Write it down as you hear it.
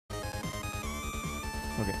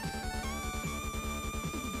Okay.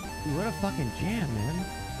 Dude, what a fucking jam, man.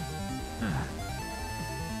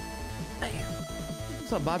 Damn.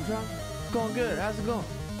 What's up, Bob Drop? It's going good. How's it going?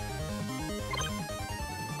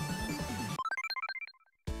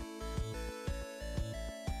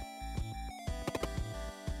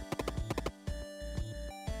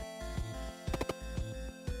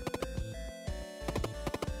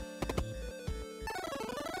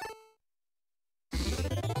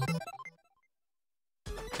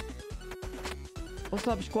 What's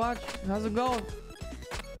up, Squatch? How's it going?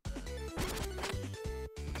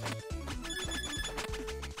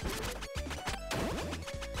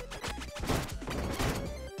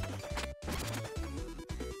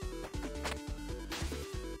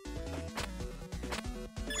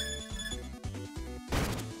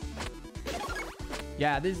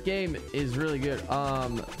 Yeah, this game is really good.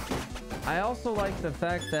 I also like the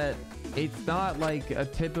fact that it's not like a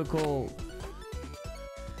typical,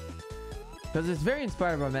 because it's very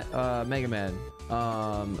inspired by Mega Man,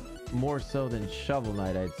 more so than Shovel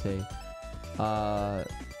Knight, I'd say. But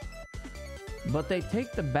they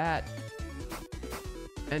take the bat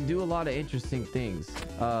and do a lot of interesting things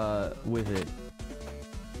with it.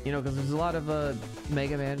 You know, because there's a lot of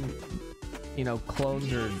Mega Man, you know,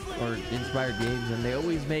 clones or inspired games, and they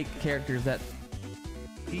always make characters that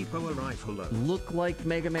look like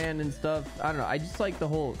Mega Man and stuff. I don't know. I just like the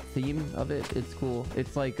whole theme of it. It's cool.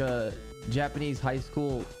 It's like a Japanese high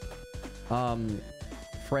school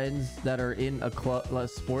friends that are in a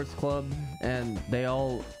sports club, and they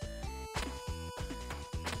all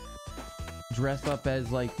dress up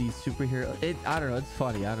as like these superheroes. I don't know. It's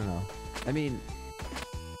funny. I don't know. I mean,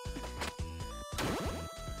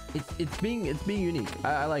 it's being unique.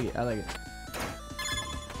 I like it. I like it.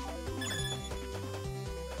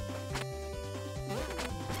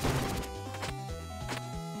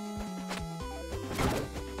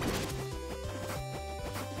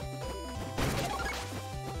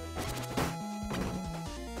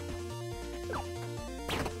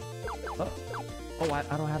 Oh, I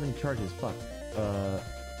don't have any charges. Fuck.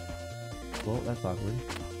 Well, that's awkward.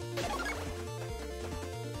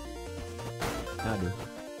 I do.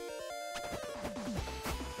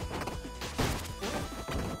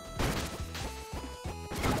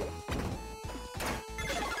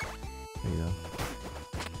 There you go.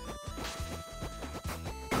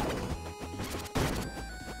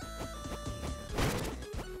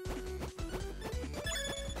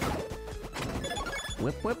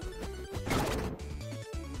 Whip, whip.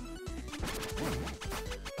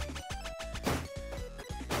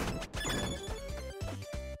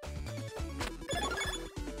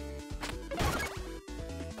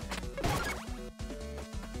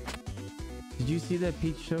 Did you see that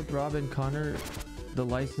Peach showed Rob and Connor the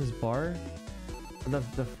license bar? The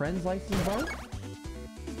friend's license bar?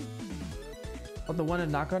 Oh, the one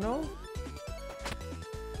in Nakano?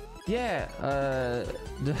 Yeah,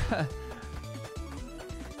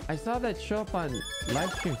 I saw that show up on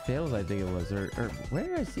Livestream Fails, I think it was, or where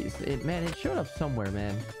did I see it? Man, it showed up somewhere,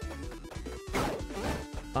 man.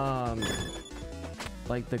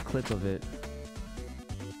 Like the clip of it.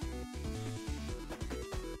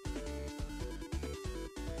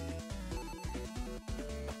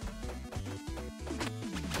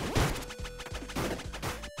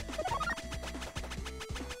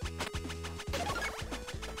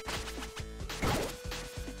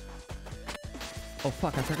 Oh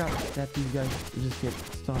fuck, I forgot that these guys just get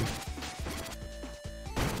stunned.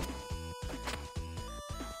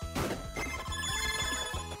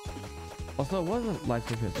 Also, it wasn't live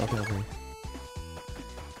service. Okay, okay.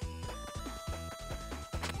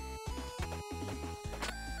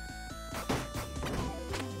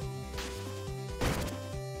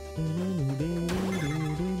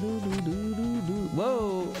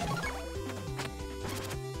 Whoa!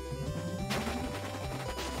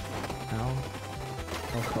 Ow.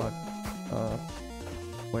 Oh fuck.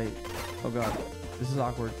 Wait. Oh god. This is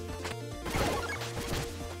awkward.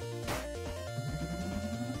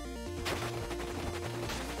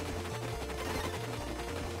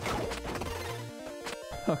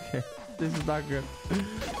 Okay. This is not good.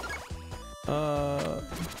 How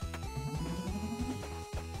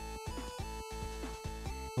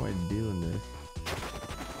do I do in this?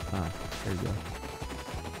 Ah, there you go.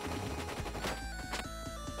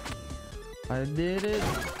 I did it.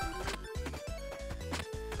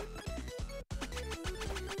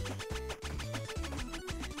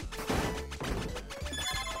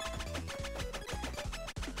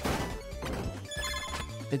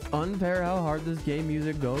 It's unfair how hard this game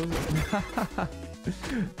music goes.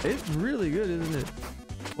 It's really good, isn't it?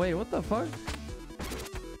 Wait, what the fuck?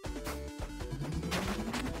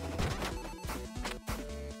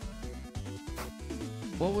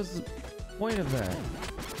 What was the point of that?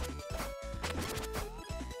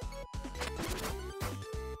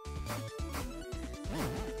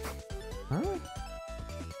 Huh?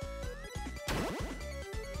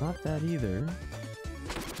 Not that either.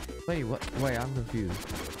 Wait, what? Wait, I'm confused.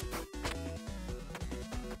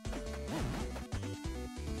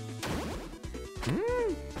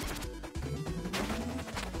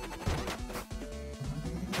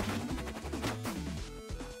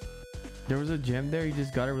 There was a gem there, he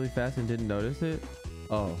just got it really fast and didn't notice it?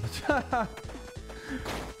 Oh.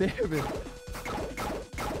 Damn it.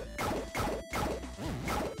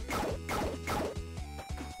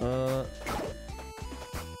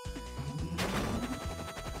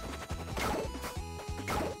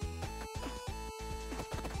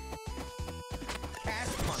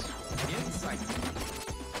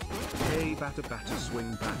 Hey, batter, batter,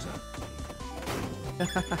 swing, batter.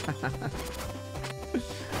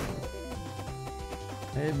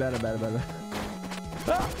 Hey, batter.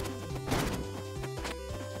 Ah!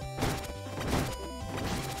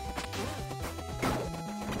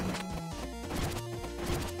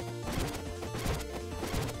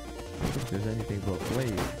 If there's anything below.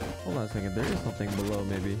 Wait, hold on a second. There is something below,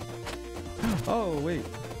 maybe. Oh, wait.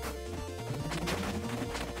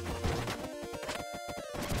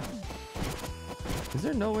 Is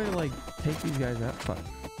there no way to like take these guys out? Fuck.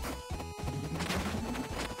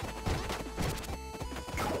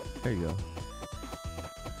 There you go.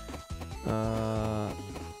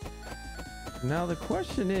 Now the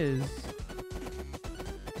question is,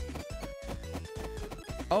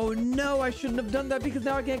 oh no, I shouldn't have done that because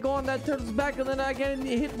now I can't go on that turtle's back and then I can't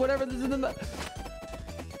hit whatever this is in the...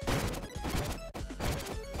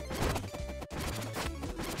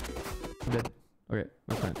 I'm dead. Okay,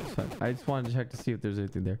 that's fine, that's fine. I just wanted to check to see if there's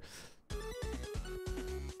anything there.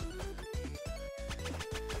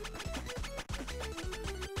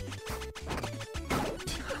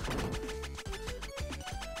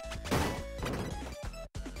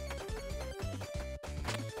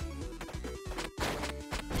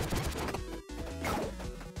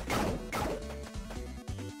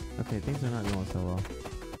 Okay, things are not going so well.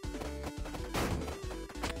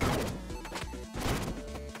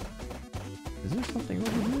 Is there something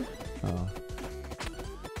over here? Oh.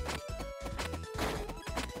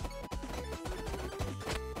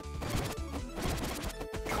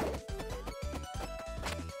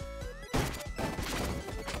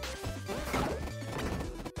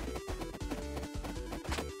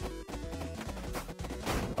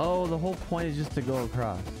 Oh, the whole point is just to go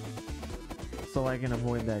across. So I can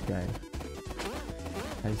avoid that guy.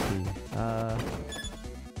 I see.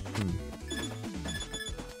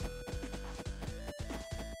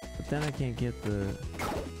 But then I can't get the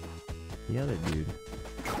other dude.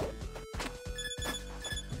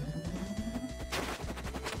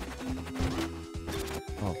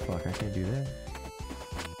 Oh fuck, I can't do that.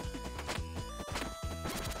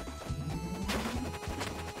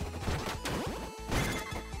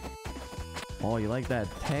 Oh, you like that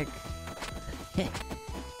tech?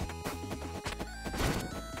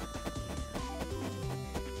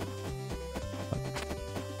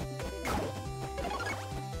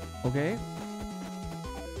 Okay.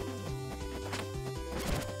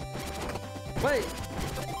 Wait.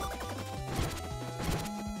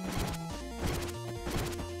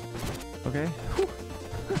 Okay.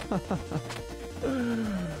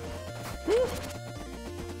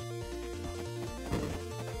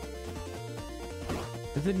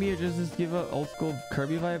 Is it me or does this give a old school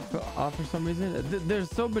Kirby vibe off for some reason? There's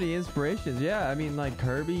so many inspirations. Yeah, I mean like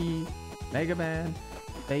Kirby, Mega Man.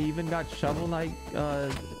 They even got Shovel Knight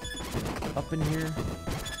up in here.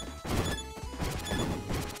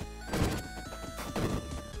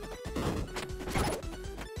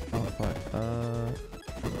 Oh fuck.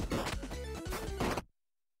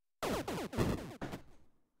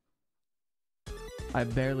 I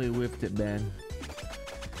barely whiffed it, man.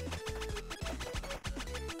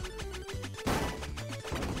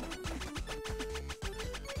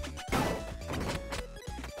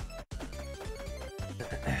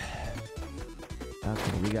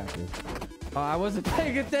 Okay, we got this. Oh, I wasn't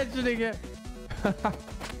paying attention again.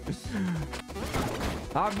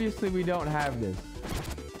 Obviously, we don't have this.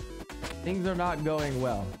 Things are not going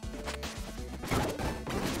well.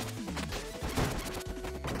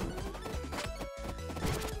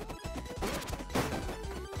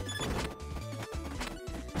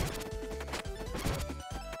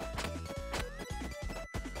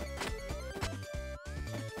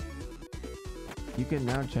 You can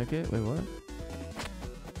now check it. Wait, what?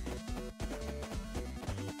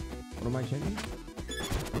 What am I checking?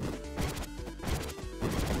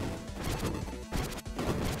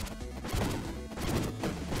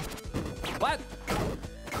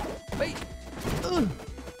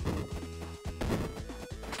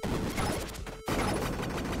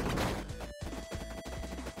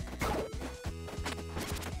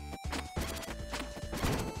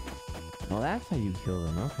 that's how you kill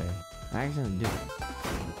them. Okay. I accidentally did it.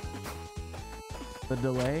 The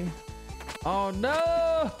delay. Oh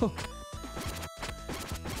no!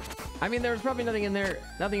 I mean, there was probably nothing in there.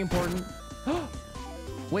 Nothing important.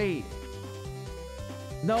 Wait.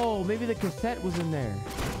 No, maybe the cassette was in there.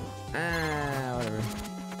 Ah, whatever.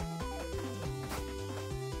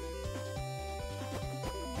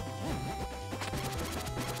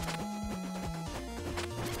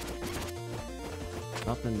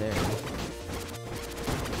 Nothing there.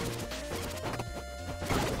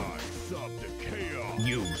 I sub to chaos.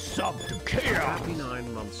 You sub to chaos. Happy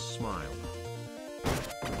 9 months smile.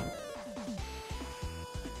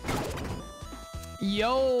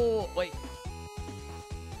 Yo, wait.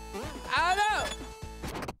 I don't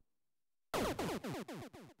know.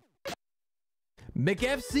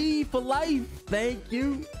 McFC for life. Thank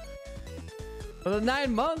you for the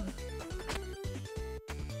 9 months.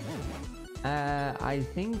 I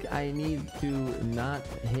think I need to not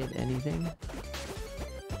hit anything.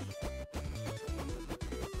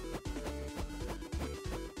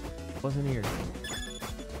 Wasn't here.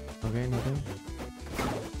 Okay, nothing.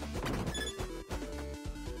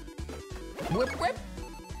 Whip, whip.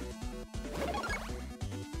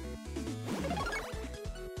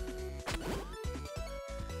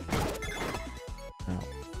 Ow.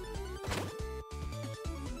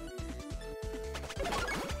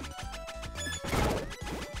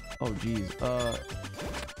 Oh, geez.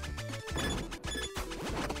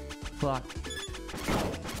 Fuck.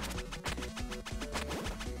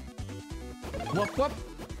 Whoop, whoop.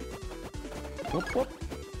 Whoop, whoop.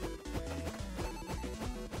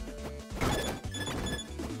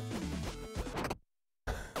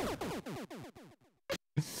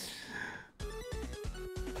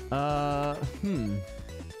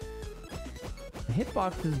 The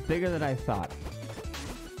hitbox is bigger than I thought.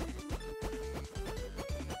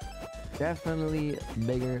 Definitely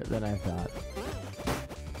bigger than I thought.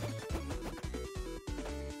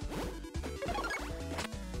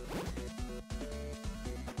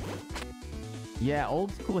 Yeah,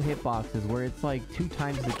 old school hitboxes where it's like 2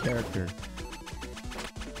 times the character.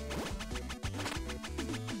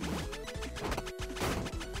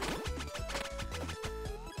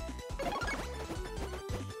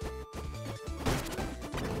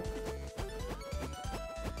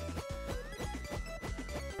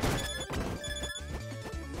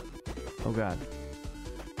 Oh god.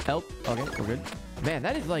 Help. Okay, we're good. Man,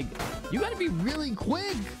 that is like, you gotta be really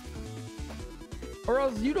quick or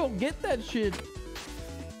else you don't get that shit.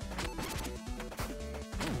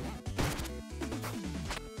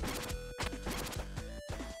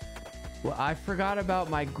 Well, I forgot about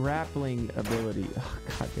my grappling ability. Oh,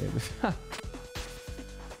 god damn it.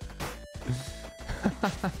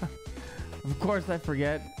 Of course I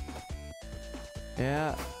forget.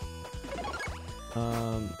 Yeah.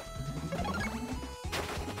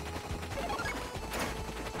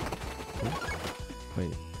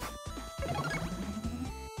 Wait.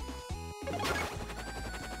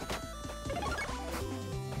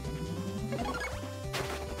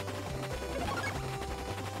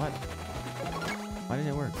 What? Why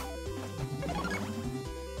didn't it work?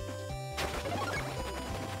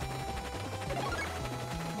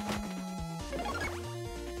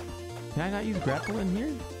 Can I not use grapple in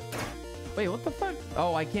here? Wait, what the fuck?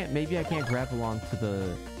 Oh, I can't. Maybe I can't grapple onto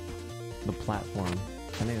the platform.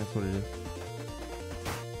 I think that's what it is.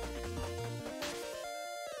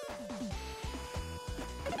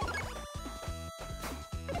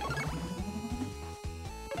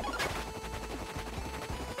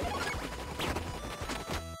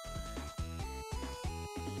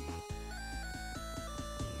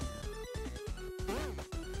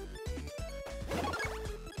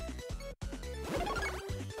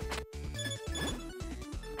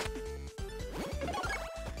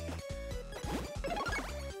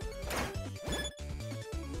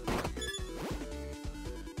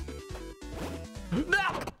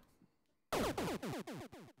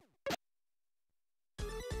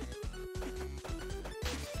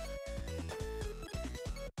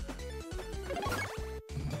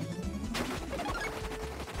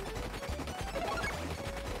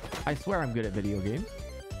 I swear I'm good at video games.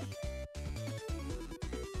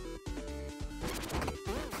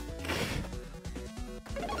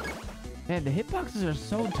 Man, the hitboxes are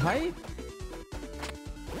so tight.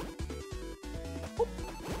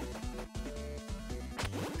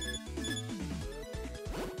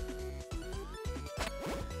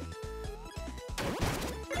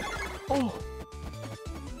 Oh.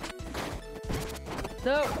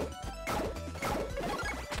 No.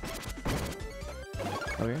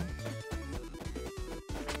 Okay.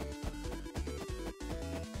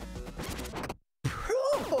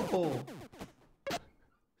 No!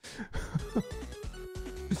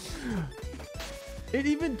 It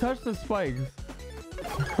even touched the spikes.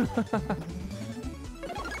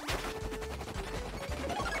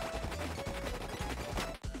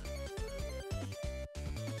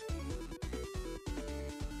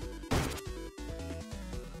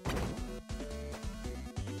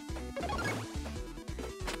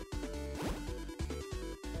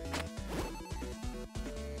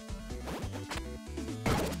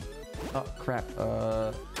 Oh crap.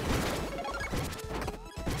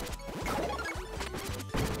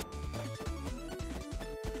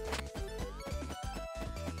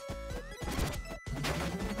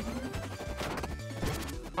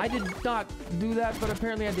 I did not do that, but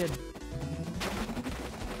apparently I did.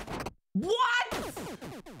 What?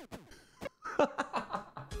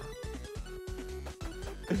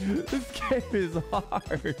 This game is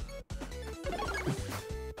hard.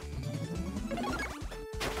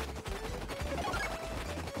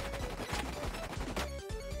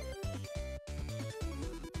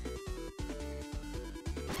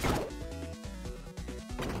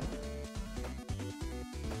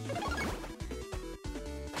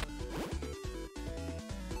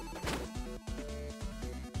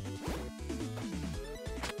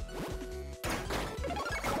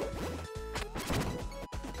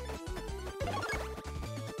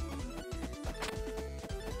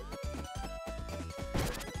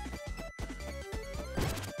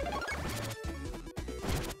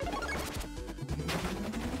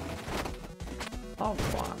 Oh,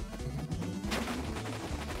 come on.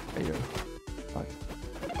 There you go. Fuck.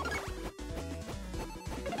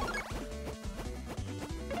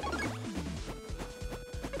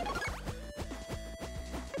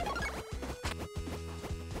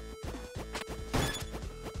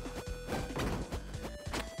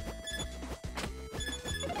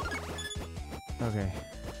 Okay.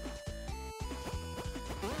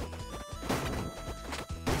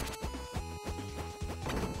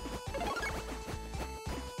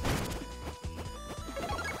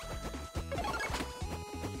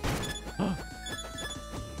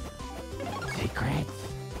 Secrets.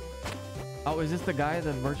 Oh, is this the guy,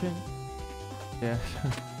 the merchant? Yeah.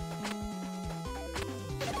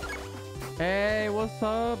 Hey, what's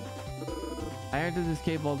up? I entered this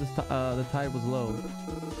cave while the tide was low.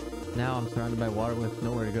 Now I'm surrounded by water with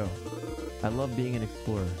nowhere to go. I love being an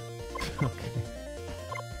explorer. Okay.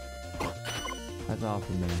 That's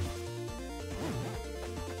awesome, man.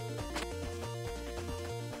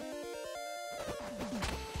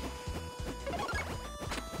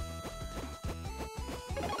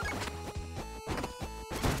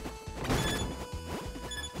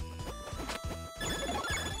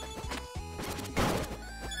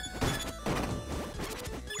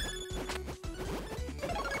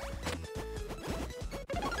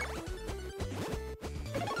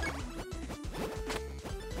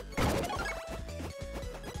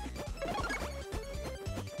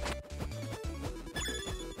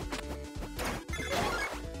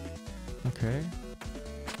 Okay.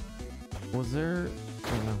 Was there?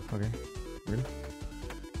 Oh no. Okay. Ready?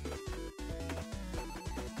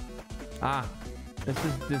 Ah, this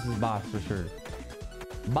is boss for sure.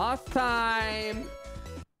 Boss time.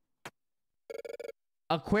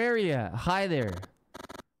 Aquaria, hi there.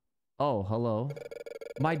 Oh, hello.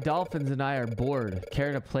 My dolphins and I are bored.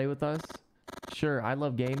 Care to play with us? Sure, I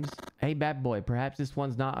love games. Hey, Batboy, perhaps this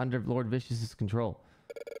one's not under Lord Vicious's control.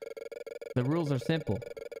 The rules are simple.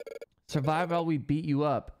 Survive while we beat you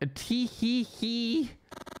up. Tee hee hee.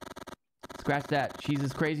 Scratch that. She's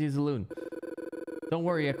as crazy as a loon. Don't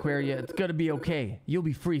worry, Aquaria. It's gonna be okay. You'll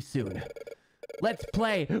be free soon. Let's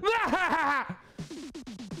play.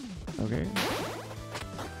 Okay.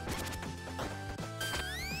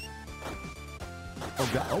 Oh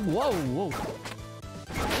god. Oh, whoa, whoa.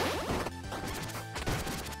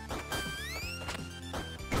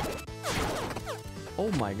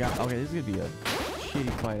 Oh my god. Okay, this is gonna be a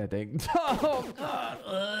shitty fight, I think. Oh god.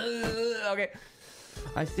 Okay.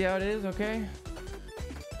 I see how it is, okay?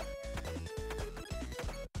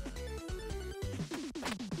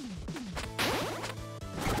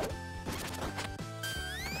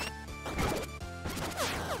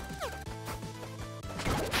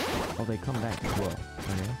 Oh, they come back as well.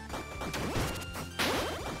 Okay.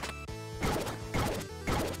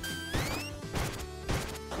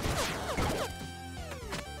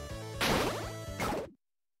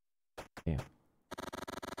 Yeah.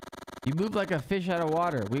 You move like a fish out of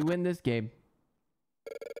water. We win this game.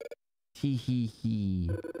 Tee hee hee.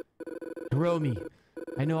 Throw me.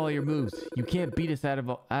 I know all your moves. You can't beat us out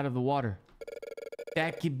of the water.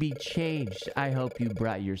 That could be changed. I hope you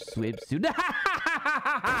brought your swimsuit.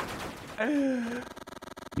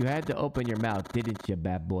 You had to open your mouth, didn't you,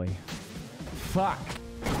 bad boy? Fuck.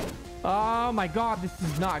 Oh my god, this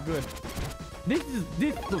is not good. This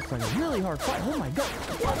looks like a really hard fight. Oh my god.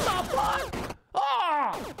 What the fuck?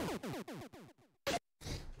 Ah!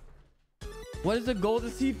 What is the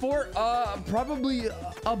golden seed for? Probably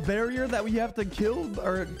a barrier that we have to kill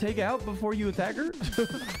or take out before you attack her.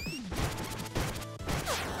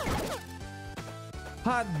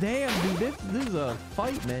 Hot damn, dude. This is a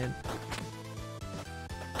fight, man.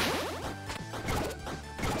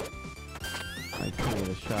 I can't get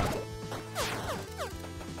a shot.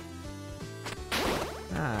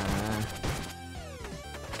 Ah.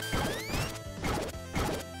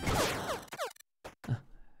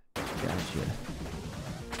 Gotcha.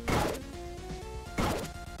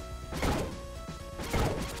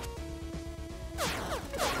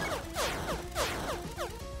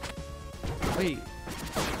 Wait.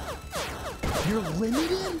 You're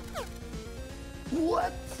limited?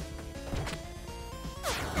 What?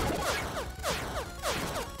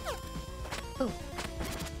 Oh.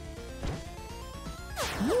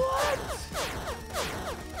 What?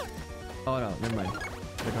 Oh no, never mind.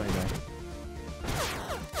 They're coming back.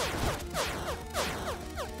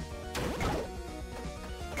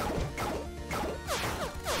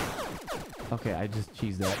 Okay, I just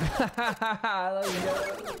cheesed that. Let's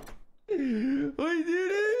go. We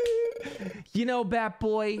did it! You know,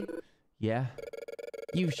 Batboy. Yeah?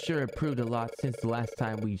 You sure improved a lot since the last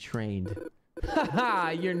time we trained. Haha,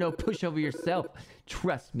 you're no pushover yourself.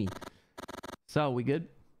 Trust me. So, we good?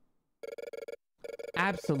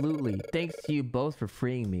 Absolutely. Thanks to you both for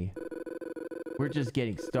freeing me. We're just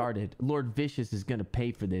getting started. Lord Vicious is gonna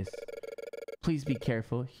pay for this. Please be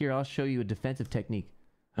careful. Here, I'll show you a defensive technique.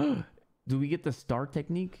 Do we get the star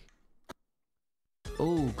technique?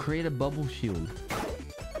 Oh, create a bubble shield.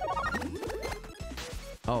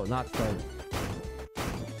 Oh, not star.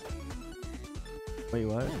 Wait,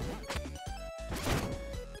 what?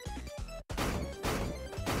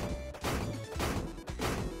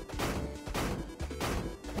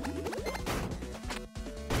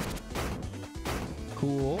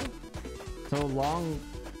 Cool. So long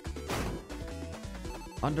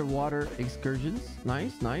underwater excursions.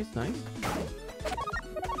 Nice, nice, nice.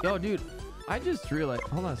 Yo, dude, I just realized.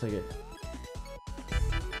 Hold on a second.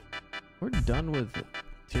 We're done with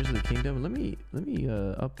Tears of the Kingdom. Let me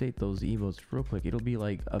update those emotes real quick. It'll be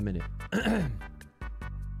like a minute.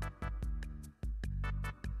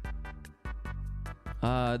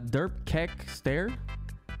 Derp Keck Stare.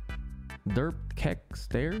 Derp Keck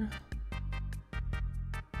Stare.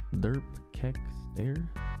 Derp Keck Stare.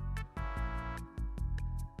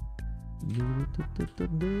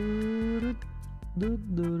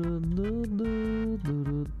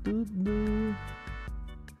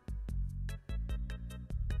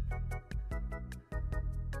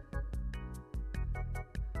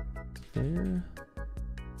 There.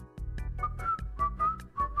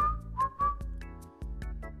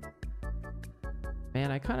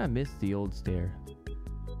 Man, I kind of missed the old stair.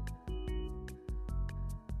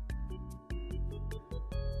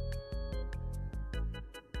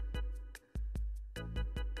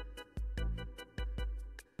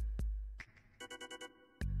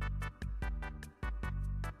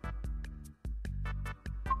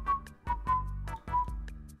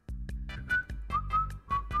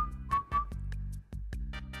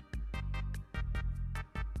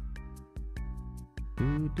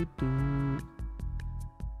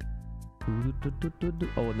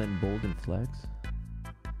 Oh, and then bold and flex.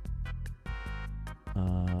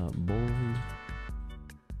 Bold.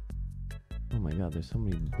 Oh my god, there's so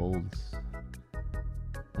many bolds.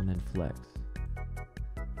 And then flex.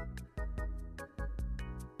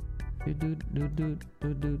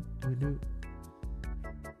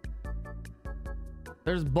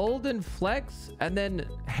 There's bold and flex, and then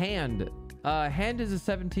hand. Hand is a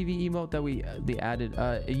 7TV emote that we added.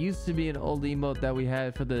 It used to be an old emote that we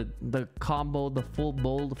had for the combo, the full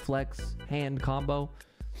bold flex hand combo.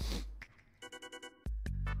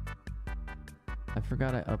 I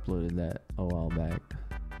forgot I uploaded that a while back.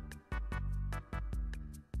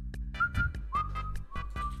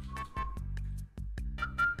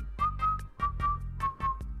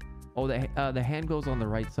 Oh, the hand goes on the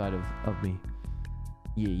right side of me.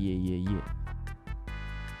 Yeah.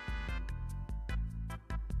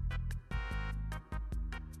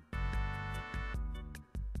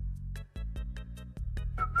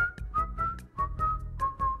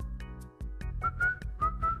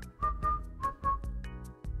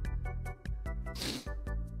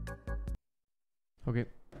 Okay.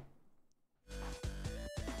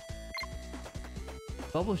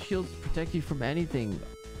 Bubble shields protect you from anything.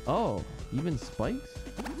 Oh, even spikes?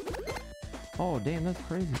 Oh, damn, that's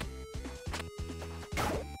crazy.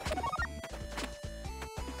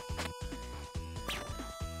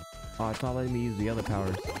 Oh, it's not letting me use the other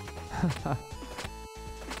powers.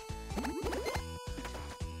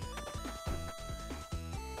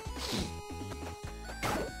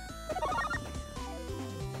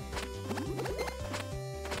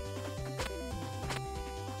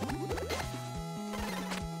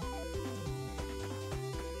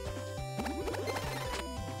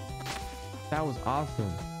 That was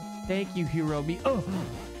awesome. Thank you, Hiromi. Oh!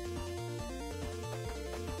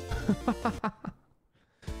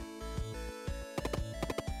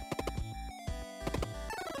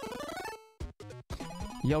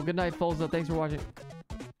 Yo, good night, Folza. Thanks for watching.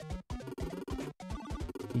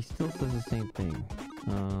 He still says the same thing.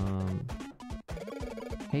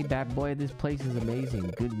 Hey, Batboy, this place is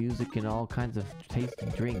amazing. Good music and all kinds of tasty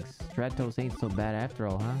drinks. Stratos ain't so bad after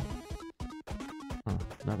all, huh? Huh,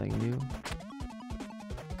 nothing new.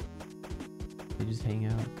 They just hang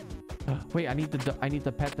out. Wait, I need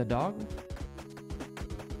to pet the dog?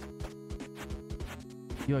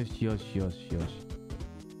 Yosh, yosh, yosh, yosh.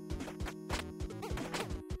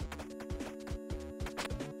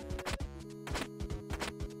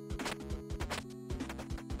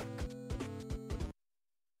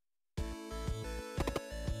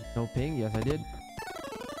 No ping? Yes, I did.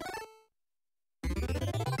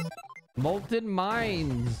 Molten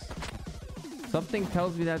Mines. Something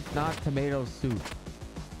tells me that's not tomato soup.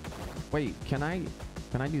 Wait, can I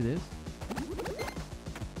do this?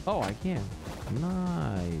 Oh, I can.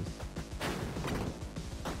 Nice.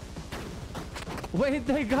 Wait,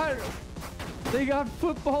 they got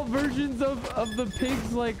football versions of the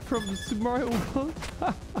pigs like from Super Mario World.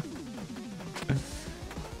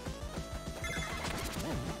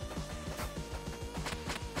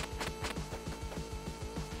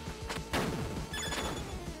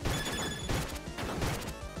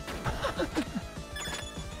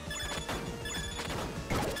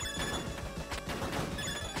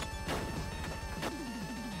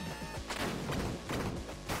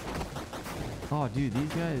 Oh, dude, these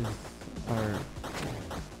guys are...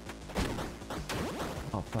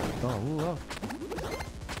 Oh, fuck. Oh, ooh, oh.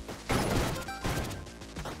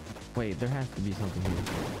 Wait, there has to be something here.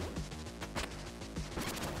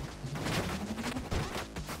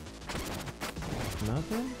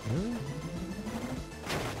 Nothing? Really?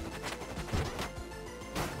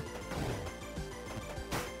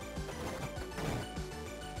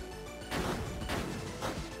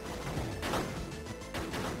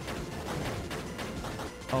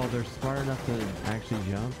 Oh, they're smart enough to actually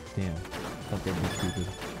jump? Damn. Thought they'd be stupid.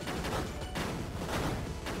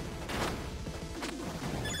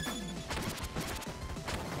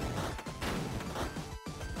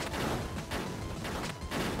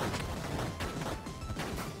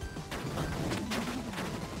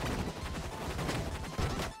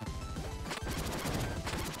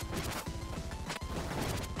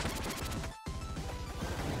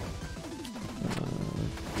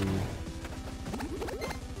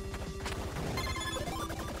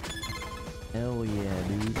 Hell yeah,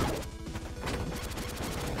 dude.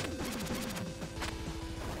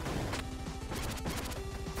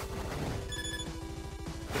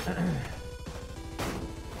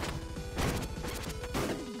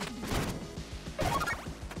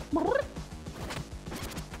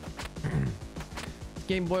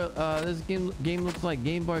 Game Boy, this game looks like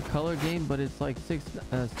Game Boy Color game, but it's like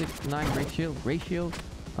 6:9 ratio.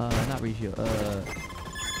 Not ratio.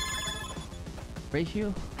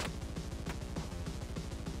 Ratio.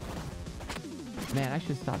 Man, I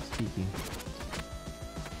should stop speaking.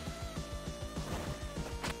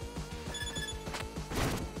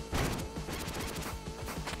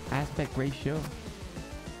 Aspect ratio.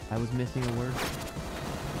 I was missing a word.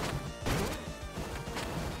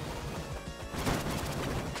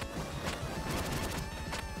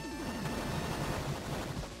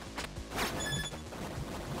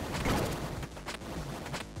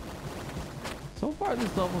 So far,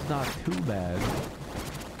 this level's not too bad.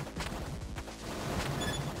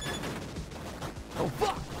 Oh,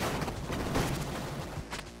 fuck!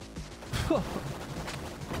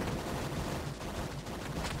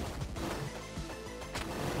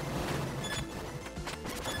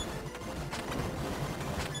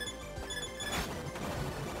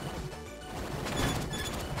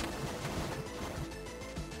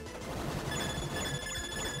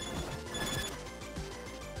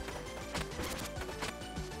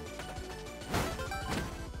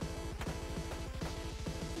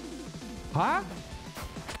 Huh?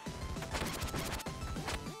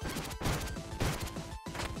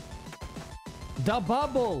 The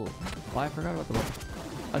bubble. Oh, I forgot about the bubble.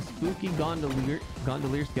 A spooky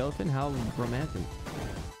gondolier skeleton. How romantic.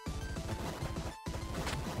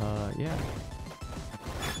 Yeah.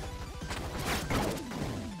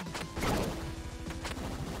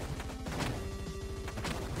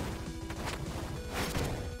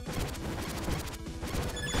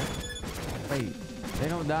 Wait, they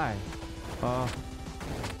don't die.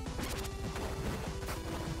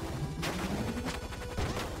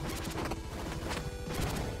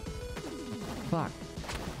 Fuck.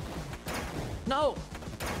 No!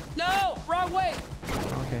 No! Wrong way!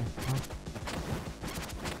 Okay.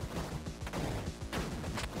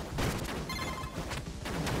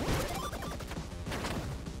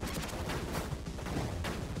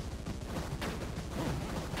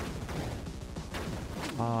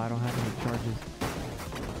 Oh, I don't have any charges.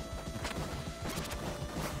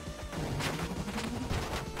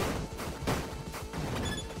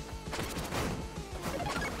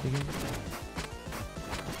 Again.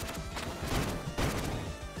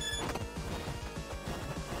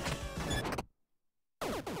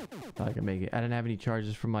 Thought I could make it. I didn't have any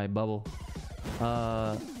charges for my bubble.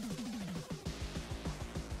 Wow,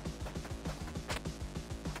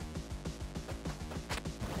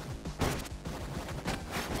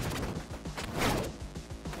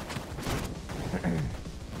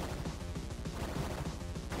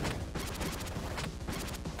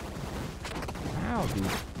 dude.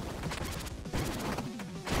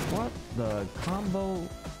 What the combo?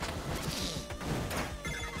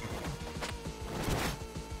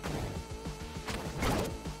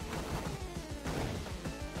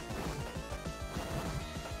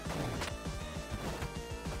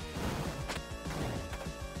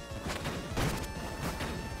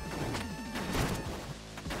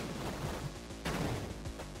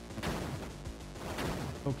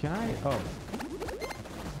 Oh, can I? Oh.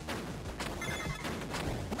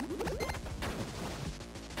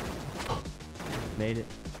 Made it.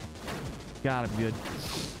 Got him good.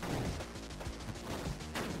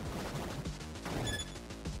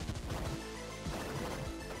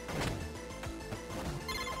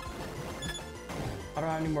 I don't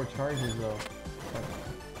have any more charges though.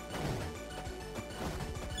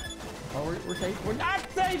 Oh, we're safe. We're not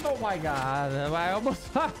safe. Oh my god. I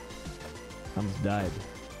almost died.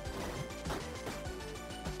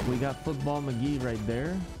 We got Football McGee right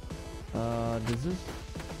there. Does this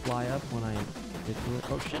fly up when I get to it?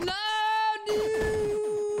 Oh shit. No,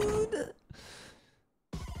 dude.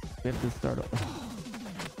 We have to start up.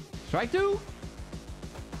 Strike two.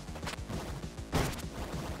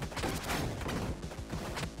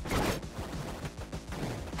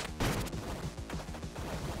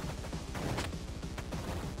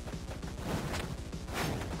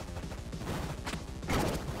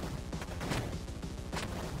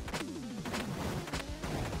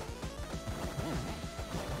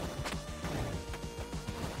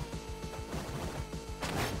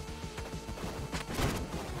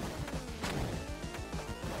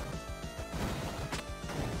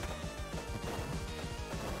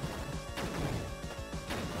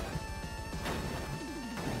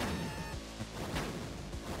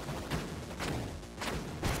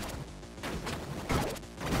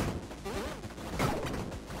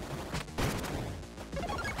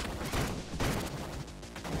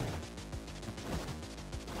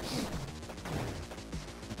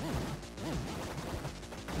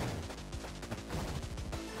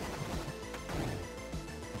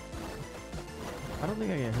 I don't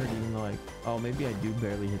think I get hurt even though oh, maybe I do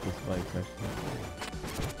barely hit the spikes actually.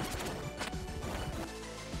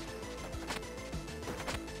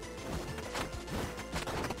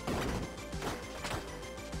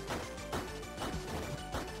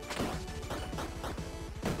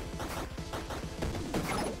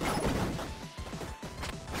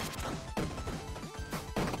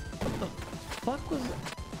 What the fuck was that?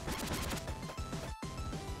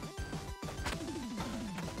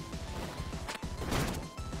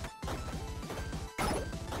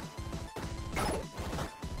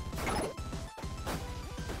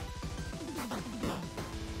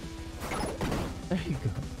 There you go.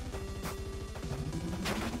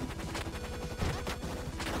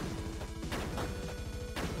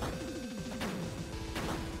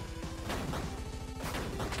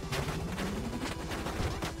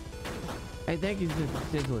 Hey, thank you,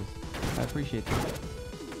 Sizzlers. I appreciate that.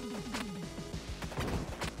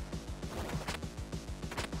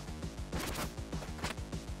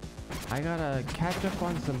 I gotta catch up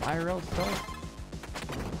on some IRL stuff.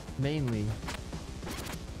 Mainly.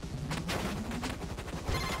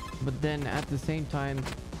 But then at the same time,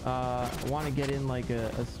 I want to get in like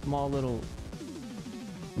a small little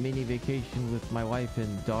mini vacation with my wife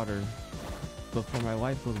and daughter before my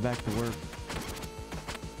wife goes back to work.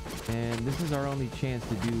 And this is our only chance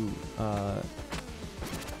to do a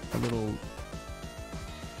little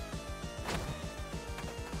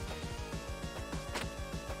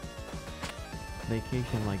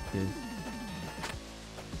vacation like this.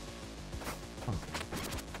 Oh,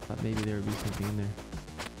 thought maybe there would be something in there.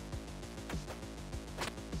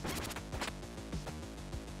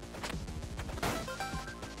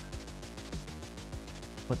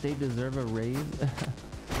 But they deserve a raise.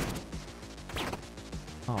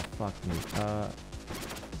 Oh fuck me.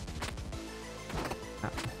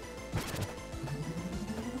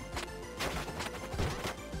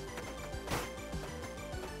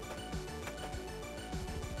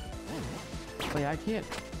 Wait, I can't.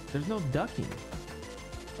 There's no ducking.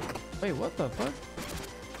 Wait, what the fuck?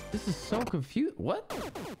 This is so confused. What?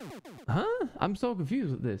 Huh? I'm so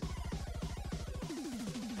confused with this.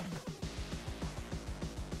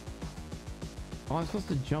 Oh, I'm supposed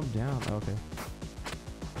to jump down. Okay.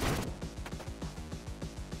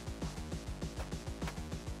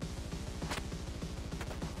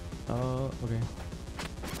 Oh, okay.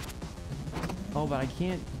 Oh, but I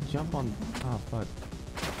can't jump on. Oh, fuck.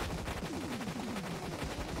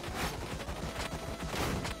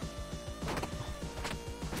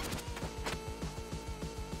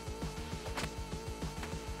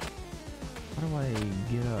 How do I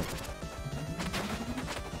get up?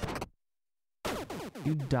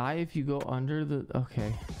 You die if you go under the...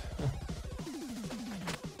 Okay.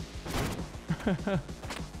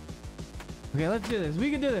 Okay, let's do this.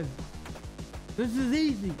 We can do this. This is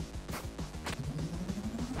easy.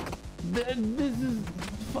 This is...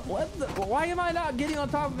 What the... Why am I not getting on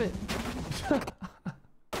top of it?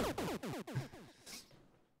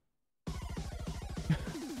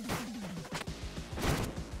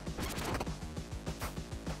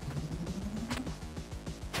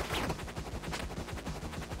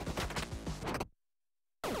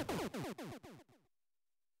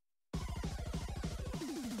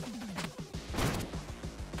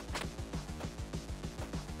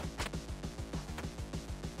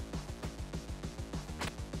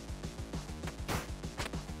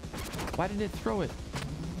 Why did it throw it?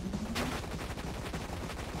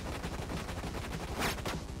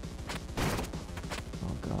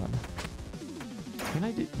 Oh god. Can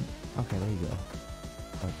I do... Okay, there you go.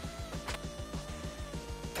 But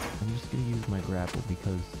I'm just gonna use my grapple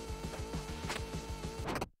because...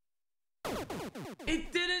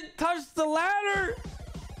 It didn't touch the ladder!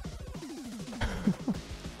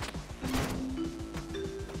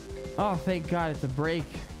 Oh, thank god it's a break.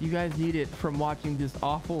 You guys need it from watching this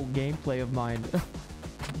awful gameplay of mine.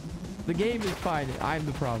 The game is fine. I'm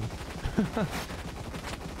the problem.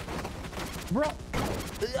 Bro.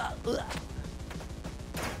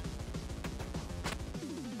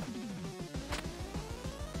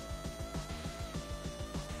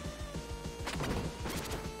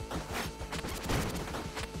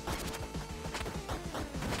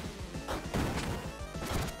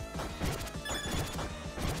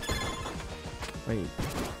 Wait.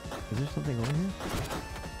 Is there something over here?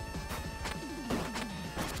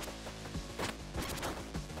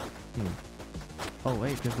 Oh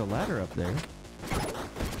wait, there's a ladder up there.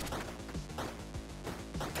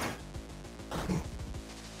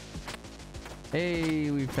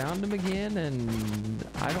 Hey, we found him again, and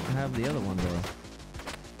I don't have the other one though.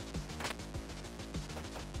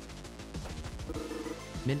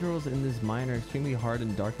 Minerals in this mine are extremely hard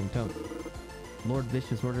and dark in tone. Lord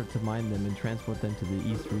Vicious ordered to mine them and transport them to the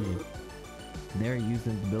East region. There he used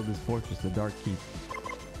them to build his fortress, the Dark Keep.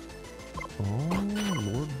 Oh,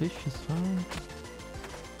 Lord Vicious, huh?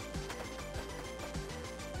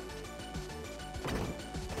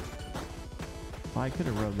 Oh, I could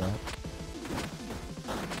have rubbed that.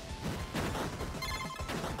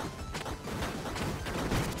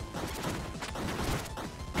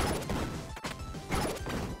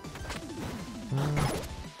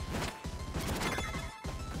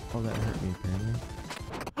 Oh, that hurt me apparently.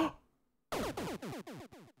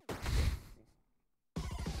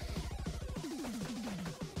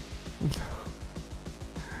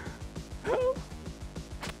 Help!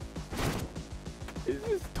 Is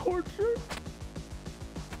this torture?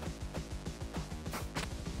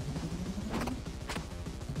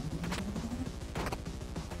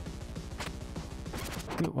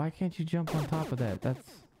 Dude, why can't you jump on top of that? That's...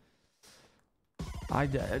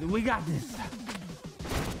 We got this!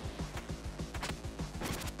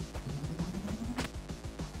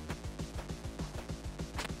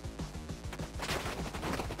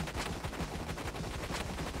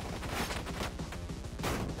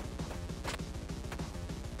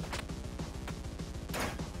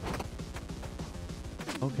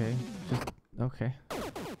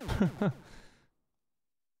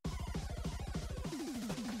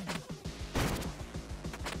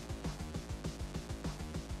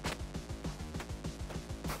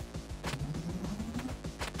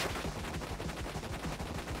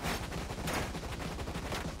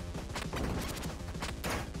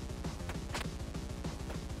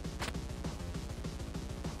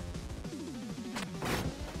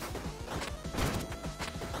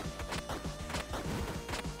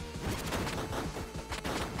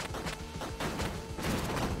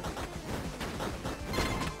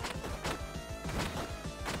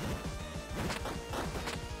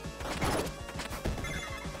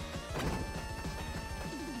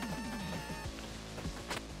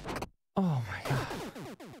 Oh my god.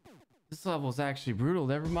 This level's actually brutal.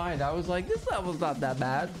 Never mind. I was like, this level's not that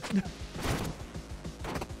bad.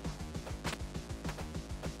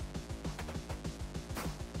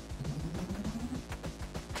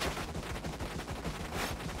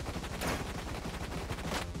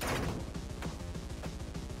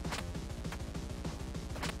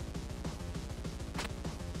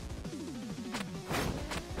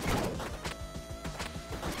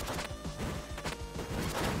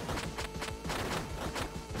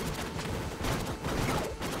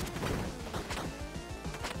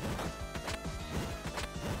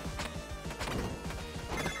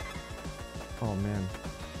 Oh man.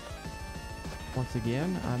 Once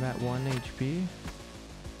again, I'm at 1 HP.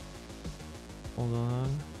 Hold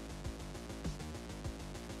on.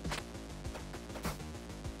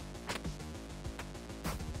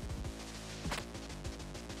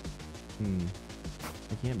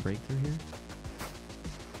 I can't break through here.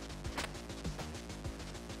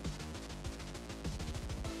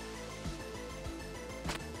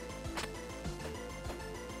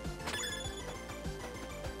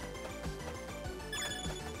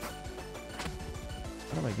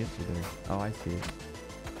 How do I get through there? Oh, I see it.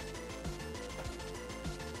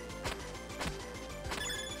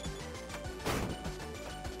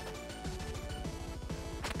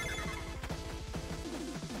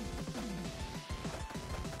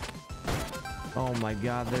 Oh my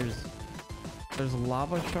god, there's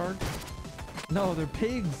lava sharks? No, they're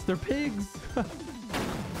pigs. They're pigs. I'm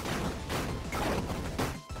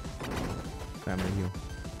gonna heal.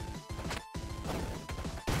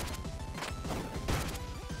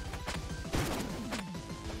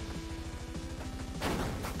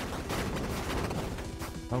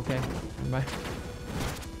 Okay. Bye.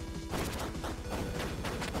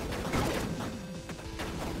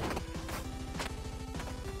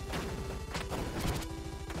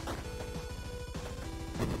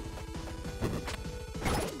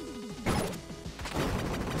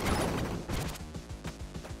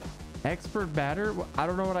 Expert batter? I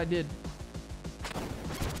don't know what I did.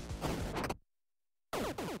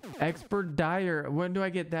 Expert dyer. When do I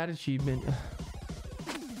get that achievement?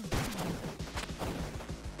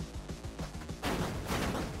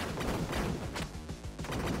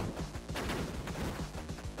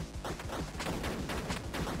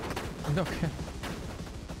 Okay.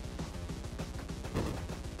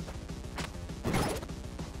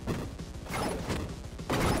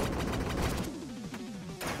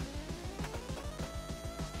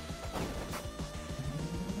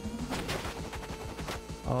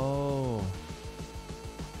 Oh.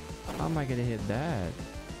 How am I gonna hit that?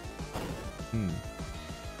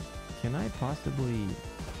 Can I possibly...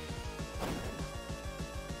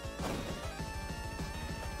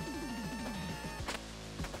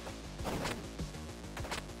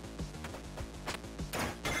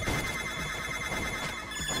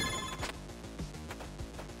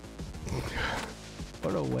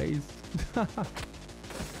 What a waste.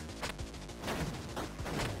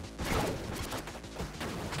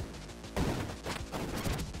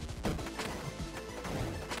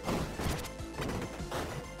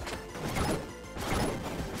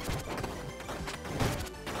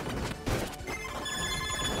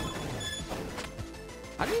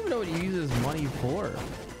 I don't even know what he uses money for.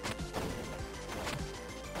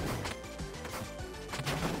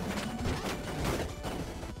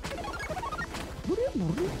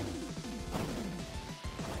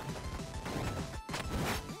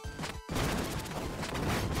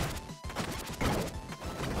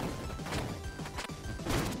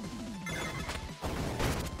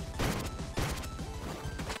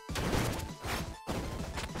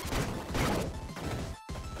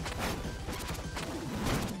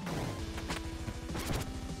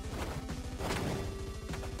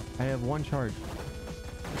 I have one charge.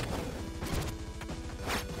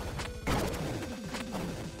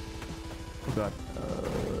 Oh god.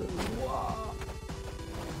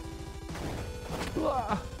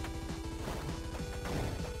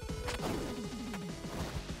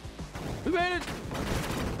 We made it.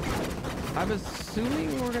 I'm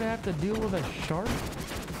assuming we're gonna have to deal with a shark.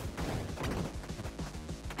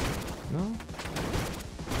 No.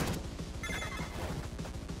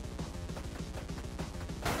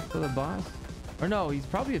 For the boss? Or no, he's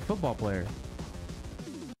probably a football player.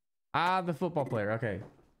 Ah, the football player. Okay.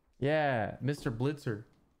 Yeah, Mr. Blitzer.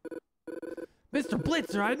 Mr.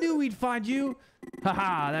 Blitzer, I knew we'd find you.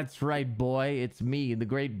 Haha, that's right, boy. It's me, the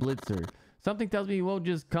great Blitzer. Something tells me you won't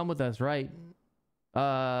just come with us, right?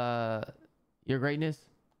 Your greatness?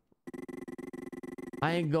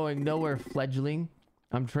 I ain't going nowhere, fledgling.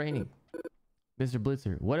 I'm training. Mr.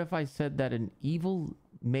 Blitzer, what if I said that an evil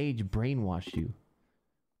mage brainwashed you?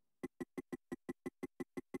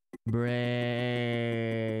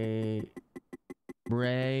 Brain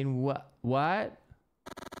what?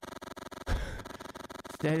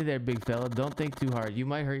 Steady there, big fella. Don't think too hard. You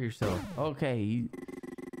might hurt yourself. Okay.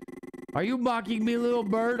 Are you mocking me, little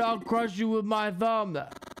bird? I'll crush you with my thumb.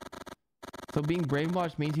 So being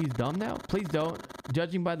brainwashed means he's dumb now? Please don't.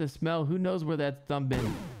 Judging by the smell, who knows where that thumb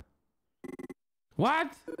been?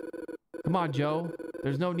 What? Come on, Joe.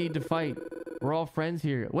 There's no need to fight. We're all friends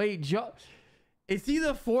here. Wait, Joe. Is he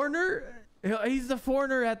the foreigner? He's the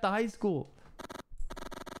foreigner at the high school.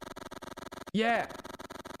 Yeah.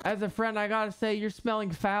 As a friend, I gotta say, you're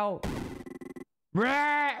smelling foul.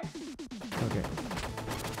 Okay.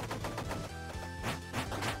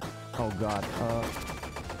 Oh, God.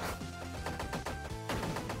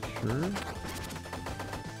 Sure.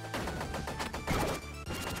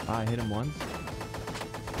 I hit him once.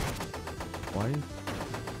 Twice.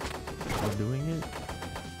 While doing it.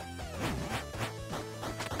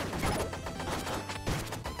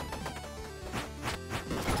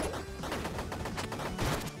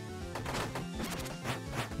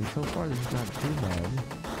 And so far, this is not too bad.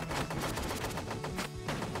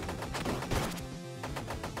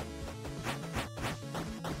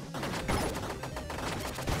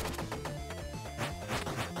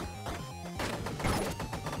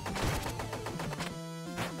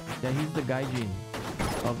 Yeah, he's the gaijin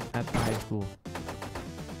at the high school.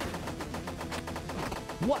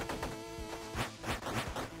 What?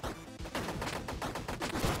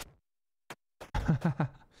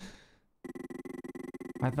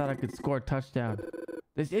 I thought I could score a touchdown.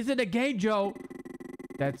 This isn't a game, Joe.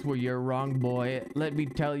 That's where you're wrong, boy. Let me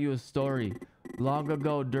tell you a story. Long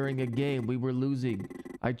ago, during a game, we were losing.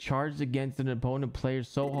 I charged against an opponent player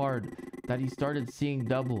so hard that he started seeing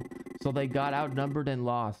double. So they got outnumbered and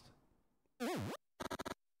lost.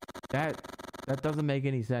 That doesn't make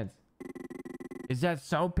any sense. Is that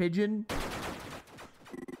so, Pigeon?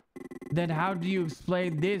 Then how do you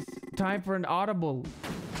explain this? Time for an audible.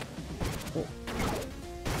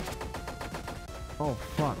 Oh,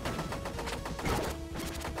 fuck.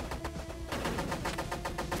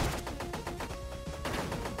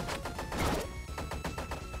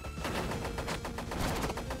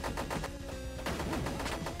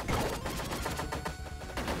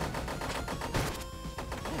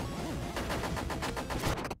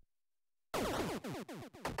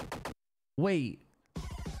 Wait.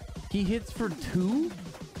 He hits for 2?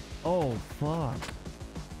 Oh, fuck.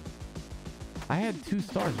 I had 2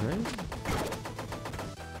 stars, right?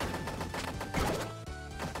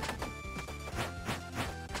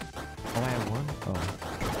 Oh, I have 1? Oh.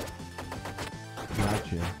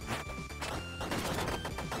 Gotcha.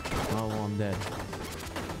 Oh, well, I'm dead.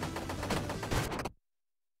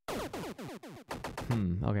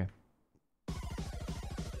 Okay.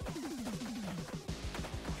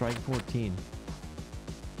 Strike 14.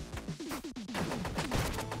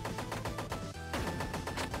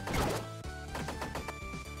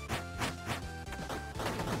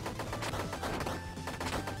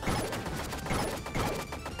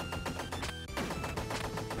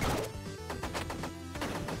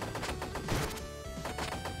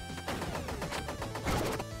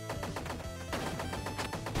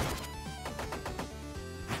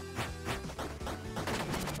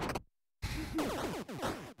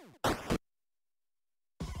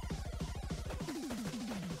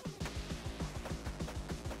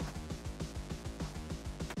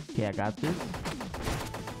 Okay, I got this.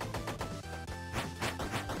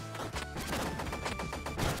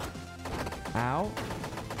 Ow.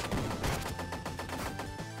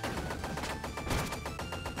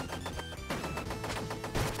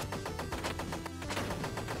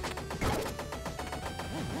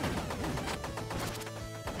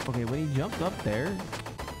 Okay, when he jumps up there,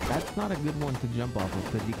 that's not a good one to jump off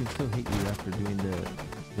of because he can still hit you after doing the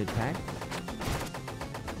attack.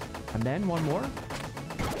 And then one more.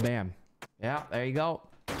 Bam. Yeah, there you go.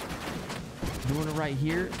 Doing it right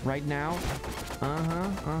here, right now. Oh,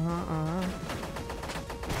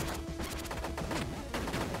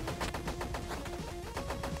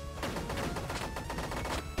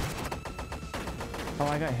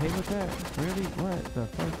 I got hit with that? Really? What the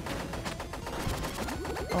fuck?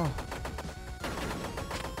 Oh.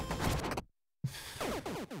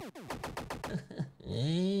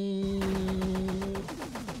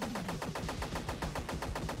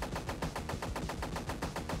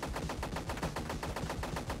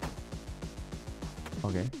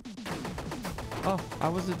 Okay. Oh, I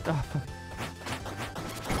wasn't. Oh, fuck.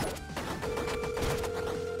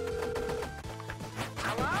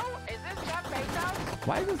 Hello? Is this Jeff Bezos?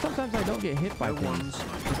 Why is it sometimes I don't get hit by things?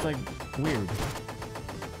 It's like weird.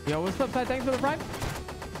 Yo, what's up, Ty? Thanks for the prime.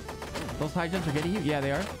 Those high jumps are getting you? Yeah,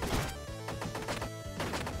 they are.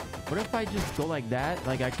 What if I just go like that?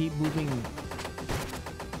 Like I keep moving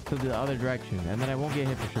to the other direction and then I won't get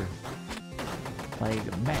hit for sure. Like,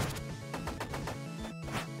 bang.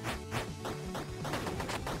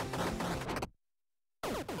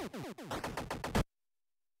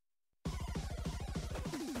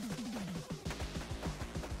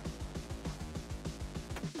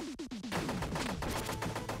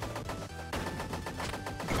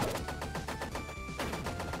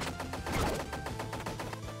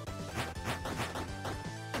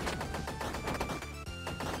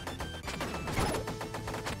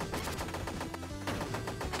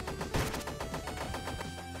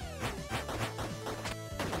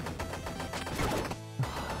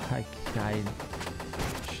 I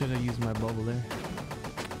should have used my bubble there.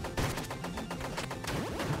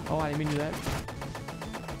 Oh, I didn't mean to do that.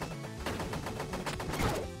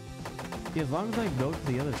 Yeah, as long as I go to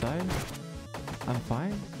the other side, I'm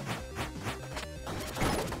fine.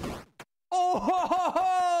 Oh, ho, ho,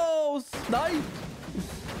 ho! Snipe!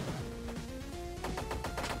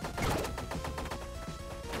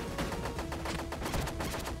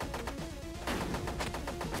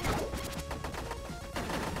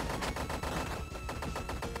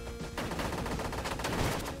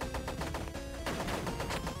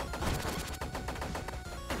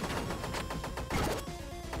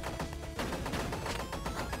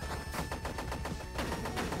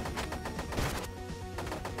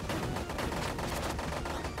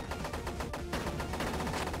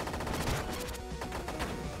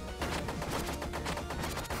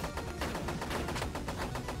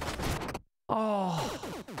 Oh,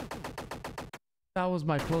 that was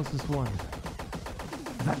my closest one.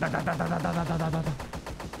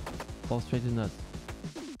 Fall straight to nuts.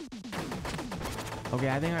 Okay,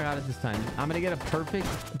 I think I got it this time. I'm gonna get a perfect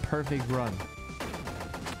run.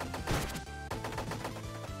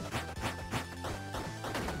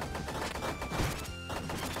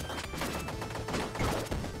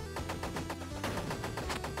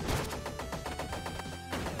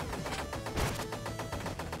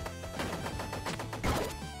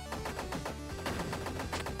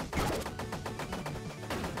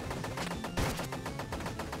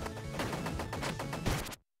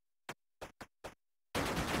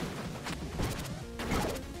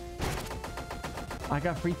 I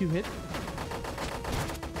got free 2 hits.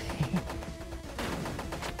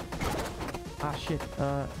 Ah, shit.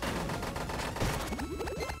 Ah,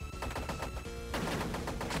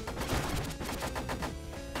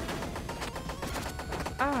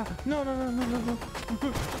 no.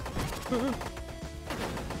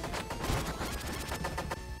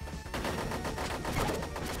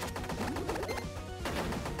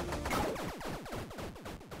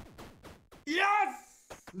 Yes!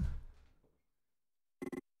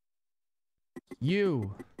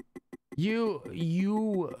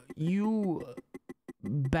 You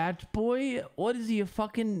Batboy? What is he, a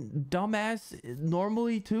fucking dumbass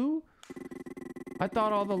normally too? I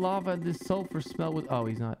thought all the lava and this sulfur smell was, oh,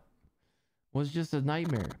 he's not, was just a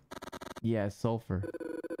nightmare. Yeah, sulfur.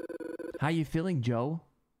 How you feeling, Joe?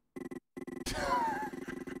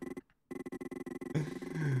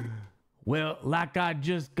 Well, like I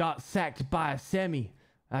just got sacked by a semi.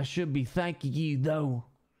 I should be thanking you though.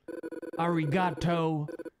 Arigato.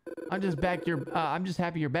 I'm just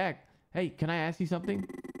happy you're back. Hey, can I ask you something?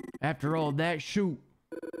 After all that, shoot.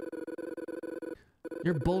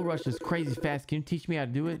 Your bull rush is crazy fast. Can you teach me how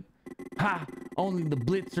to do it? Ha! Only the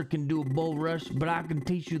blitzer can do a bull rush, but I can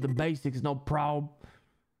teach you the basics, no problem.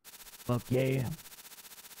 Fuck yeah.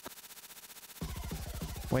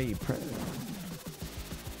 Wait,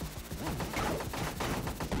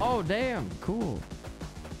 oh, damn. Cool.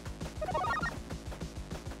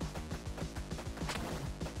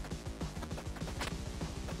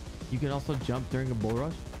 You can also jump during a bull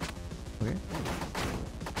rush? Okay.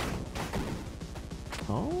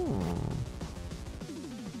 Oh.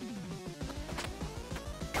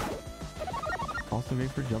 Also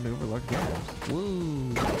great for jumping over large gaps.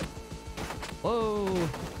 Woo! Whoa!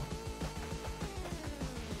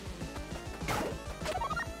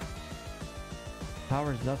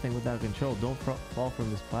 Power is nothing without control. Don't fall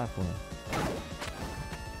from this platform.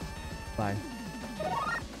 Bye.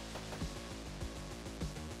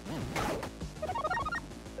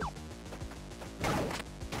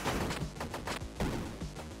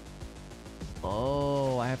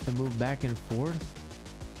 Oh, I have to move back and forth?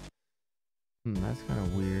 That's kind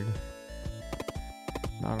of weird.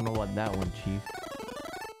 I don't know what that one, Chief.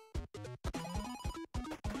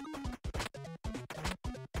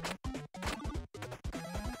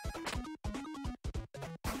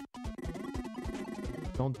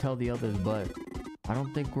 Don't tell the others, but I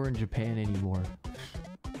don't think we're in Japan anymore.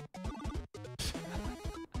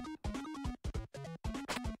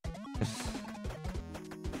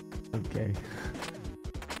 Okay.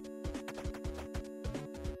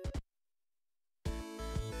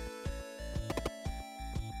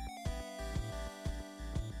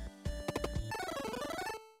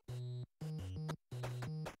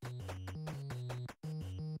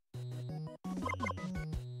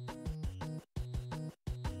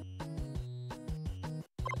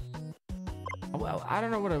 Well, I don't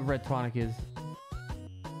know what a red tonic is.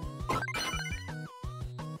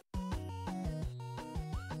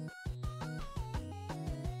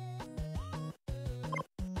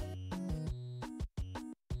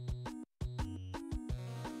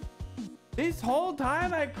 This whole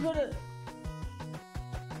time I could've...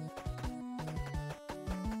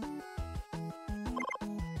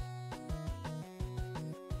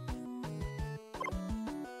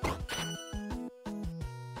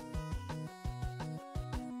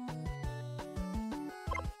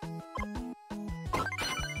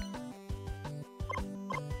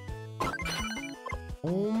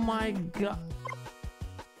 Oh my god.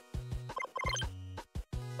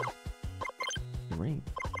 Ring.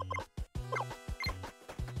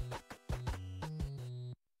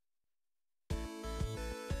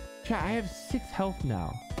 Chat, I have 6 health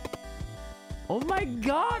now. Oh my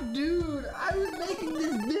god, dude! I was making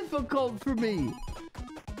this difficult for me.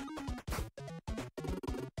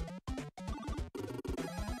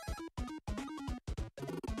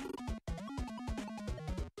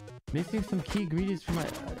 Missing some key ingredients for my...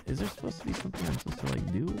 is there supposed to be something I'm supposed to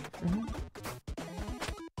like do for him?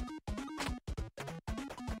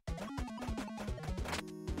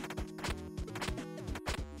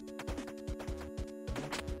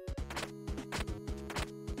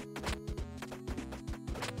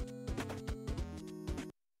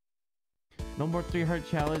 No more 3 heart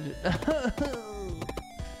challenge.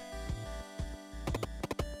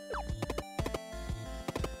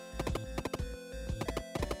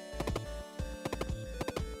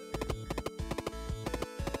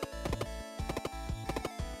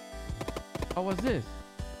 Oh, what's this?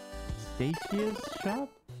 Statia's shop?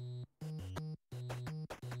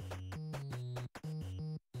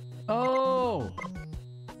 Oh!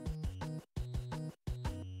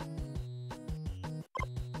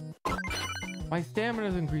 My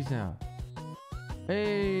stamina's increased now.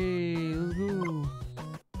 Hey, let's go.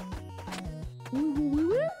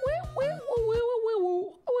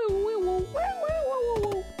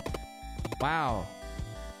 Wow.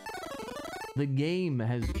 The game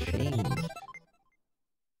has changed.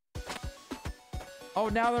 Oh,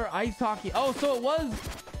 now they're ice hockey. Oh, so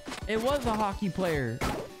it was a hockey player.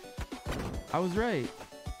 I was right.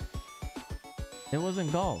 It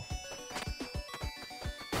wasn't golf.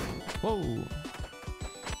 Whoa.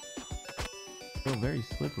 Feel very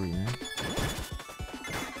slippery, man.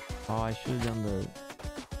 Oh, I should have done the...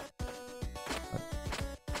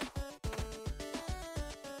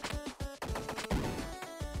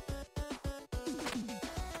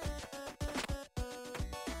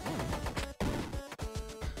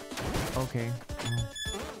 Okay. It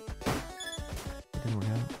didn't work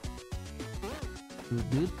out.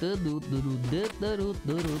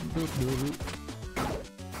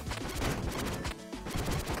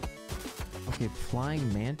 Okay,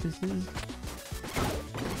 flying mantises?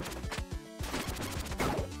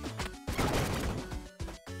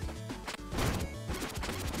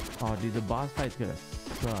 Oh, dude, the boss fight's gonna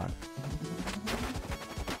suck.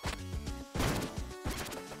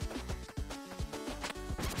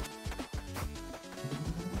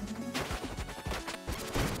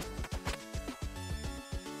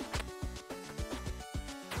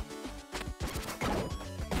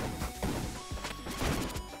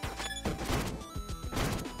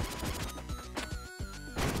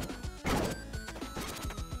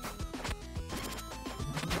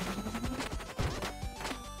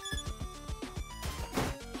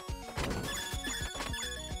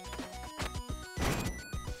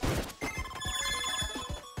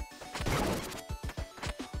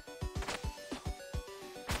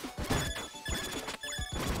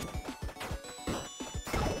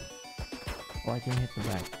 Oh, I can't hit the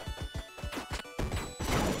back.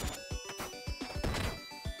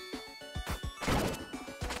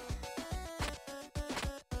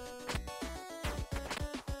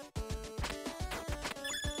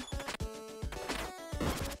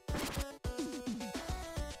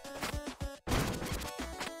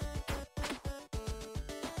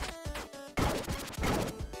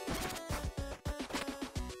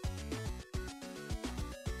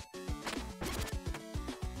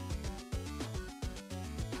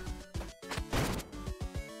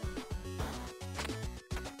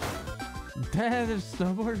 Dad, there's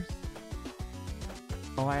snowboards.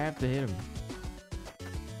 Oh, I have to hit him.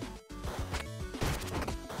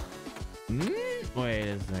 Wait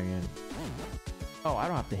a second. Oh, I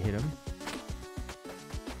don't have to hit him.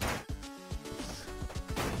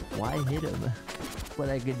 Why hit him? But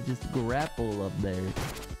I could just grapple up there.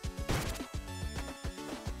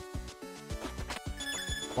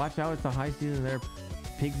 Watch out, it's a high season there.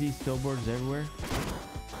 Pigsy snowboards everywhere.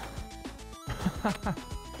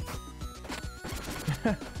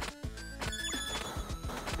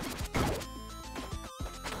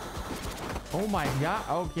 Oh my god.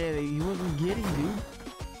 Okay, he wasn't getting, dude.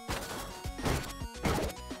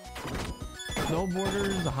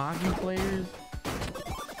 Snowboarders, hockey players.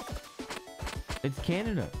 It's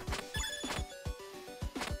Canada.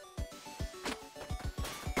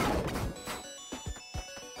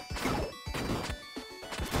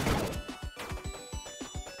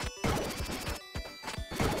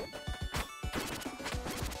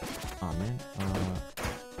 Oh man.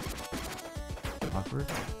 Awkward.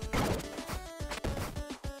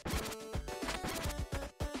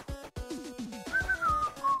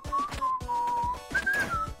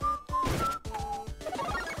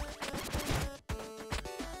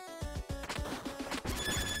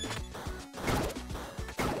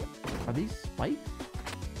 Are these spikes?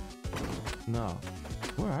 No.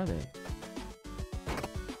 Where are they?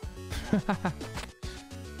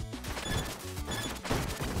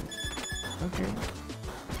 Okay.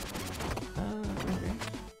 Okay.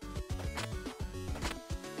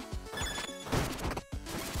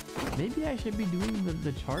 Maybe I should be doing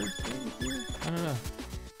the charge thing here? I don't know.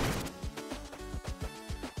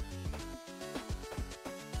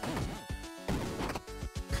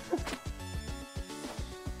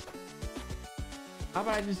 How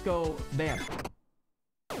about I just go bam?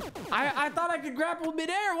 I thought I could grapple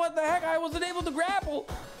midair. What the heck? I wasn't able to grapple.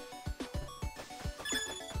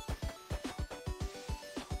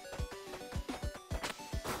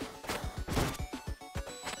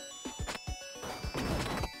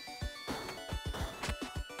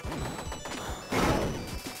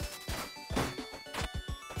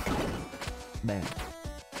 Bam.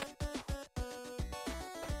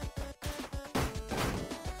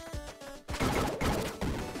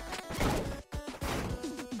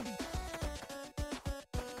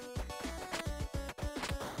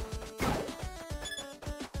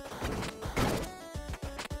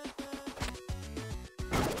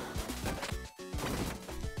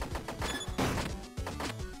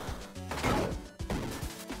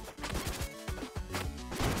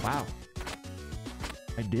 Wow.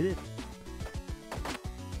 I did it.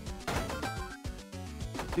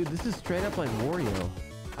 Dude, this is straight up like Wario.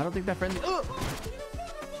 I don't think that friendly. Ugh!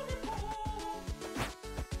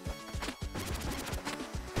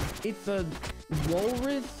 It's a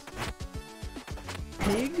walrus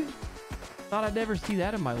pig? Thought I'd never see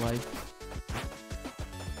that in my life.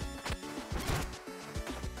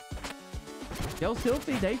 Yo,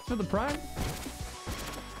 Sylphie, thanks for the prime.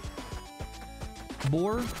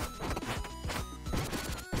 Boar.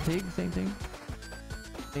 Pig, same thing.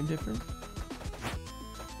 Same difference.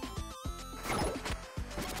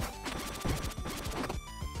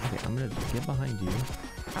 Okay, I'm gonna get behind you.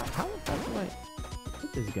 How the fuck do I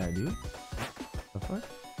hit this guy, dude? The fuck?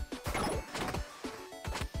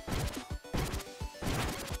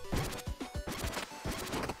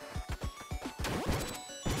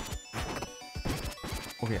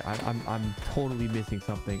 Okay, I'm totally missing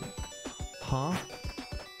something. Huh?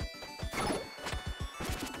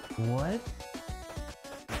 What?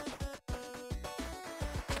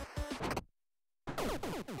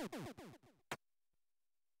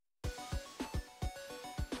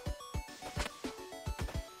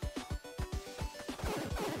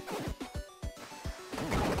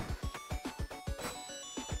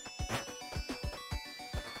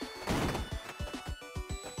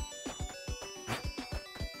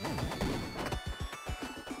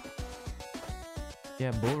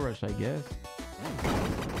 Yeah, bull rush, I guess.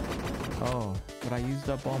 Oh, but I used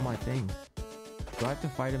up all my things. Do I have to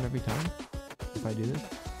fight him every time if I do this?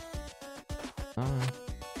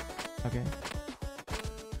 Okay.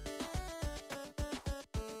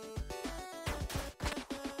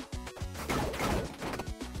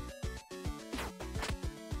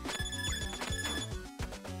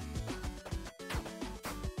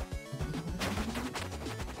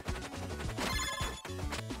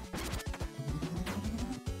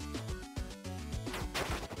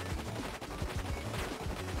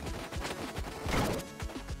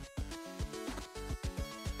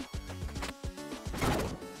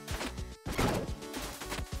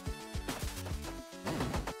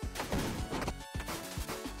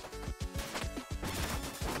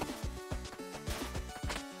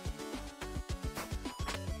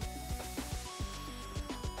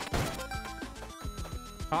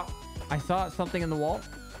 Oh, I saw something in the wall.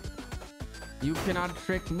 You cannot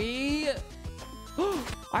trick me.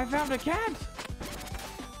 I found a cat.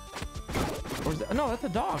 Or is that, no, that's a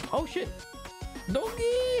dog. Oh shit.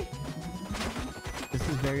 Doggy. This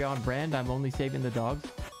is very on brand. I'm only saving the dogs.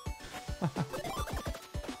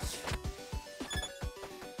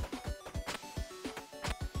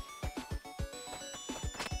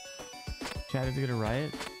 Chad is gonna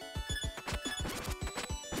riot.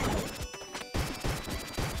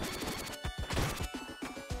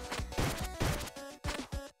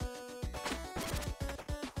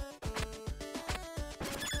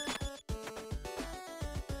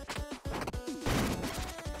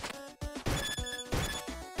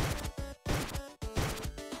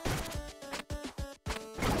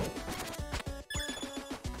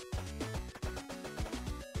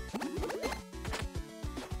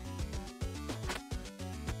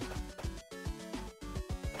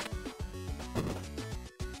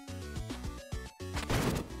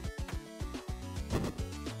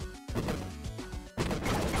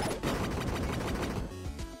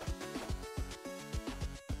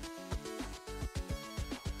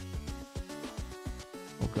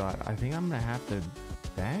 God, I think I'm gonna have to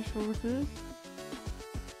dash over to this.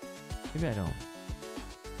 Maybe I don't.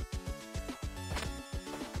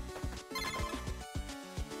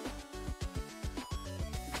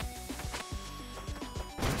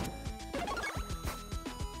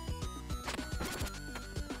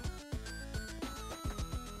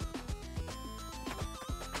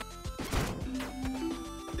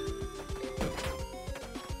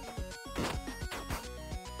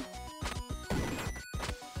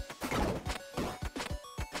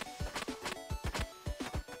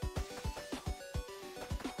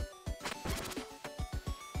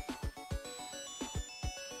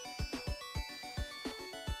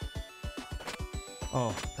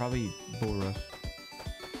 Oh, probably bull rush.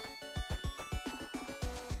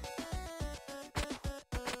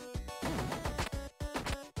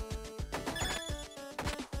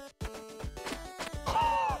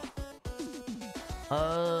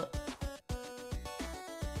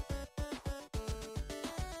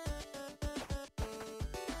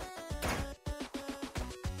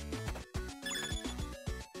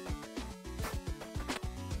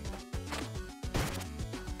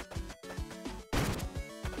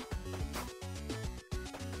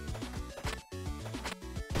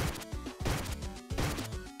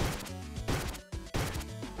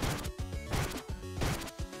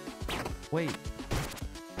 Wait.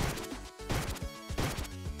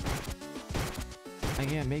 I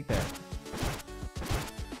can't make that.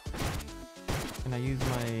 Can I use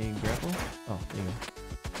my grapple? Oh, there you go.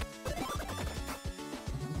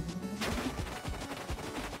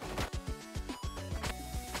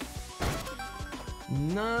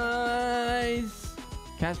 Nice!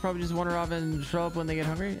 Cats probably just wander off and show up when they get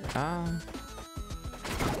hungry. Ah.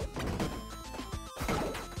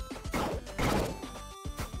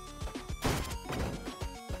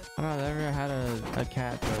 I don't know, I've never had a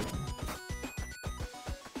cat, but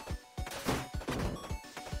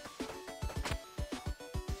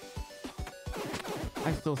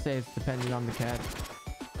I still say it's dependent on the cat.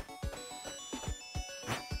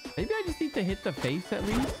 Maybe I just need to hit the face at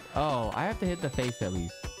least? Oh, I have to hit the face at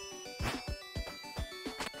least.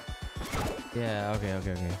 Yeah, okay.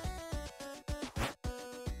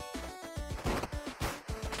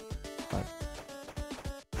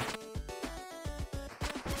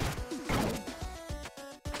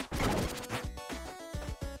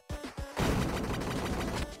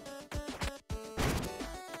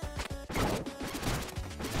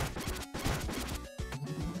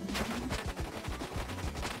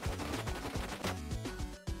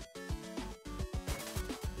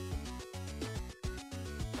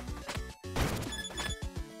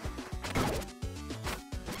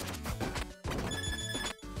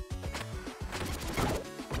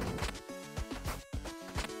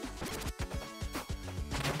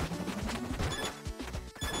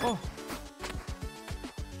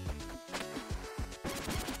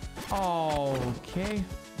 Oh. Okay.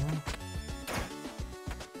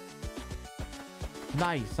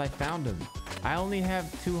 Nice, I found him. I only have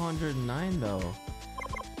 209 though.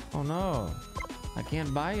 Oh no. I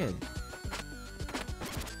can't buy it.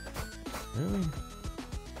 Really?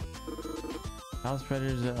 House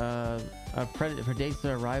predators predates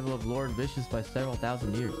the arrival of Lord Vicious by several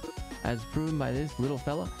thousand years. As proven by this little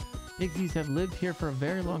fella, pixies have lived here for a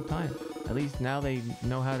very long time. At least now they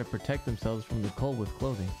know how to protect themselves from the cold with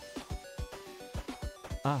clothing.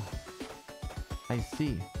 Ah, I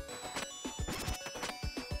see.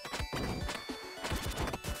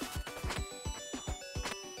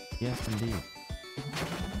 Yes, indeed.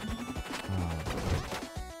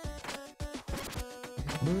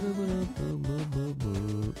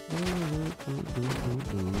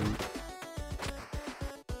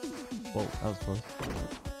 Whoa, that was close.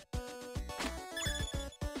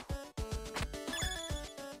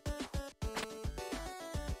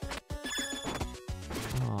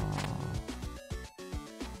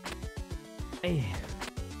 Hey.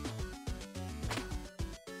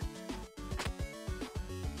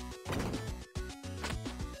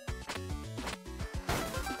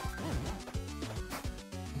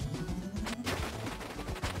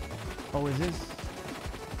 Oh, is this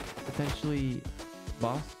potentially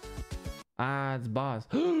boss? Ah, it's boss.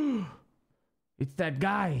 It's that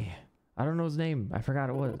guy. I don't know his name. I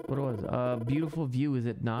forgot what it was. Beautiful view, is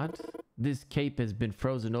it not? This cape has been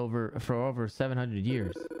frozen for over 700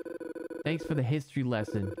 years. Thanks for the history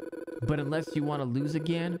lesson. But unless you want to lose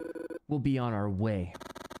again, we'll be on our way.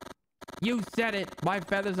 You said it! My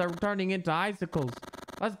feathers are turning into icicles.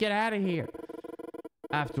 Let's get out of here.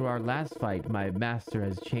 After our last fight, my master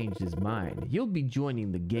has changed his mind. You'll be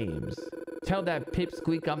joining the games. Tell that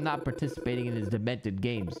pipsqueak I'm not participating in his demented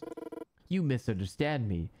games. You misunderstand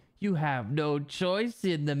me. You have no choice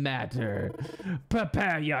in the matter.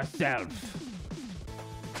 Prepare yourself.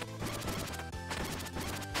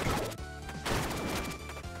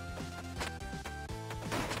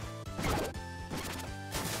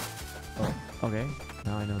 Oh, okay.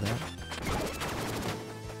 Now I know that.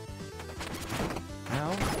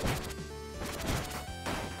 Ow.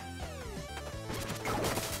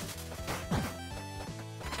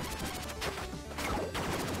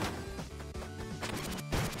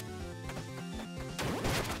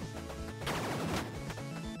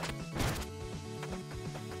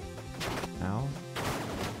 Ow.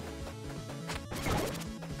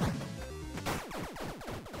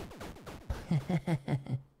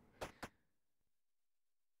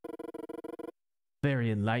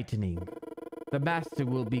 Very enlightening. The master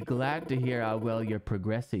will be glad to hear how well you're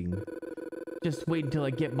progressing. Just wait until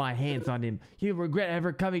I get my hands on him. He'll regret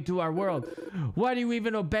ever coming to our world. Why do you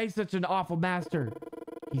even obey such an awful master?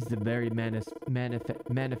 He's the very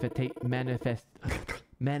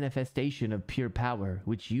manifestation of pure power,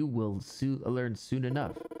 which you will learn soon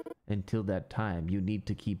enough. Until that time, you need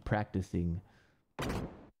to keep practicing.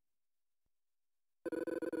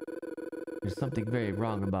 There's something very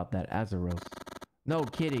wrong about that Azeros. No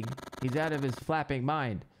kidding. He's out of his flapping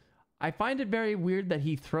mind. I find it very weird that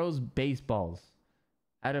he throws baseballs.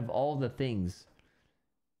 Out of all the things.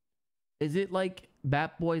 Is it like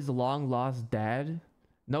Batboy's long lost dad?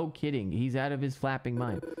 No kidding. He's out of his flapping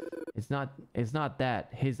mind. It's not that.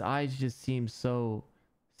 His eyes just seem so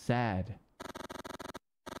sad.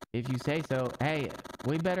 If you say so. Hey,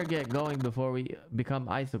 we better get going before we become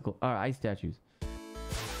ice statues.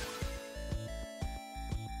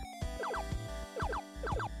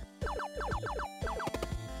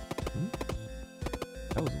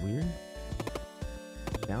 That was weird.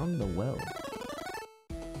 Down the well.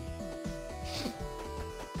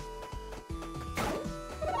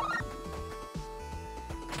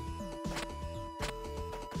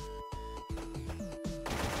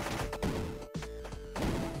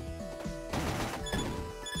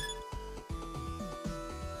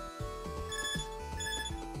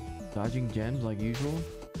 Dodging gems like usual.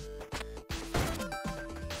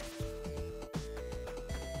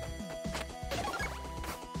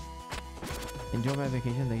 Enjoy my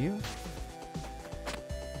vacation, thank you.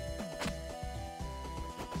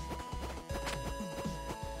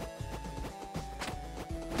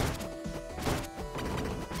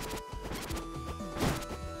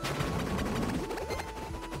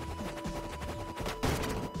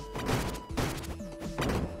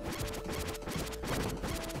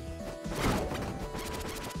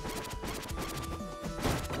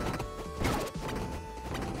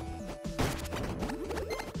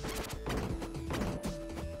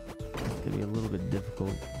 It's gonna be a little bit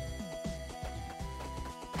difficult.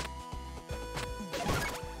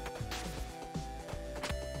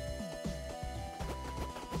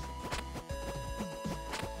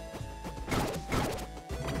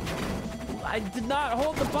 I did not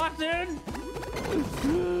hold the button!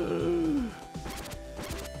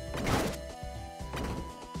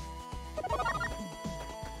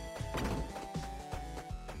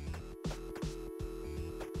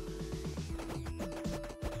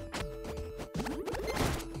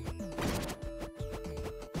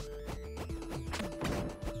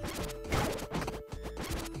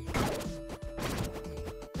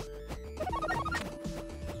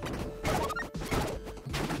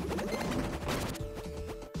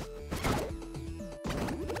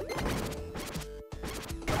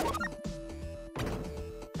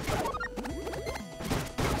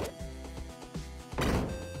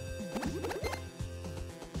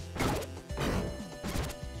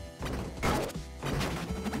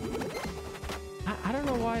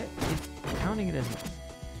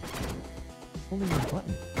 Holding the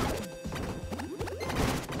button.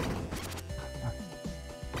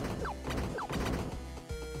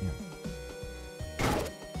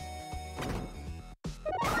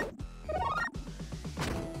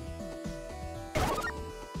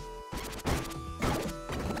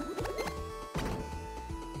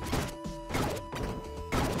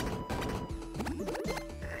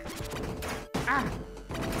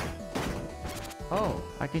 Oh,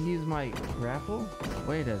 I can use my grapple?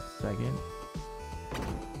 Wait a second.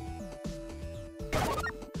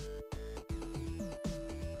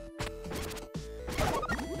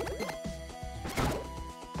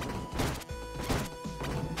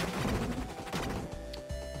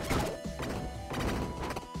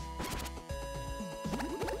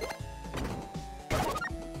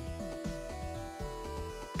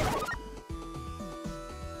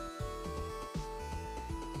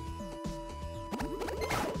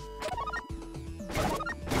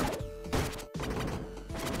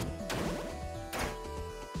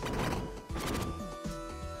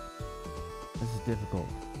 Difficult,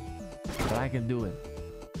 but I can do it.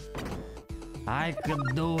 I can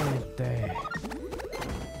do it.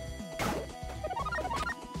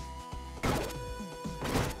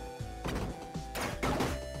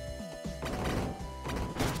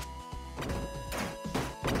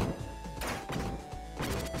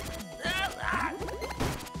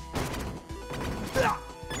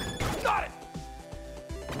 Got it.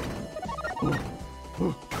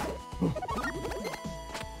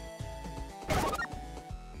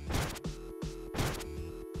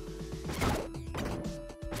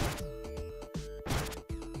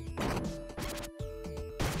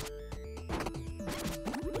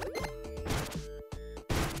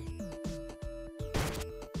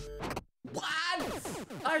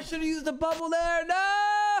 I should have used the bubble there. No!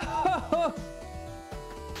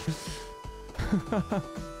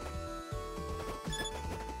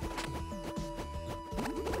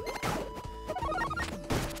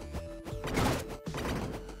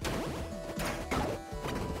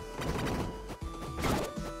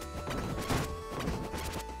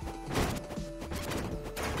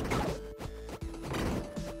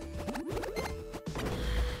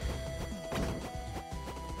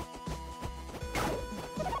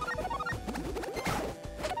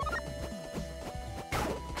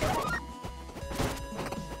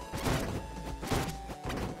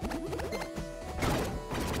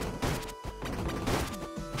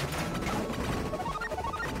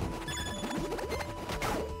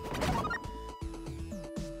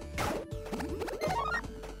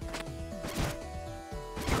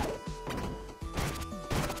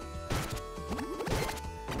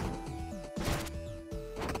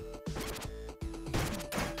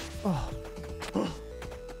 Oh.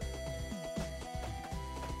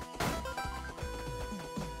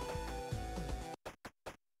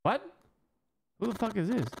 What? Who the fuck is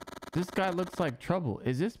this? This guy looks like trouble.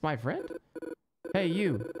 Is this my friend? Hey,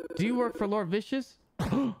 you. Do you work for Lord Vicious?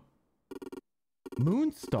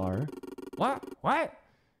 Moonstar? What? What?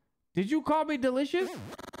 Did you call me delicious?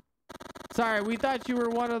 Sorry, we thought you were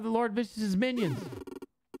one of the Lord Vicious's minions.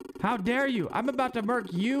 How dare you? I'm about to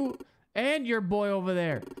murk you and your boy over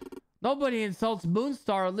there. Nobody insults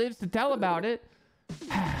Moonstar or lives to tell about it.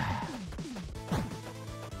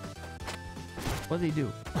 What does he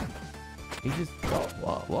do? He just...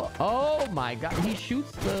 Oh my god. He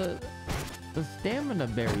shoots the stamina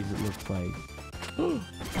berries, it looks like.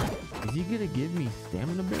 Is he gonna give me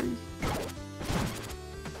stamina berries?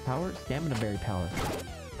 Power? Stamina berry power.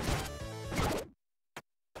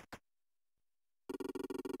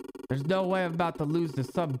 There's no way I'm about to lose to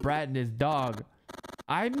some brat and his dog.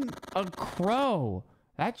 I'm a crow.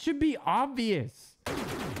 That should be obvious.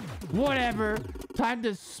 Whatever. Time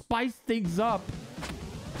to spice things up.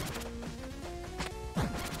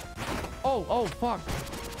 Oh, fuck.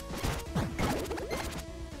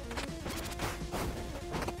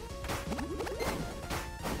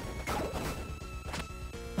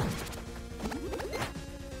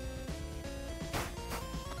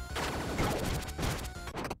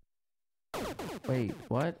 Wait,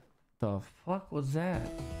 what the fuck was that?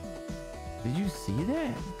 Did you see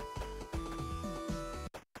that?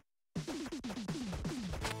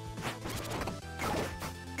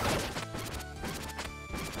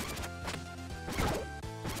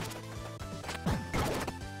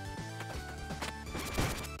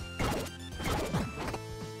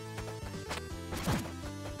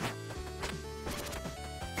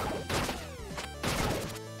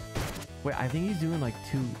 Wait, I think he's doing like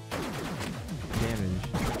 2 damage.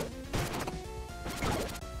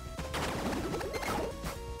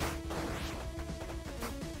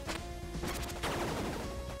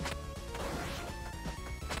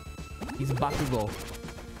 He's Bakugo.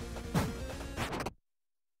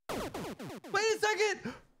 Wait a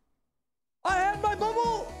second! I had my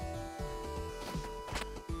bubble!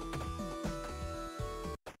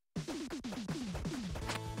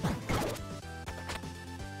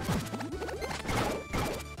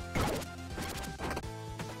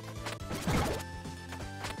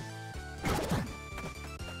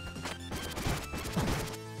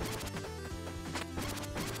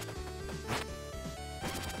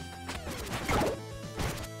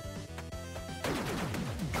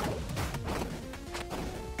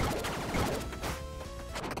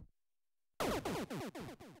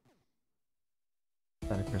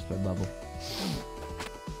 Gotta curse my bubble.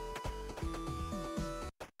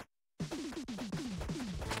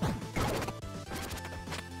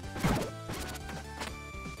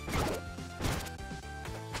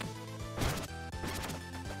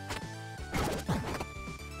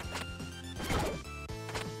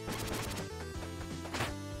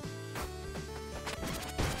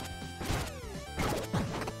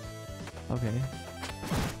 Okay.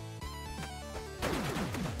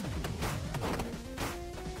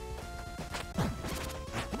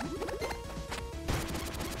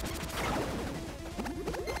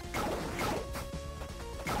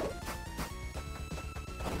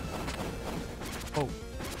 Oh.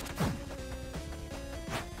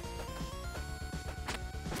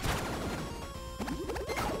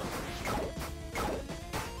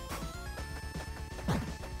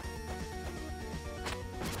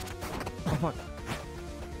 Oh fuck.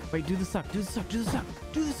 Wait, do the suck, do the suck, do the suck,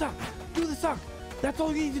 do the suck, do the suck. That's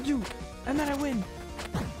all you need to do. And then I win.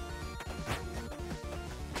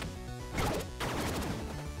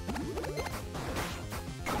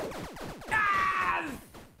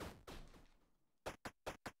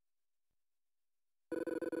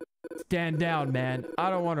 Stand down, man. I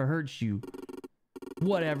don't want to hurt you.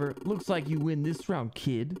 Whatever. Looks like you win this round,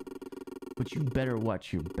 kid. But you better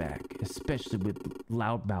watch your back, especially with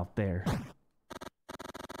Loudmouth there.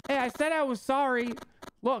 Hey, I said I was sorry.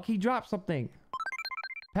 Look, he dropped something.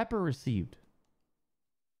 Pepper received.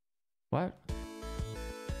 What?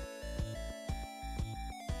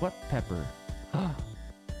 What pepper?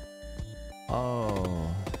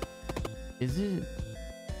 Oh. Is it?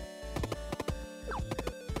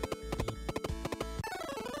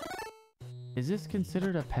 Is this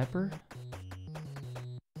considered a pepper?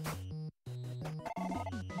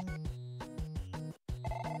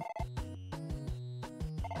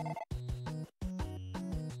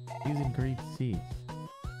 Using green seeds.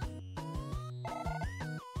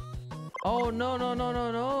 Oh, no, no, no,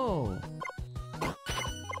 no, no.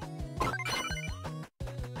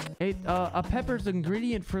 It, a pepper's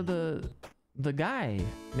ingredient for the guy,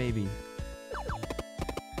 maybe.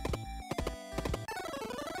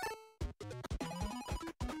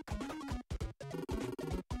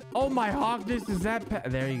 Oh my hogness, is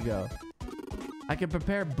that there you go. I can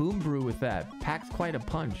prepare boom brew with that. Packs quite a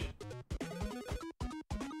punch.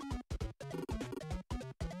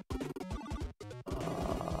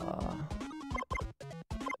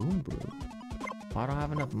 Boom brew. Oh, I don't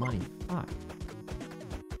have enough money. Fuck.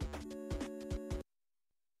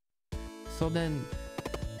 So then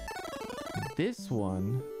this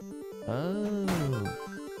one. Oh.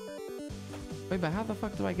 Wait, but how the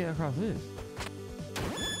fuck do I get across this?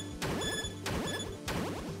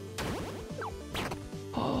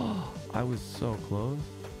 I was so close.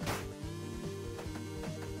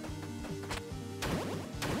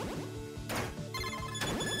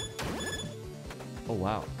 Oh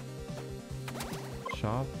wow.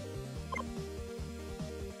 Shop.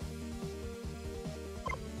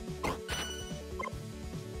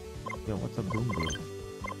 Yo, what's a boom boom?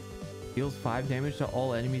 Deals 5 damage to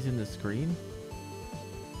all enemies in the screen?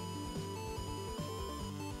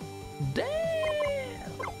 Damn!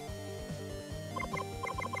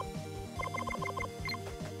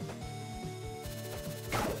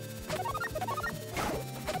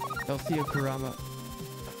 Elcio Kurama.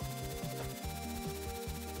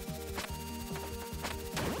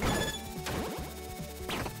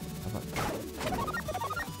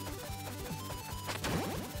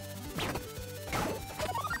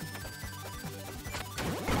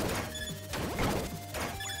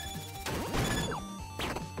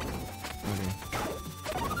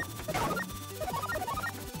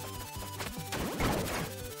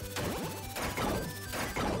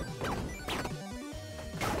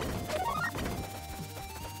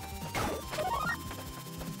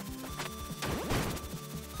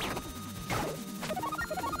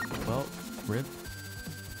 Well, rip.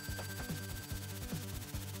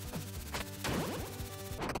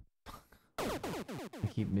 I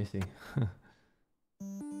keep missing.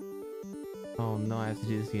 Oh no, I have to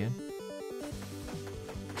do this again.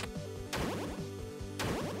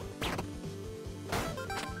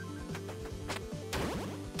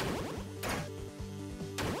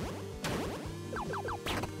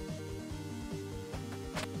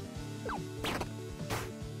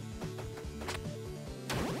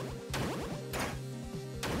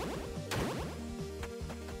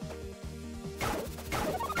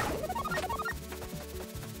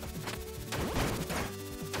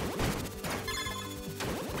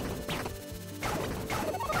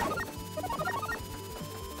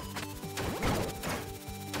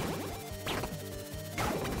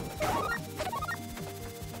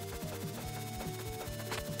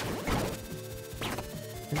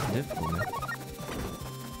 This is difficult, man.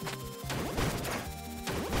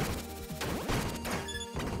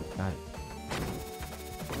 Got it.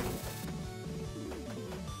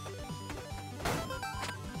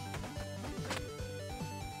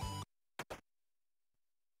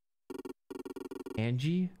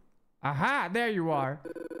 Angie? Aha, there you are.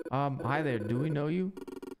 Hi there. Do we know you?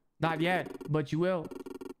 Not yet, but you will.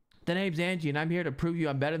 The name's Angie, and I'm here to prove you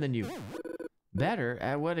I'm better than you. Better?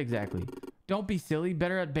 At what exactly? Don't be silly.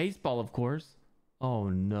 Better at baseball, of course. Oh,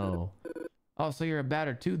 no. Oh, so you're a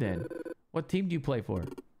batter too, then. What team do you play for?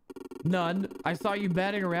 None. I saw you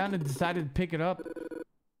batting around and decided to pick it up.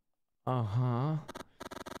 Uh-huh.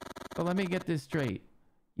 So let me get this straight.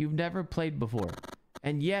 You've never played before.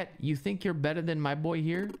 And yet, you think you're better than my boy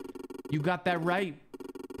here? You got that right,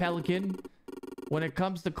 Pelican. When it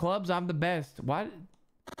comes to clubs, I'm the best. What?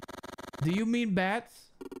 Do you mean bats?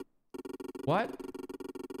 What?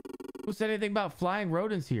 Who said anything about flying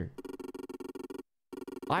rodents here?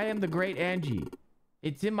 I am the great Angie.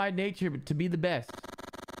 It's in my nature to be the best.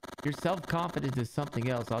 Your self-confidence is something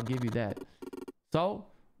else, I'll give you that. So,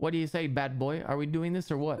 what do you say, bad boy? Are we doing this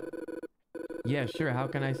or what? Yeah, sure. How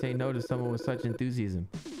can I say no to someone with such enthusiasm?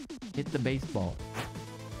 Hit the baseball.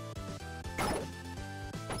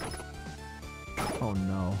 Oh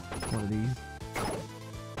no. One of these.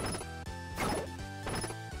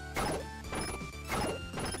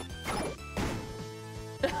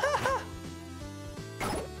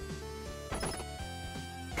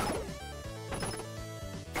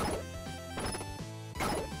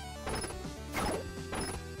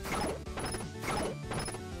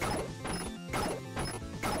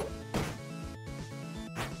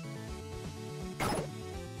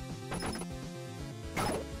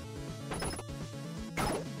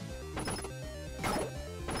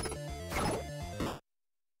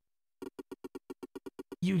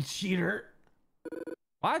 You cheater.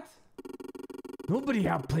 What? Nobody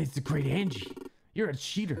outplays the great Angie. You're a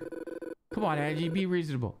cheater. Come on, Angie, be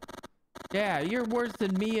reasonable. Yeah, you're worse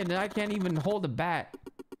than me and I can't even hold a bat.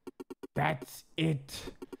 That's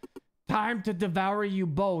it. Time to devour you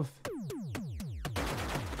both.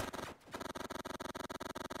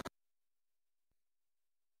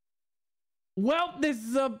 Well, this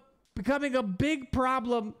is becoming a big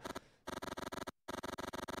problem.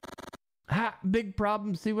 Ha, big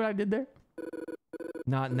problem. See what I did there?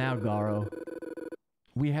 Not now, Garo.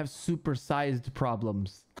 We have supersized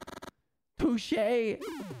problems. Touché.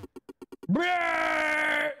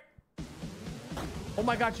 Oh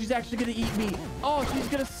my god, she's actually gonna eat me. Oh, she's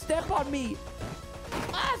gonna step on me.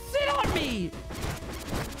 Ah, sit on me.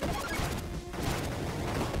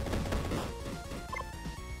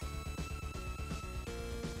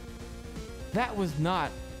 That was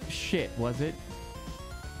not shit, was it?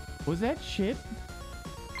 Was that shit?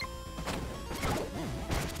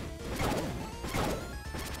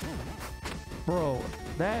 Bro,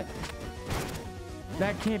 that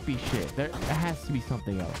can't be shit. There has to be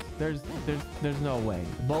something else. There's no way.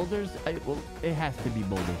 Boulders? Well, it has to be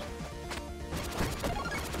boulders.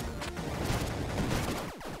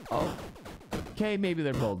 Oh, okay, maybe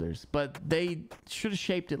they're boulders, but they should have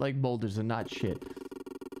shaped it like boulders and not shit.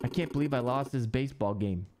 I can't believe I lost this baseball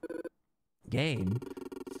game. Game?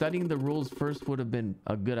 Studying the rules first would have been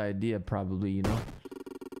a good idea, probably, you know.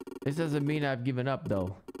 This doesn't mean I've given up,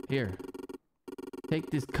 though. Here. Take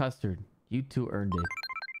this custard. You two earned it.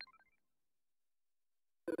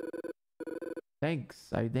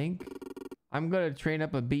 Thanks, I think. I'm gonna train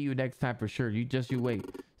up and beat you next time for sure. You wait.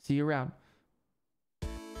 See you around.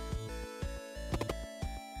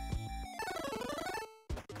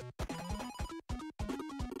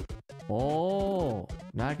 Oh,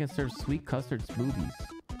 now I can serve sweet custard smoothies.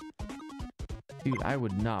 Dude, I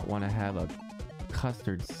would not want to have a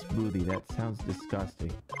custard smoothie. That sounds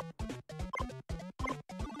disgusting.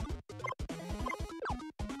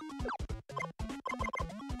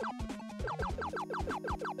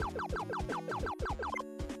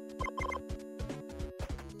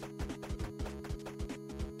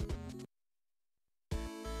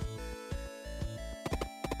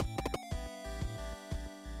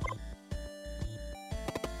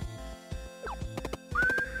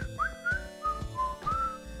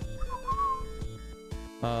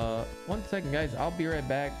 1 second, guys. I'll be right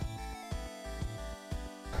back.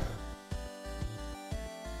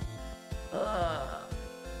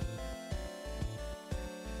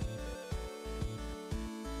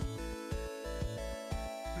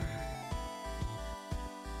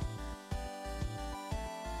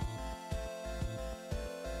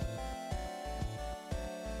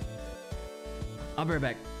 I'll be right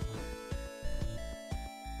back.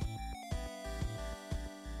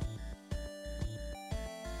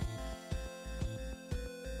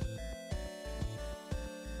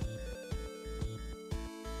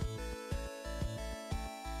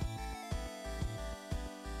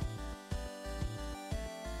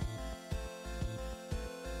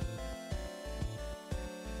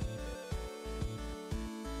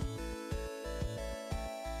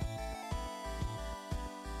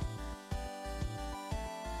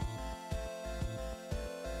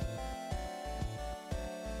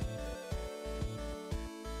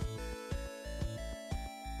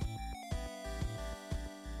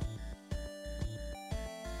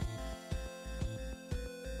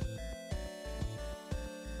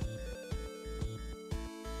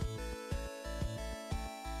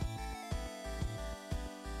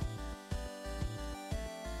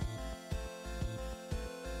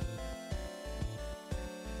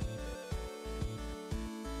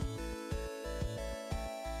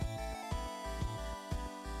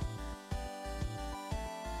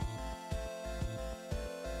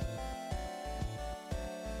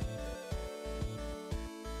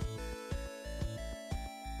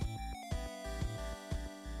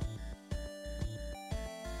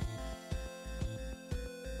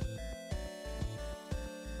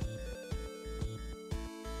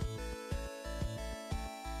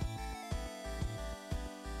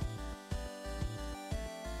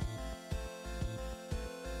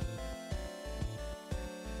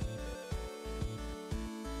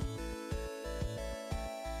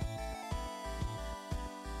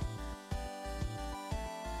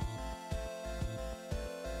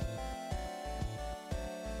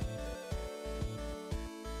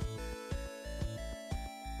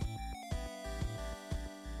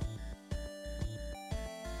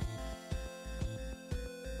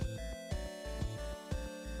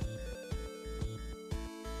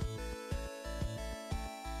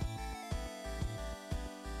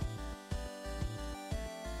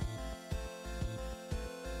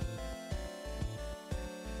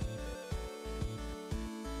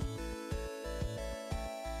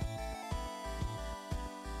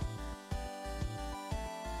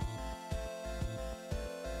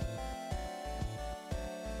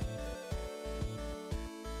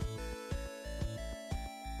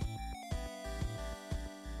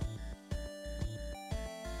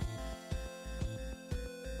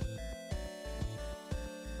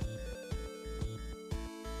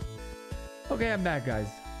 Okay, I'm back, guys.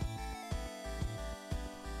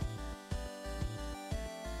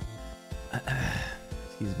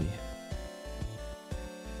 Excuse me.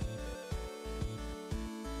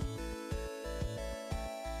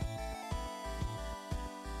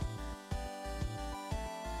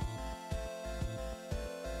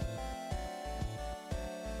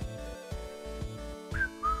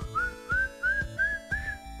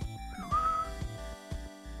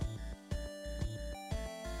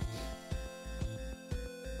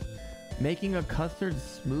 Making a custard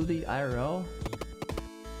smoothie IRL?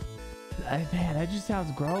 Man, that just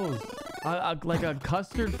sounds gross. Like a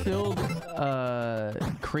custard-filled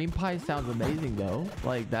cream pie sounds amazing though.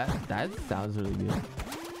 Like that sounds really good.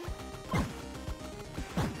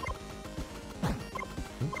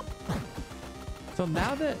 So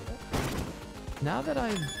now that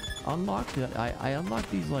I've unlocked it, I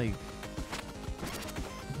unlocked these like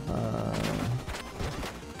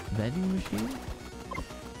vending machines.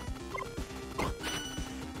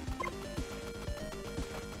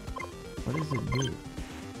 What does it do?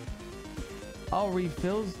 Oh,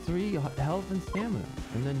 refills 3 health and stamina,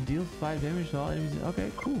 and then deals 5 damage to all enemies.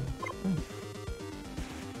 Okay, cool. Nice.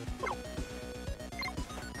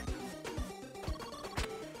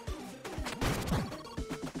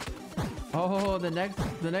 Oh, the next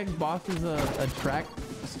boss is a track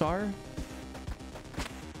star.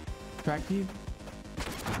 Track team.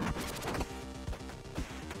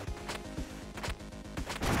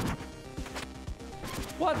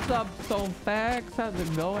 What's up, Solfax? How's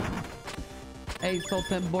it going? Hey,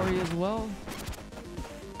 Soltembori as well.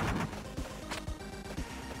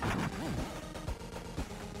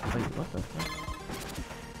 Wait, what the fuck?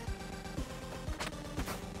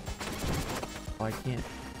 Oh, I can't.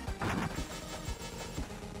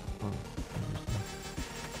 Oh,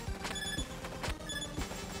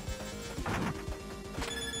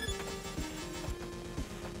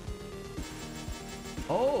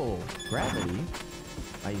 Oh, gravity.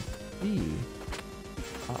 I see.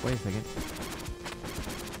 Oh, wait a second.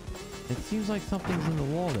 It seems like something's in the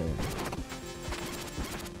wall there.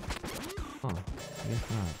 Huh. I guess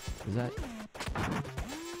not. Is that...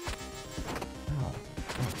 Oh.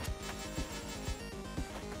 Oh.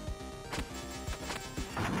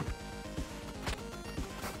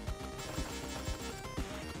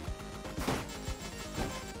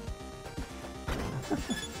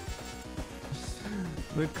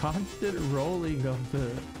 The constant rolling of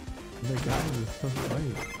the guys is so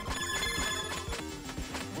funny.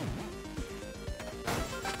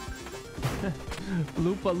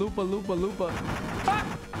 Lupa, Lupa, Lupa, Lupa. Ah!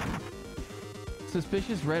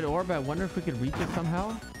 Suspicious red orb. I wonder if we could reach it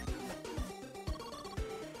somehow.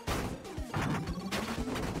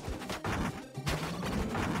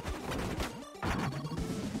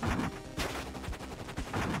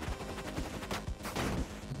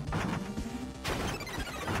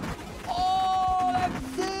 Oh, that's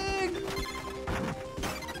sick!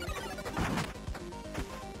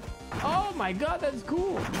 Oh my god, that's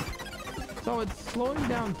cool. So it's slowing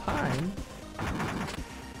down time.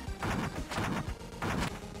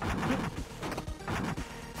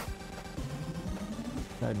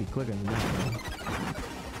 That'd be quicker than this one.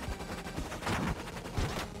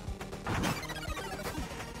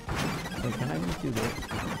 Wait, can I just do this?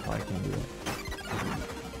 Oh, I can't do it.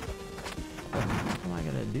 What am I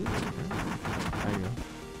gonna do? There you go.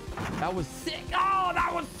 That was sick! Oh,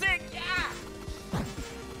 that was sick! Yeah!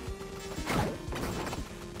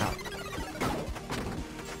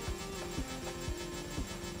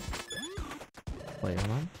 Wait,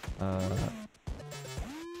 hold on.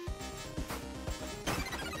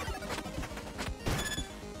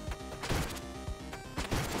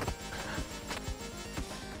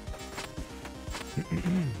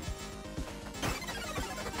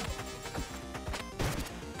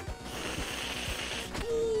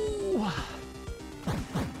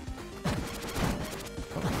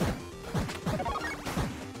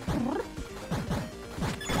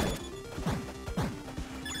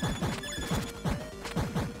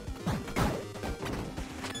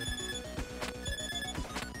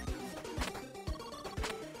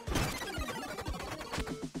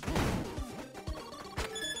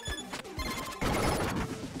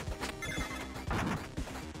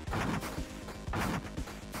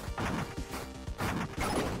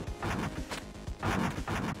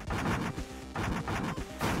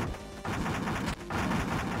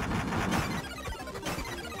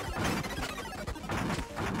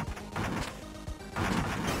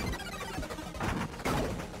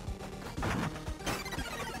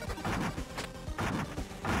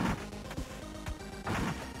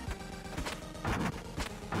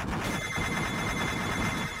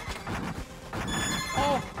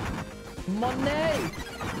 Money!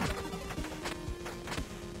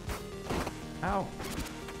 Ow.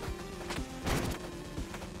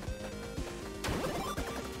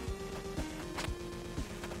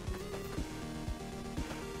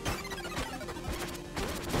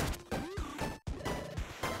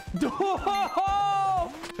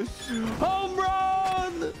 Home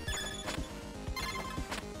run!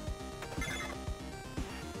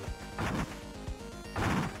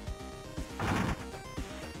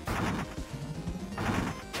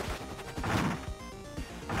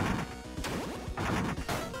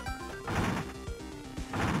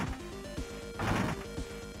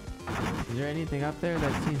 Is there anything up there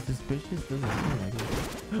that seems suspicious? Doesn't seem like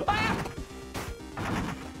it. Ah!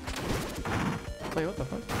 Wait, what the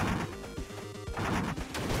fuck?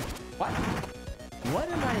 What? What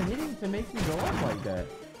am I hitting to make me go up like that?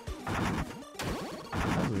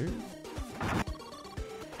 That's weird.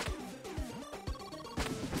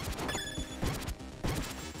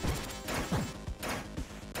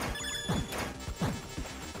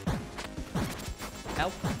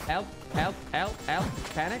 Help, help, help, help, help.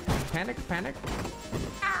 Panic, panic, panic.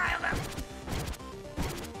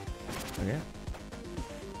 Okay.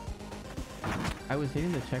 I was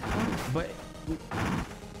hitting the checkpoint, but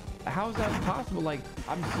how is that possible? Like,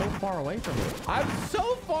 I'm so far away from it. I'm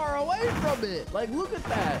so far away from it. Like, look at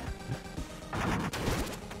that.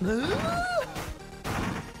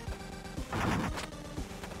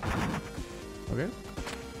 Okay.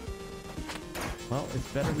 Well, it's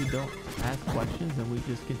better we don't ask questions and we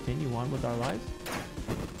just continue on with our lives.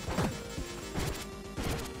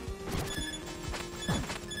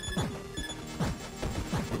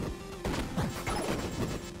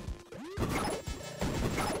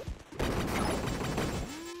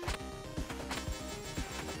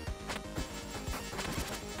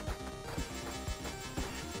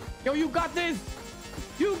 Yo, you got this!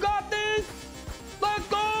 You got this! Look!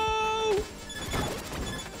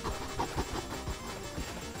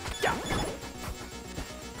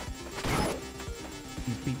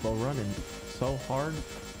 running so hard.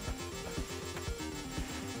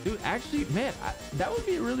 Dude, actually, man, that would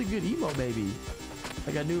be a really good emote, maybe.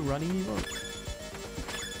 Like a new running emote.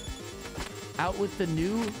 Out with the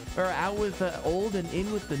new, or out with the old and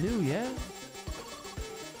in with the new, yeah?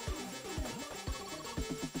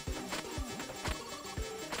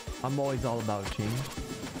 I'm always all about change.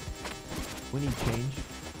 We need change.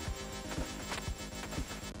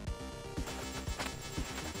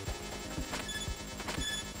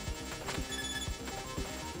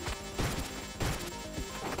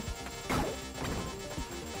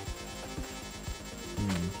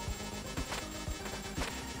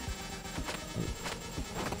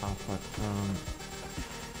 Oh, fuck.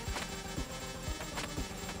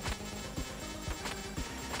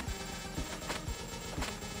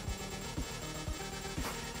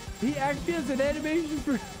 He actually has an animation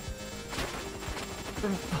for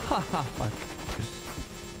fuck.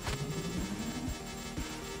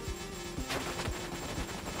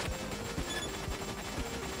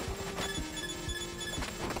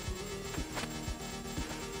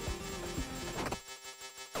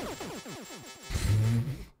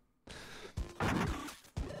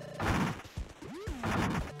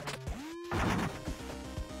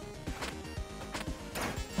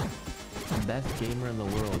 Best gamer in the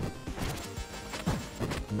world.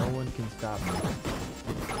 No one can stop me.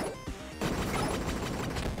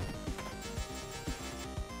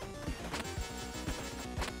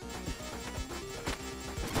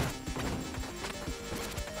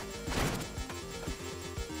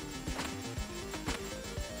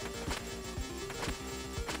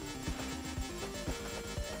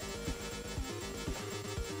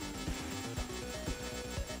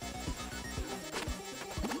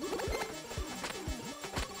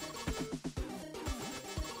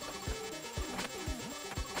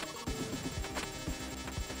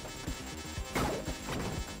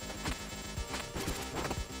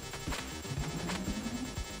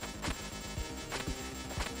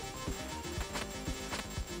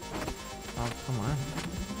 Oh, come on.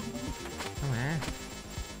 Come on.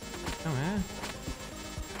 Come on.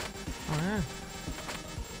 Come on.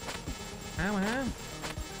 Come on.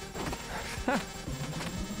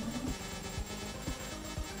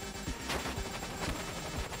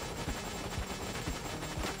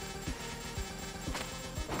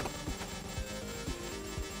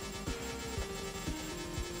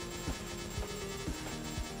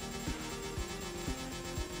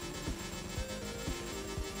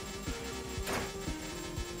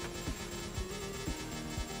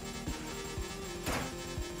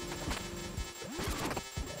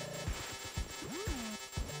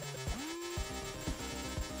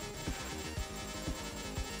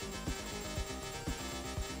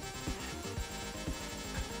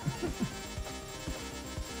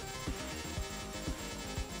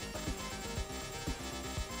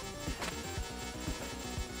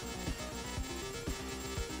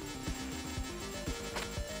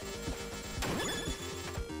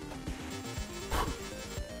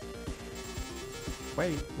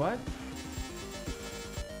 Wait, what?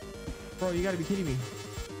 Bro, you gotta be kidding me.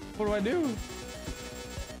 What do I do?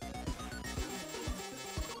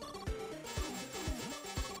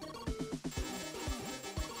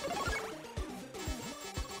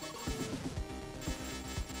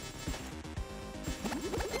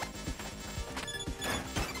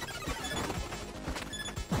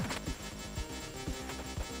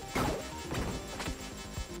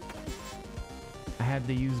 I had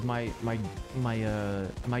to use my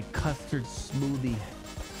custard smoothie.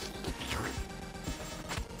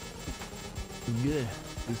 Good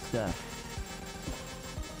stuff.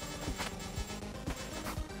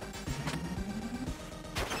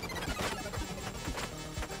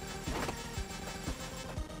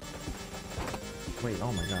 Wait,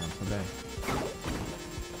 oh my god, I'm so bad.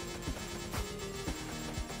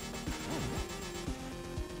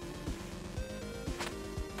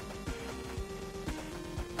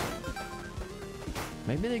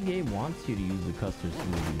 Maybe the game wants you to use the custard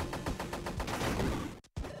smoothie.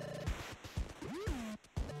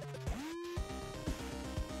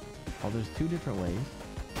 Oh, there's two different ways.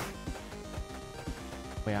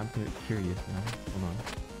 Wait, I'm curious now. Hold on.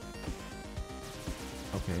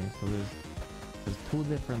 Okay, so there's two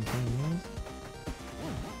different things.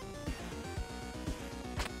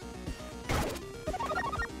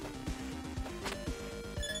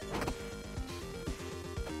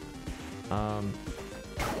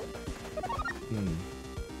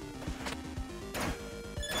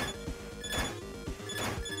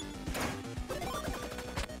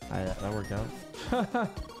 That worked out.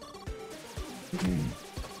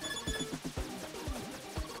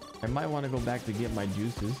 I might want to go back to get my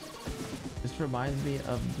juices. This reminds me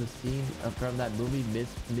of the scene from that movie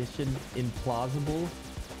Mission Implausible.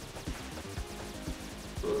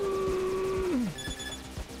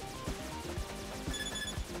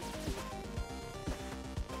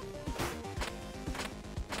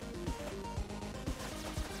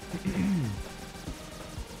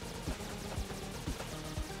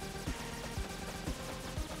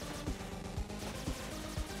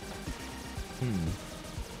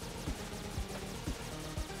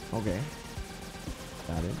 Okay.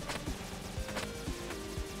 Got it.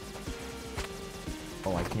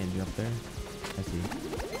 Oh, I can't jump there. I see.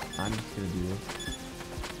 I'm just gonna do this.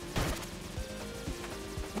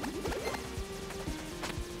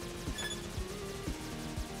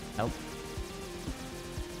 Help.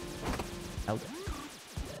 Help.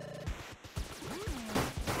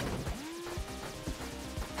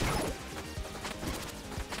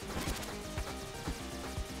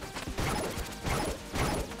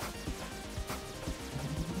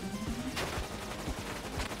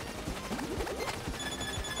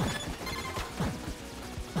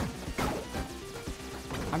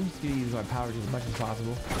 I'm just gonna use my powers as much as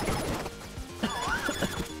possible.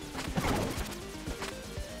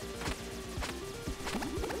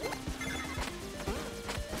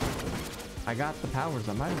 I got the powers,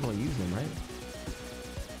 I might as well use them, right?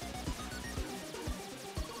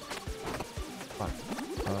 Fuck.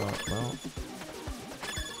 Well.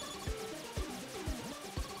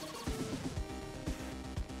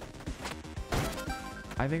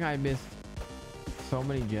 I think I missed so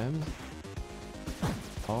many gems.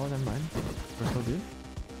 Oh, never mind. We're still good.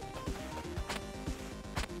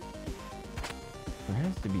 There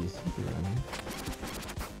has to be a secret around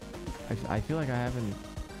here. I feel like I haven't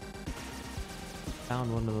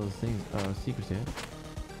found one of those things, secrets yet.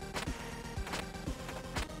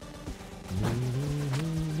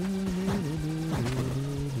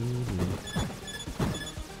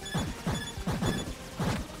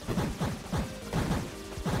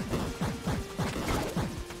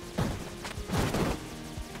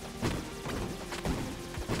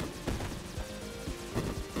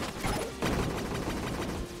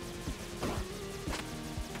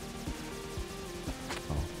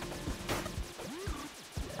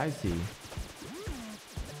 I see.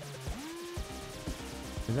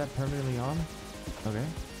 Is that permanently on? Okay,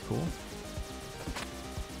 cool.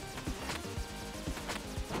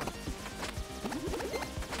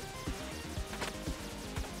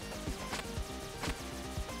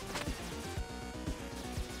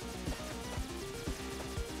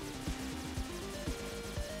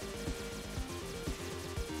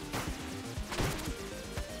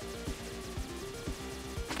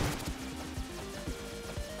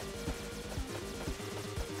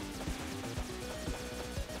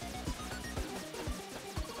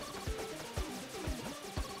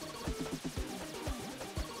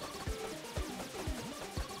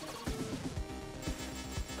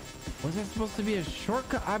 Was that supposed to be a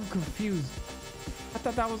shortcut? I'm confused. I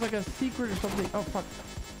thought that was like a secret or something. Oh, fuck.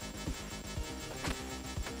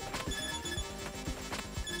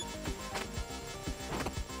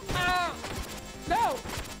 Ah! No!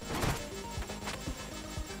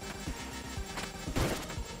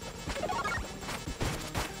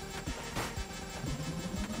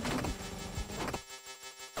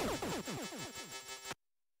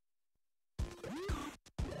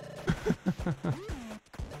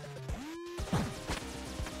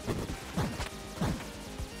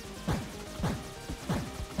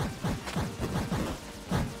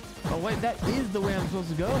 Oh wait, that is the way I'm supposed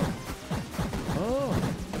to go. Oh.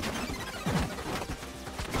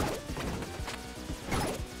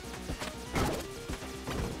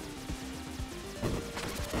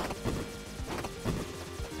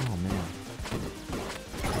 Oh man.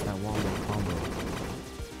 That wombo combo.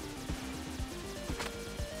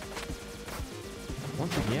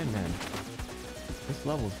 Once again, man. This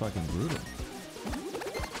level is fucking brutal.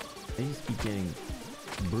 They just keep getting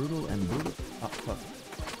brutal and brutal. Oh, fuck.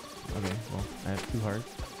 Okay, well, I have 2 hearts.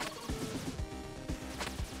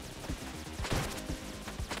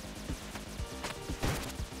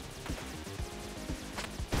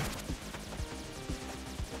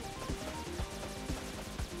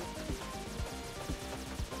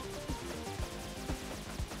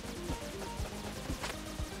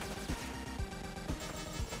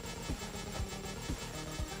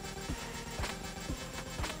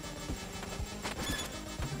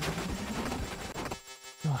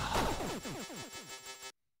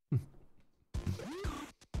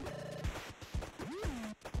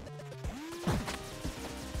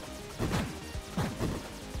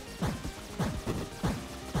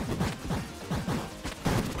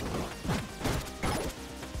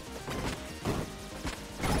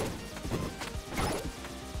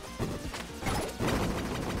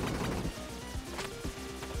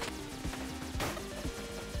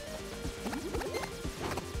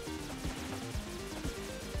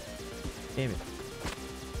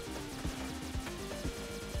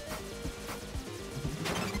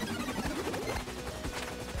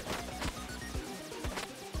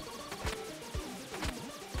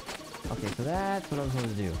 So that's what I was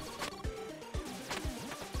supposed to do.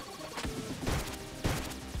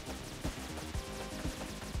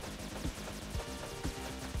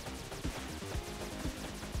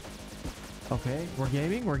 Okay, we're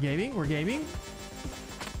gaming, we're gaming, we're gaming.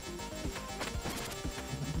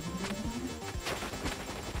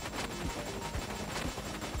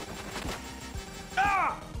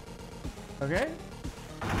 Ah! Okay.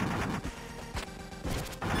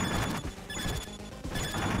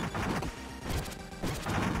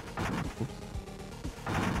 Oops.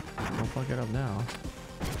 Don't fuck it up now.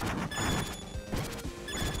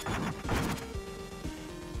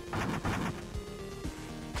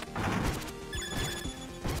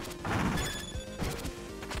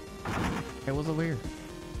 It was over here.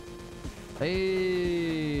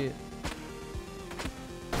 Hey.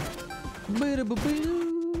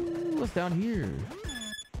 What's down here?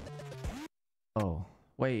 Oh,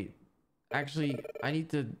 wait. Actually, I need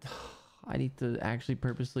to actually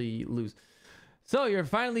purposely lose. So you're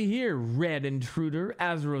finally here, Red Intruder.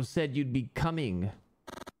 Azro said you'd be coming.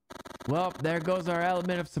 Well, there goes our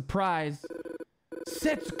element of surprise.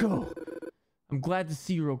 Let's go. I'm glad to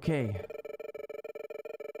see you're okay.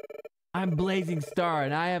 I'm Blazing Star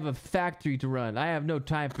and I have a factory to run. I have no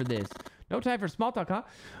time for this. No time for small talk, huh?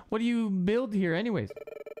 What do you build here anyways?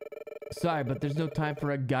 Sorry, but there's no time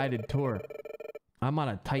for a guided tour. I'm on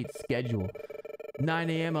a tight schedule. 9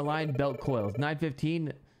 a.m. align belt coils.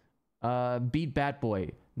 9:15 beat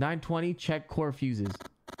Batboy. 9:20 check core fuses.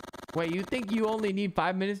 Wait, you think you only need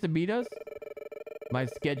 5 minutes to beat us? My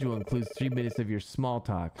schedule includes 3 minutes of your small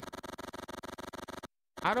talk.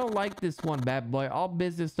 I don't like this one, Batboy. All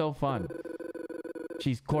business so fun.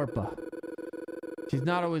 She's Corpa. She's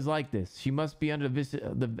not always like this. She must be under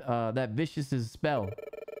that Vicious's spell.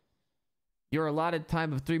 Your allotted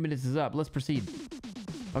time of 3 minutes is up. Let's proceed.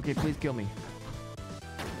 Okay, please kill me.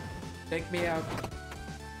 Take me out.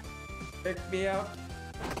 Take me out.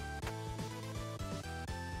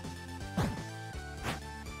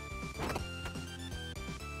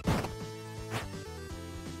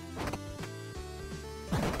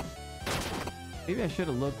 Maybe I should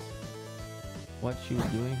have looked what she was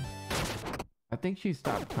doing. I think she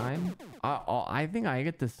stopped time. I think I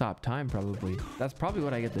get to stop time probably. That's probably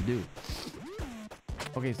what I get to do.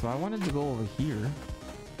 Okay, so I wanted to go over here.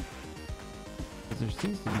 Because there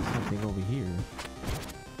seems to be something over here.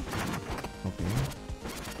 Okay.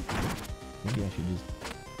 Maybe I should just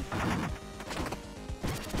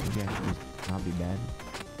not be bad.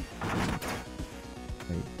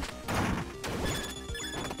 Wait.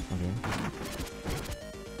 Okay.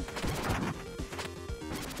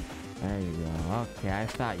 There you go. Okay, I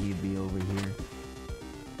thought you'd be over here.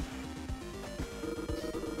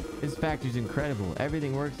 This factory's incredible.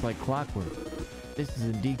 Everything works like clockwork. This is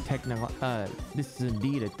indeed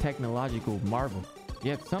a technological marvel.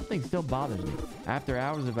 Yet something still bothers me. After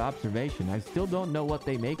hours of observation, I still don't know what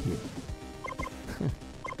they make here.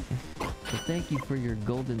 So thank you for your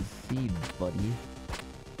golden seed, buddy.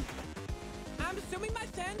 I'm assuming my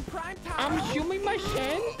send prime time. I'm assuming my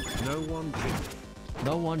shen. No one jiggle.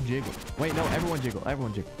 No one jiggle. Wait, no, everyone jiggle.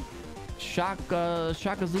 Everyone jiggle. Shaka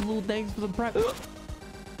Zulu, thanks for the prep.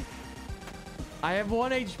 I have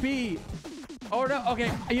 1 HP. Oh no,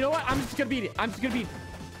 okay. You know what? I'm just gonna beat it. I'm just gonna beat it.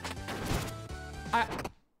 I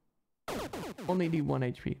only need 1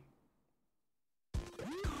 HP.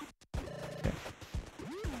 Okay.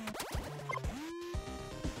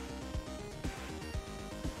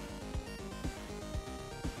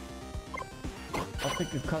 I'll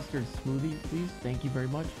take a custard smoothie, please. Thank you very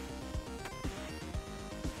much.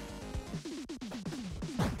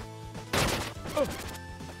 Oh.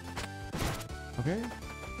 Okay.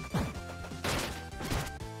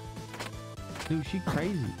 Dude, she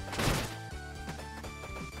crazy.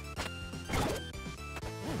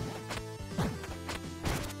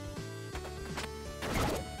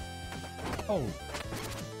 Oh.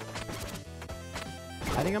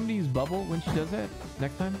 I think I'm gonna use bubble when she does that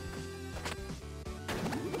next time.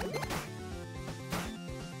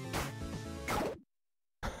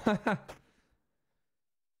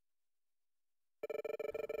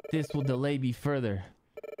 This will delay me further.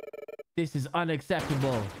 This is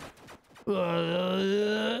unacceptable.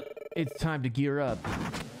 It's time to gear up.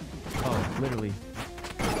 Oh, literally.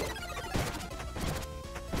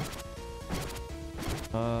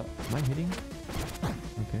 Am I hitting?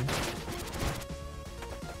 Okay.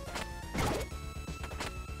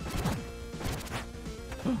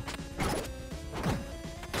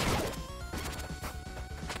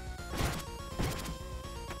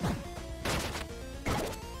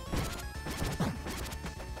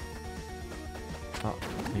 Oh,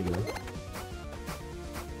 there you go.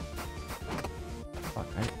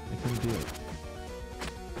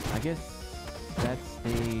 that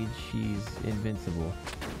stage, she's invincible.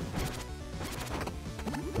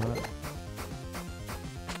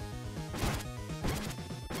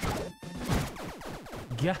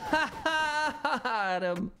 Got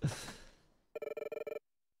him.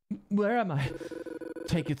 Where am I?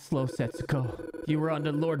 Take it slow, Setsuko. You were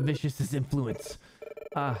under Lord Vicious's influence.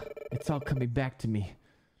 It's all coming back to me.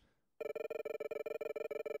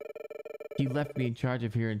 He left me in charge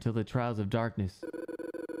of here until the Trials of Darkness.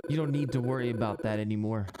 You don't need to worry about that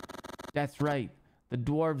anymore. That's right. The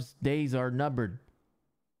dwarves' days are numbered.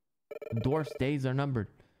 The dwarfs' days are numbered.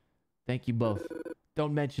 Thank you both.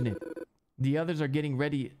 Don't mention it. The others are getting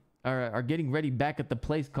ready back at the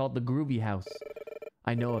place called the Groovy House.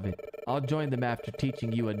 I know of it. I'll join them after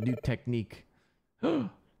teaching you a new technique.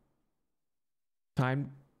 Time.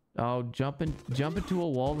 Oh, jump into a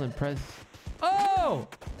wall and press. Oh!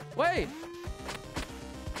 Wait!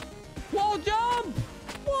 Wall jump!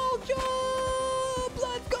 Wall jump!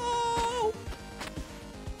 Let's go!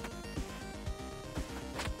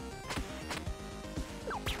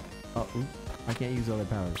 Oh, oops. I can't use other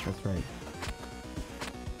powers. That's right.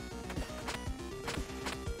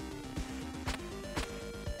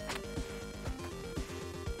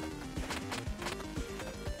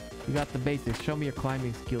 You got the basics. Show me your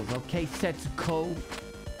climbing skills. Okay, Setsuko.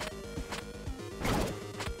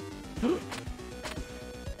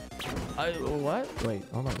 What? Wait,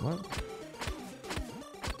 hold on. What?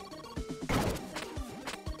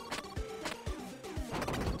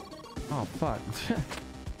 Oh, fuck.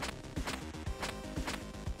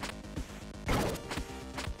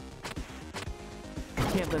 You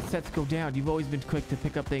can't let Setsuko down. You've always been quick to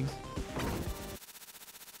pick up things.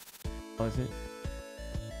 Oh, is it?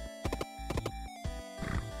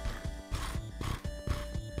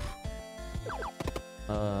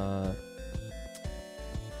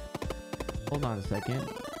 Hold on a second.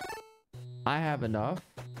 I have enough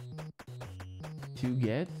to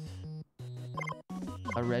get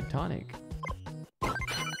a red tonic.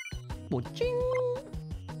 Bo-ching!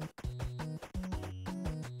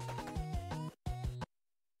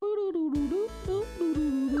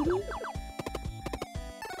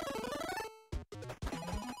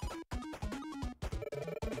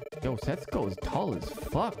 Yo, Setsuko is tall as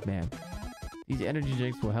fuck, man. These energy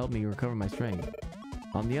drinks will help me recover my strength.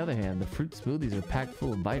 On the other hand, the fruit smoothies are packed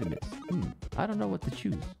full of vitamins. I don't know what to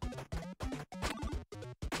choose.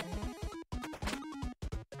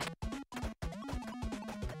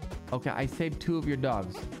 Okay, I saved 2 of your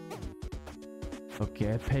dogs.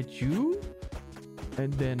 Okay, I pet you.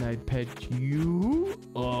 And then I pet you.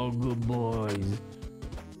 Oh, good boys.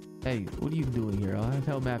 Hey, what are you doing here?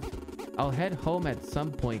 I'll head home at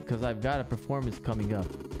some point because I've got a performance coming up.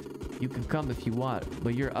 You can come if you want,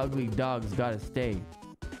 but your ugly dog's gotta stay.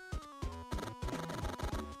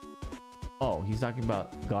 Oh, he's talking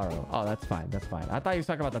about Garo. Oh, that's fine. That's fine. I thought he was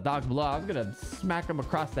talking about the dogs below. I was gonna smack him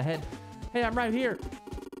across the head. Hey, I'm right here.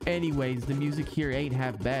 Anyways, the music here ain't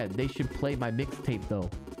half bad. They should play my mixtape though.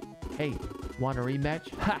 Hey, want a rematch?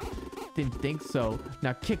 Ha! Didn't think so.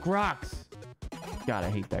 Now kick rocks. God, I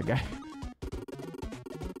hate that guy.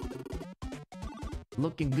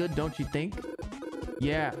 Looking good, don't you think?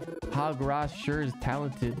 Yeah, Hog Ross sure is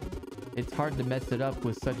talented. It's hard to mess it up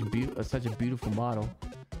with such a beautiful model.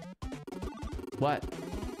 What?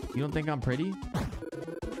 You don't think I'm pretty?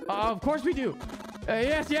 Of course we do.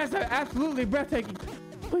 Yes, absolutely breathtaking.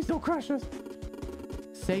 Please don't crush us.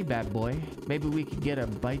 Say, bad boy, maybe we could get a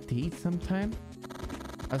bite to eat sometime?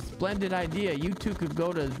 A splendid idea. You two could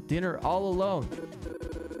go to dinner all alone.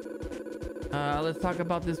 Let's talk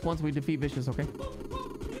about this once we defeat Vicious, okay?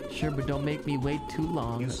 Sure, but don't make me wait too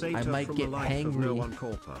long. I might get hangry.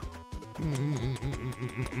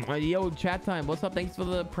 Yo, chat time. What's up? Thanks for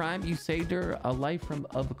the prime. You saved her a life from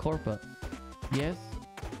of a Corpa. Yes.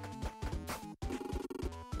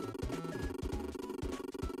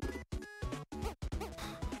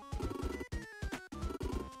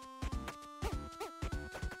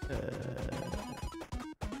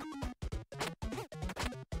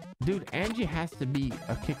 Dude, Angie has to be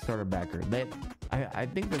a Kickstarter backer. I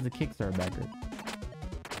think there's a Kickstarter backer.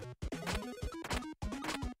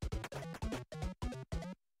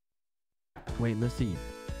 Wait, let's see.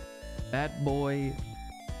 Batboy-Batboy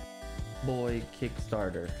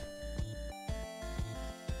Kickstarter.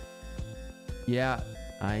 Yeah,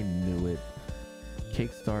 I knew it.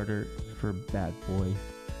 Kickstarter for Batboy.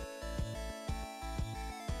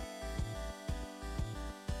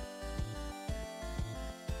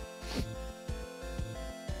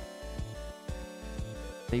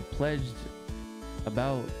 They pledged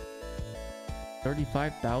about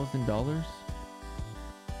 $35,000.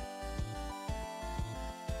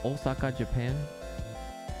 Osaka, Japan.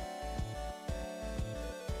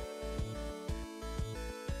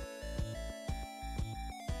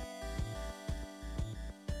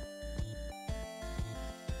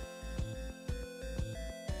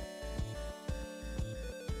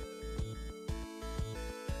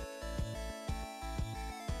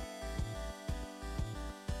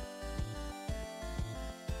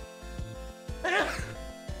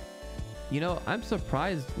 You know, I'm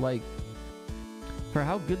surprised, like, for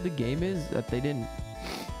how good the game is, that they didn't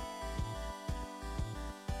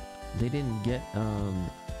get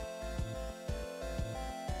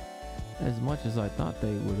as much as I thought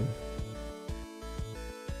they would have.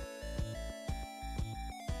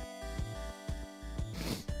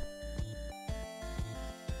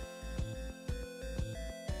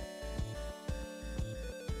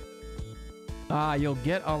 Ah, you'll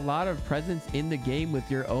get a lot of presents in the game with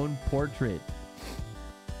your own portrait.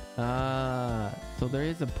 Ah, so there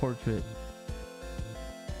is a portrait.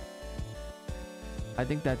 I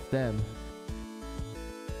think that's them.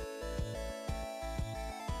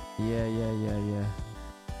 Yeah.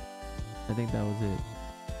 I think that was it.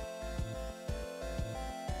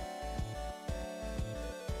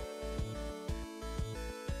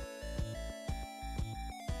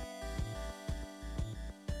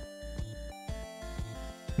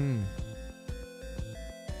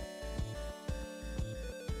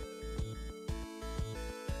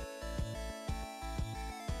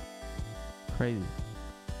 Crazy.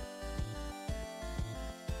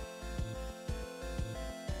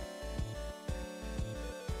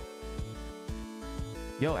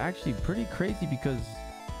 Yo, actually pretty crazy because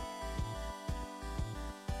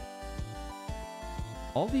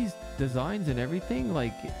all these designs and everything,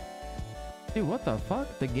 like, dude, what the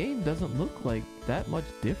fuck? The game doesn't look like that much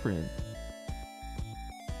different.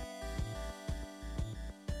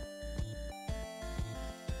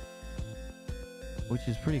 Which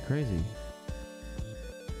is pretty crazy.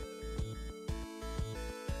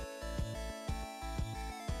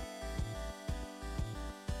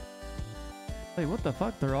 Wait, what the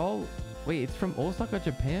fuck? They're all... Wait, it's from Osaka,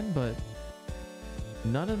 Japan, but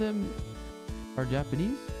none of them are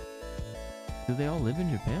Japanese? Do they all live in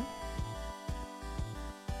Japan?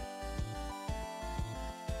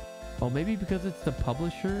 Oh, maybe because it's the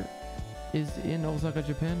publisher is in Osaka,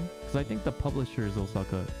 Japan? Because I think the publisher is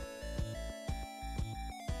Osaka.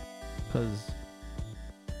 Because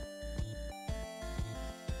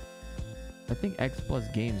I think X Plus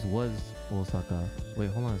Games was Osaka. Wait,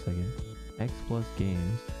 hold on a second. X Plus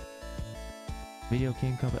Games, video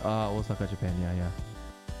game company. Osaka, Japan. Yeah.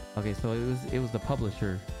 Okay, so it was the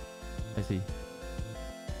publisher. I see.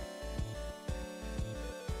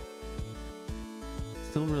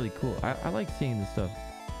 Still really cool. I like seeing this stuff.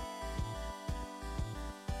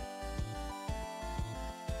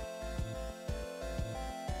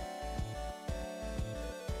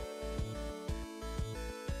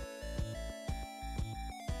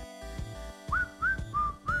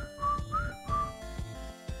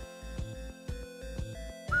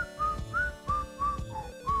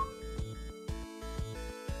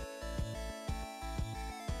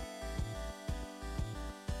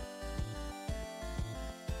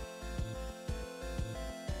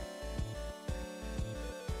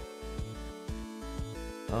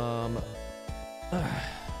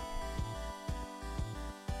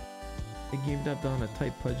 The game dubbed on a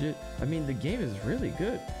tight budget. I mean, the game is really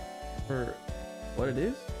good for what it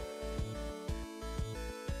is.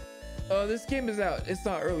 Oh, this game is out. It's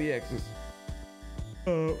not early access.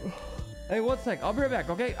 Hey, one sec. I'll be right back.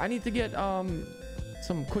 Okay, I need to get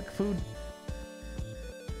some quick food.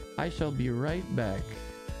 I shall be right back.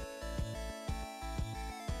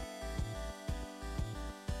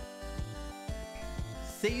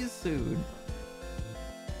 See you soon.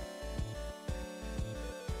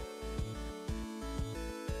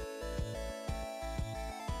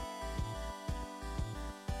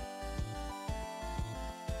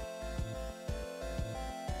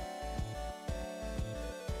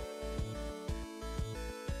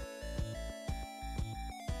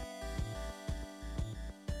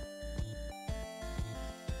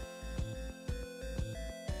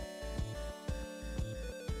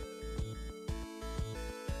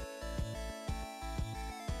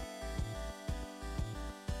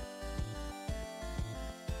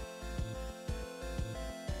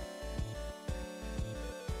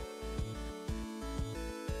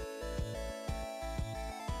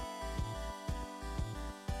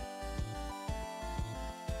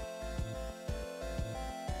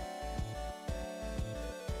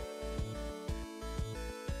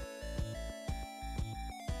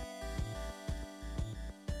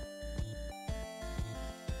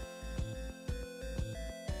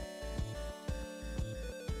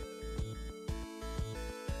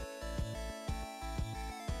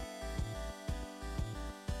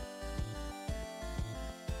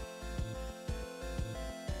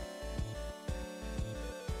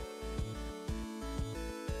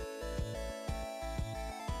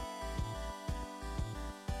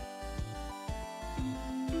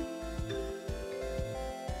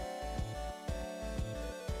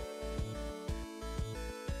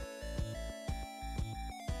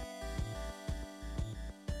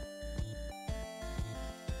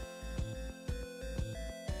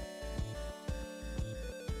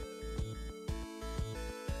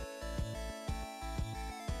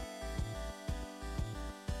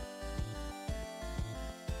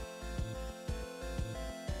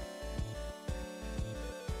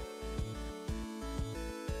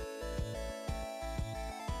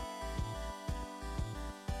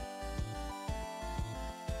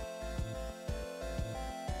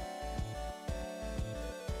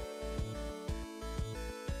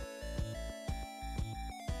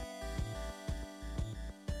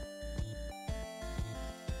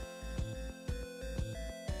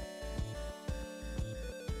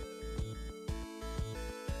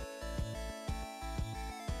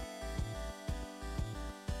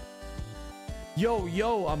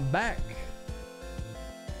 Yo, I'm back.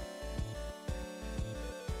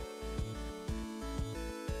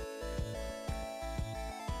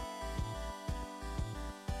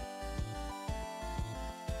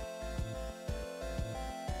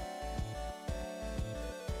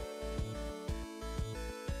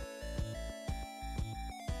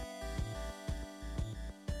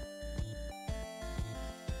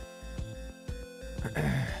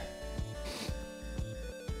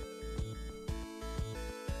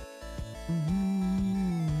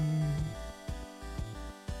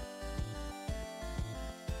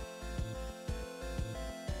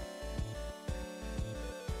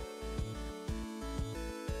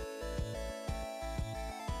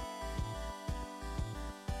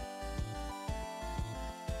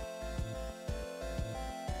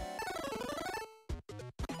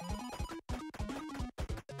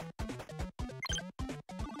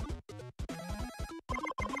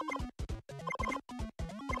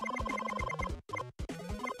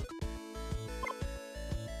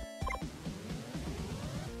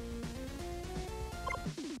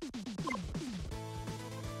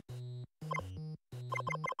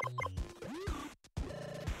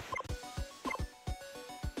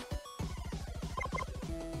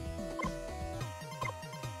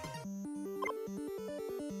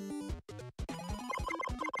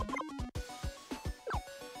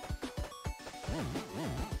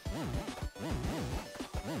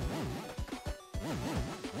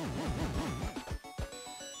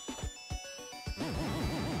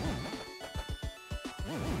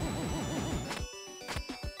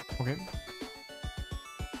 Okay.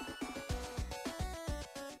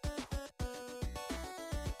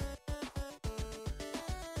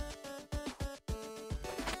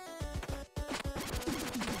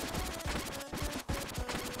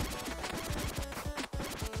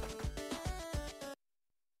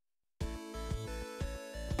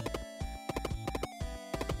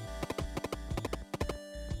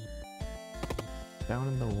 Down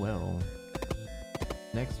in the well.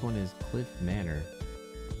 Next one is Cliff Manor.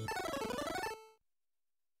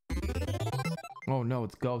 Oh no,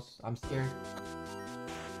 it's ghosts. I'm scared.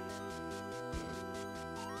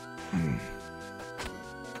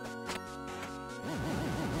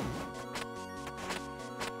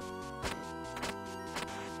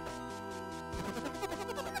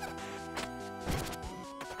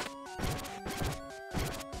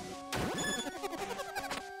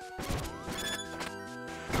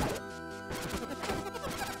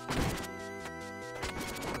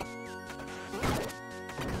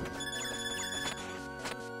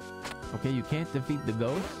 Okay, you can't defeat the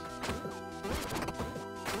ghost.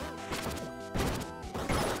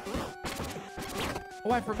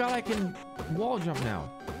 Oh, I forgot I can wall jump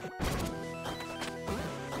now.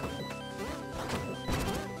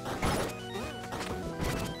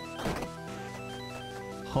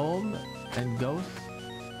 Home and ghost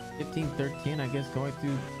 1513. I guess going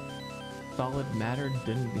through solid matter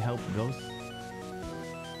didn't help ghosts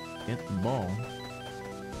get the ball.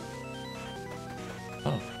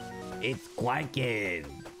 Oh. It's Quacken.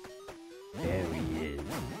 There he is.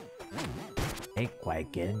 Hey,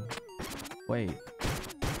 Quacken. Wait.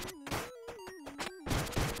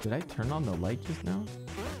 Did I turn on the light just now?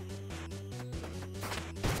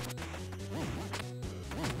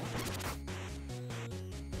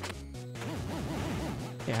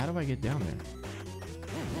 Hey, how do I get down there?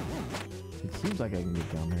 It seems like I can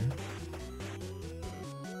get down there.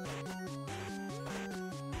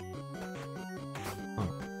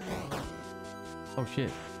 Oh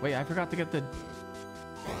shit. Wait, I forgot to get the...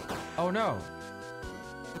 Oh no.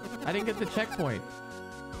 I didn't get the checkpoint.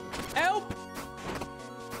 Help!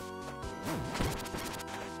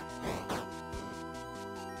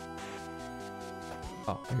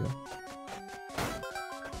 Oh, there you go.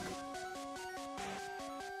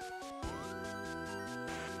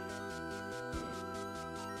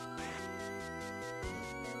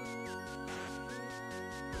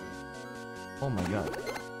 Oh my god.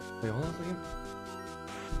 Wait, hold on a second.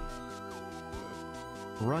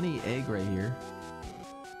 Runny egg right here.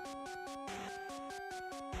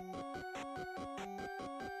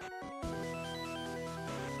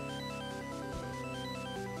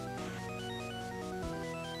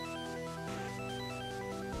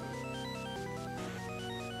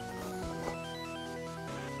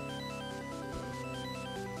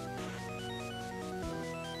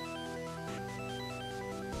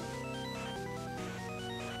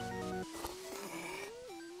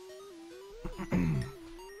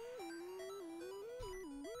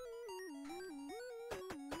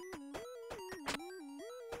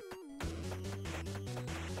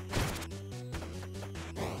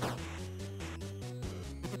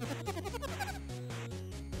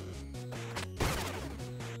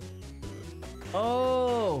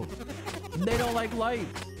 Oh, they don't like lights.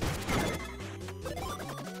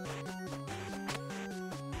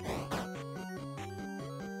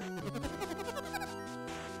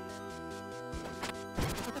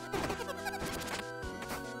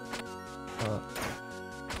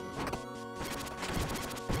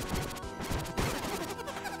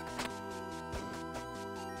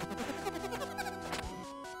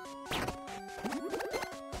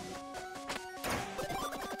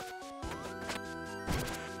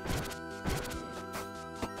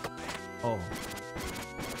 Oh,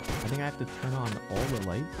 I think I have to turn on all the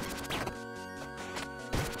lights.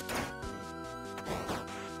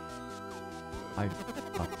 I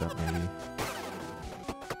fucked up maybe.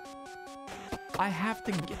 I have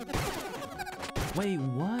to get... Wait,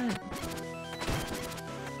 what?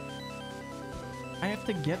 I have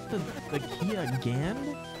to get the key again?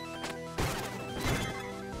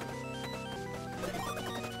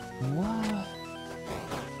 What?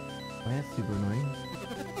 Oh, that's super annoying.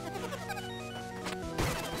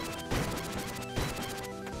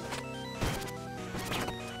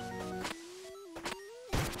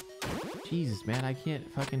 Jesus, man, I can't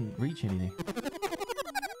fucking reach anything.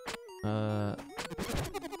 Oh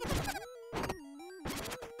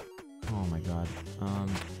my god.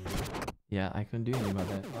 Yeah, I couldn't do anything about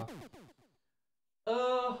that.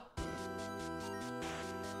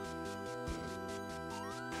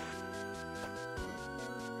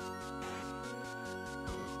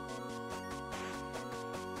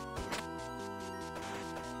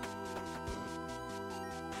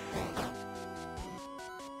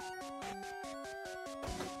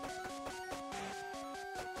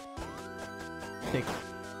 Six.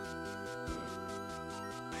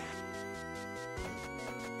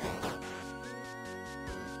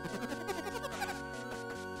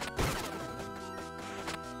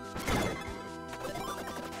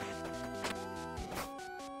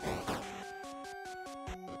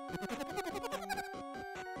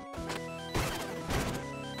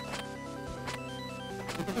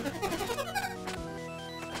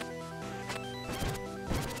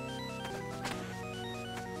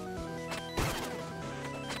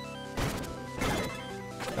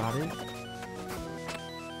 Got it.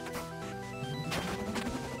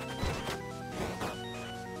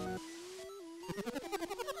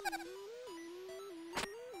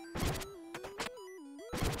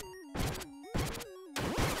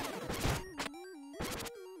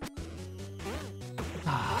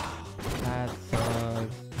 That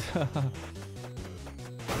sucks.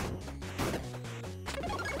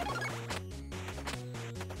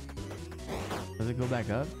 Does it go back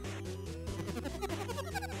up?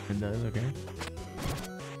 It does, okay.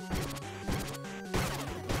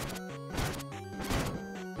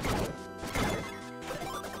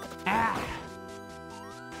 Ah!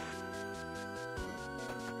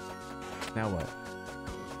 Now what?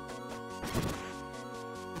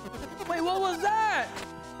 Wait, what was that?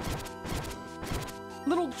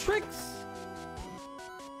 Little tricks.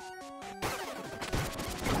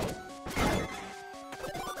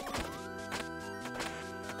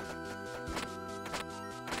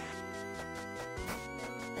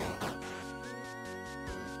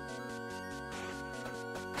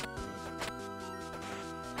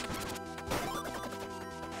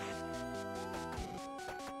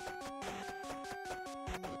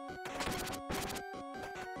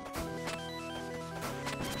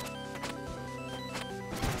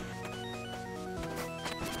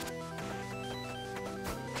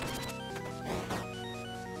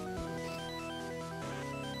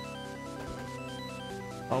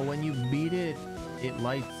 Oh, when you beat it, it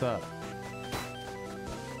lights up.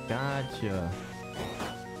 Gotcha.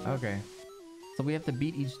 Okay. So we have to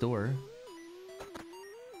beat each door.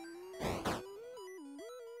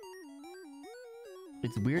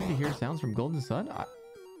 It's weird to hear sounds from Golden Sun. I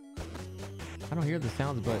don't hear the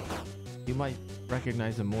sounds, but you might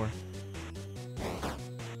recognize them more.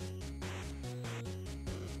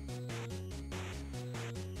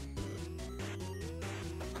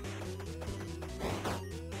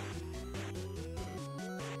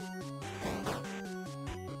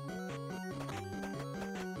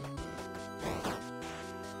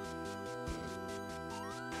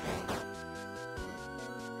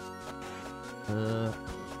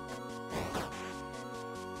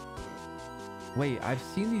 Wait, I've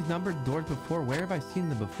seen these numbered doors before. Where have I seen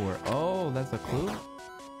them before? Oh, that's a clue?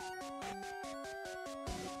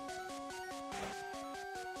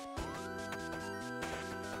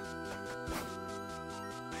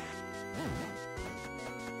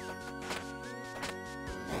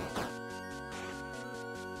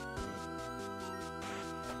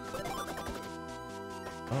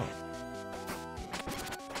 Oh.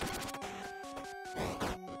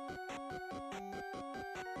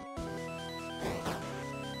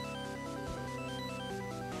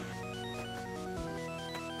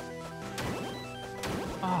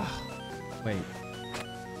 Wait.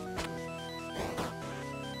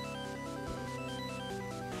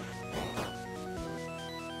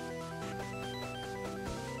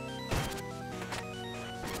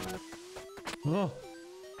 Oh,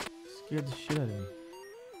 scared the shit out of me.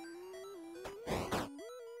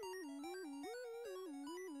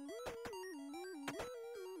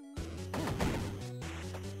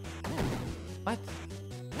 What?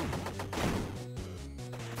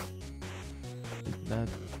 That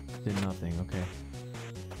did nothing. Okay.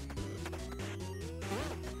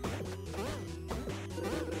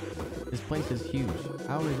 This place is huge.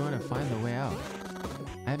 How are we going to find the way out?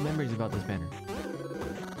 I have memories about this banner.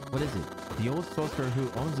 What is it? The old sorcerer who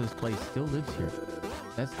owns this place still lives here.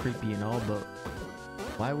 That's creepy and all, but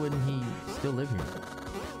why wouldn't he still live here?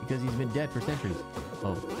 Because he's been dead for centuries.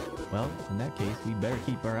 Oh, well, in that case, we better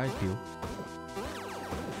keep our eyes peeled.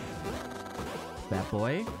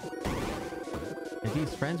 Batboy? If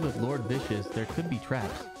he's friends with Lord Vicious, there could be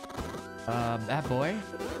traps. Batboy?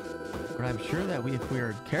 But I'm sure that if we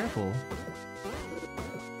are careful...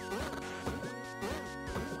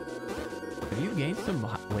 Have you gained some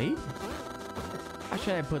weight? How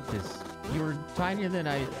should I put this? You were tinier than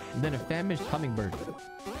a famished hummingbird.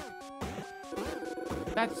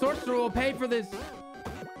 That sorcerer will pay for this.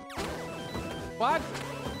 What?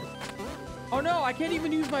 Oh no, I can't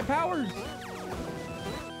even use my powers.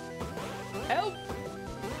 Help!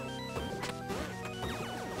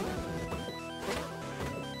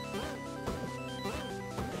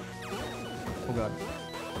 Oh god.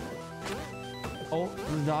 Oh,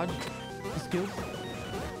 the dodge. The skills.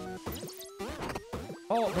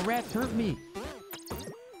 Oh, the rats hurt me.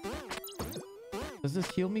 Does this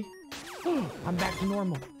heal me? I'm back to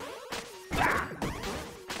normal. Ah!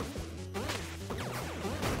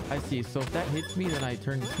 I see. So if that hits me, then I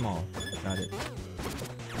turn small. Got it.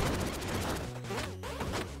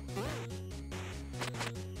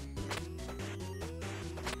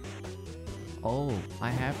 Oh, I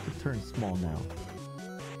have to turn small now.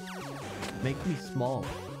 Make me small.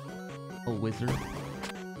 Oh, wizard.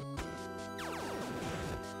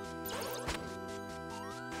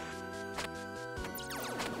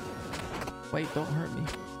 Wait, don't hurt me.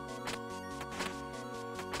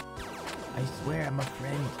 I swear I'm a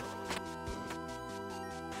friend.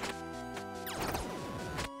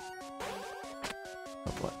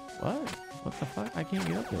 What? What? What the fuck? I can't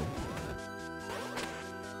get up there.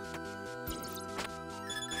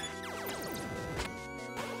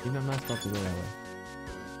 Even I'm not supposed to go that way.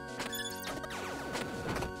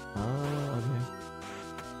 Oh, okay.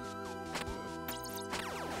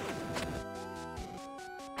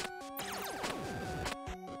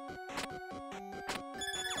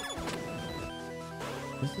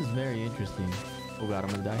 This is very interesting. Oh god,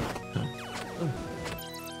 I'm gonna die.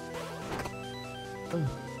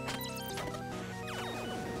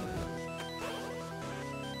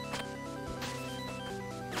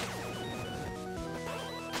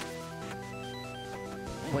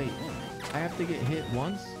 Wait, I have to get hit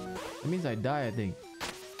once? That means I die, I think.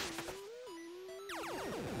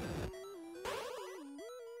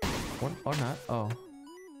 Or not. Oh.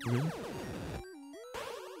 Really?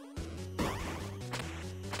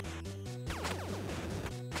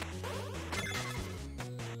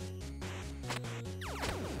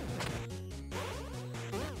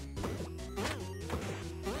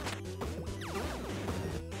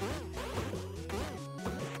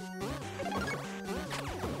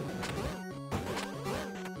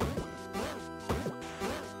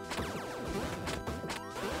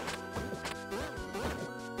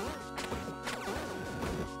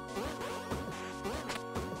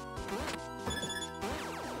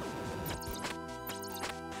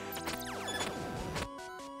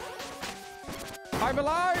 I'm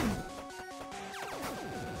alive!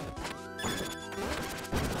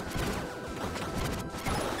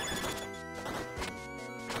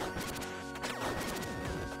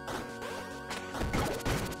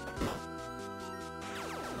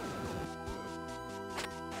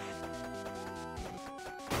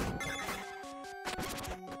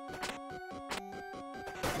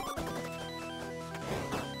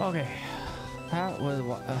 Okay, that was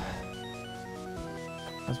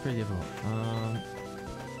that's pretty difficult.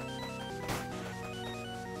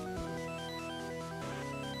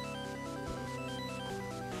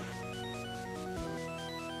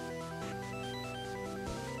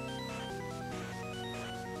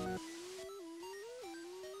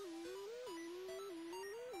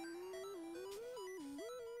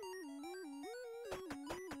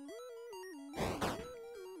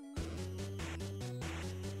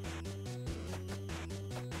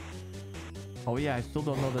 Oh yeah, I still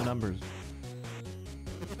don't know the numbers.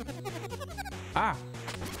 Ah.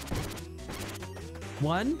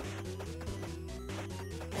 1,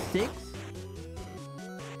 6.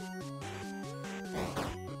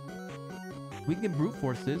 We can brute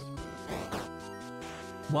force this.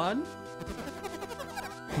 1,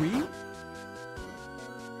 3.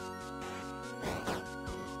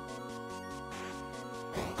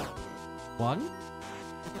 1,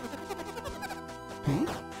 2.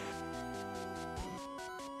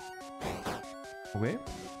 Okay.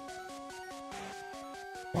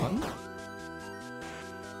 1,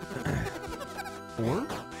 4.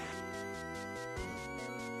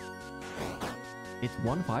 It's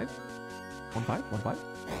 1, 5. 1, 5. 1, 5.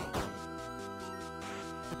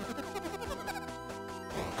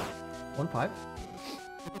 1, 5.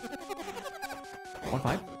 1,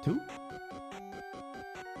 5. 2.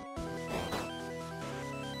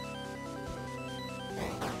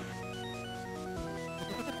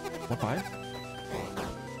 1, 5.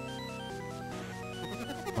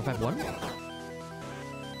 1, 5, 1.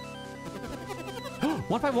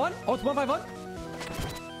 1, 5, 1. Oh, it's 1, 5, 1.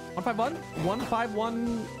 1, 5, 1. 1, 5,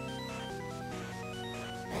 1.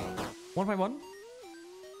 1, 5, 1.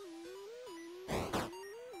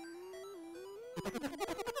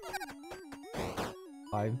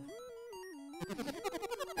 5.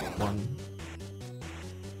 1.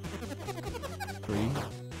 3.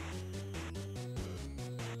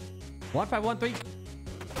 1, 5, 1, 3.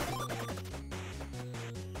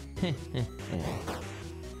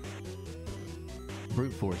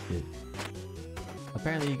 Brute force it.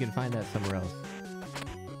 Apparently you can find that somewhere else.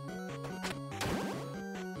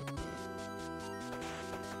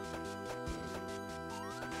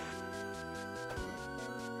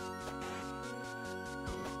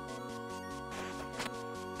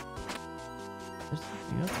 There's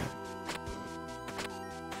something else.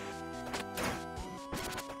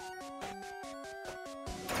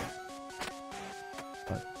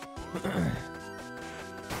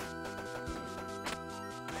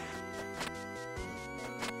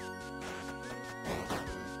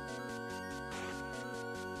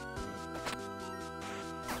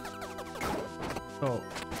 Oh.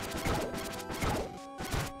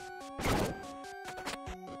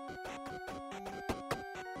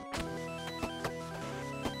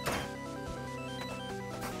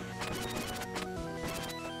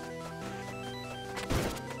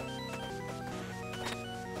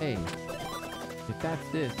 Hey, if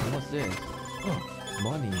that's this, then what's this? Oh,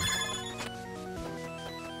 money.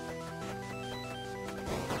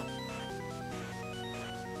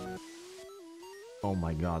 Oh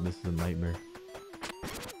my god, this is a nightmare.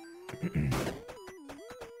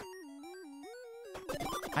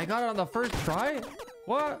 I got it on the first try?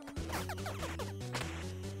 What?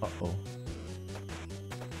 Uh-oh.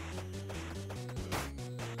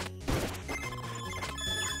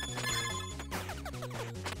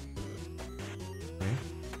 Okay.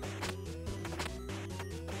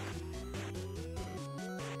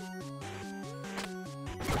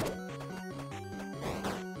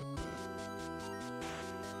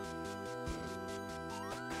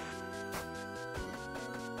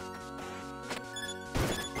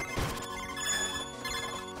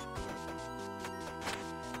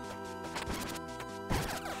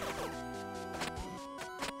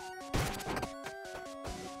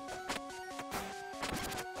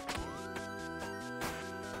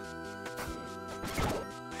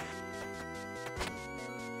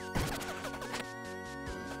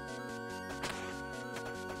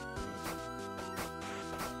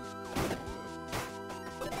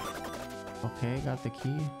 Okay, got the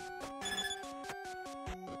key.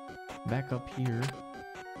 Back up here.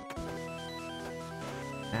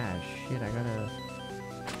 Ah, shit, I gotta...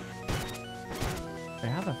 Hey,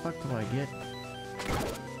 how the fuck do I get...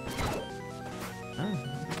 Huh?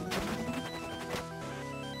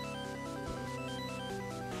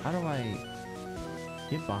 How do I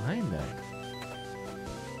get behind that?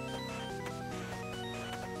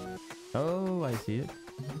 Oh, I see it.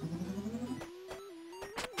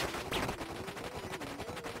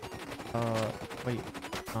 Wait.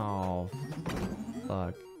 Oh,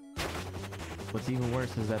 fuck. What's even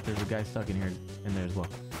worse is that there's a guy stuck in here in there as well.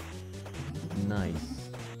 Nice.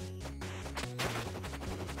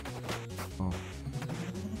 Oh.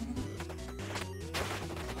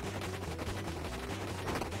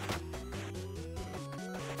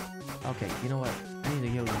 Okay, you know what? I need to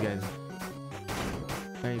kill you guys.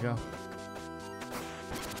 There you go.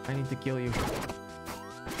 I need to kill you.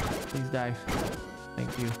 Please die.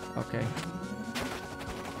 Thank you. Okay.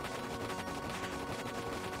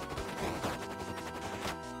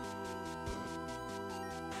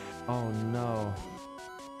 Oh no.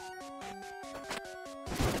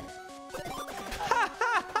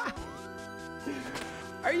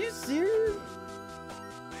 Are you serious?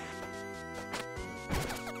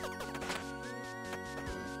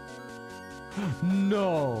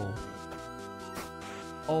 No.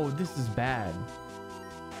 Oh, this is bad.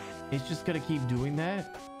 It's just gonna keep doing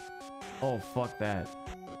that? Oh, fuck that.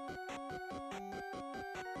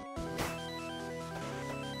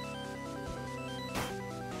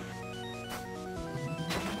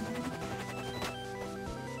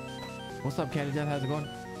 What's up, Candy Death? How's it going?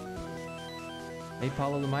 Hey,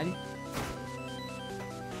 Paulo the Mighty.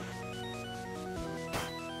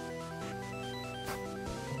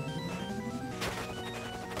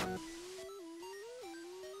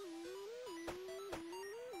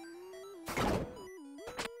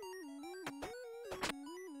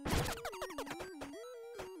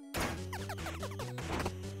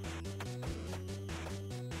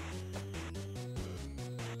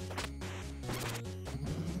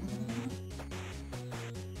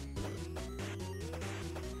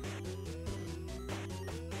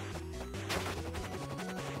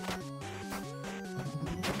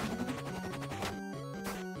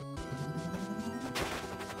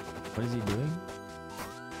 What is he doing?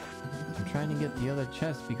 I'm trying to get the other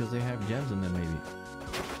chests because they have gems in them, maybe.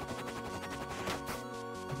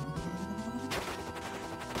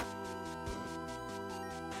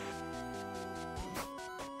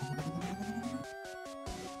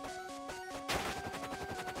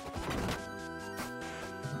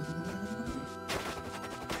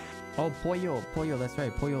 Oh, Pollo, Pollo, that's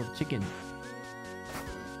right, Pollo chicken.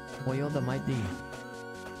 Pollo the Mighty.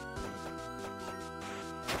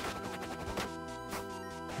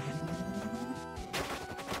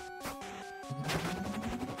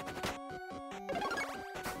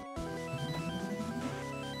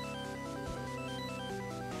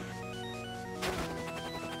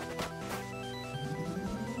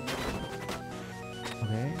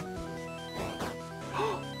 Okay.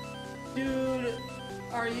 Dude,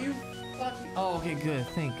 are you fucking... Oh, okay, good.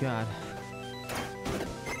 Thank God.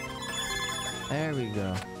 There we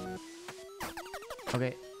go.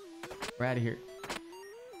 Okay. We're out of here.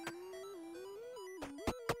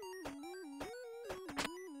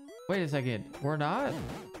 Wait a second. We're not?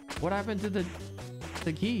 What happened to the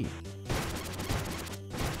key?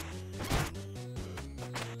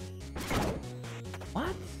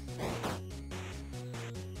 What?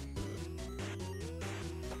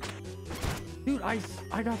 Dude, I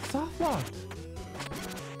got soft locked.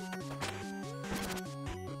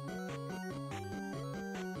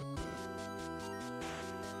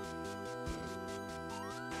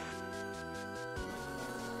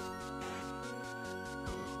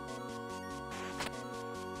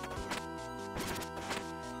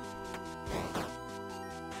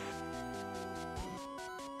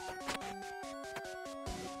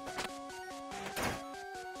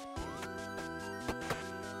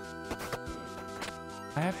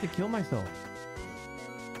 I have to kill myself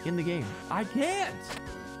in the game. I can't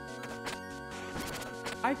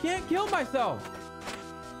kill myself.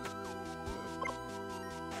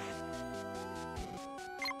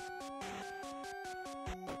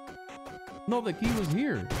 No, the key was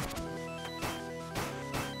here.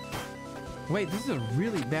 Wait, this is a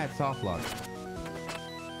really bad soft lock.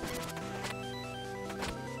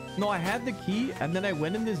 No, I had the key and then I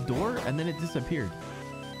went in this door and then it disappeared.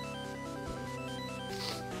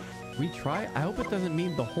 Retry? I hope it doesn't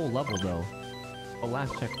mean the whole level though. Oh,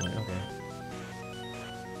 last checkpoint. Okay.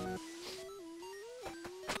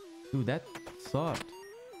 Dude, that sucked.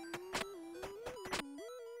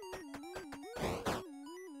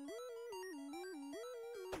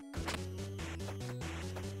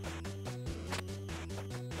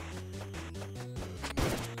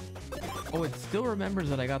 Oh, it still remembers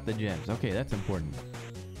that I got the gems. Okay, that's important.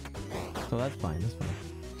 So that's fine. That's fine.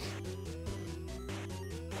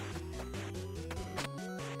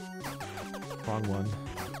 Wrong one.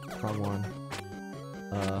 Wrong one.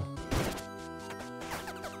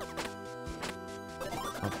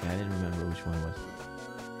 Okay, I didn't remember which one it was.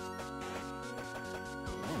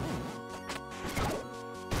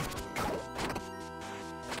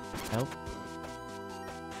 Help.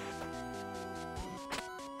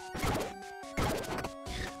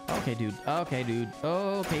 Okay, dude. Okay, dude.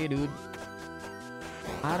 Okay, dude.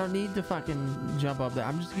 I don't need to fucking jump up there.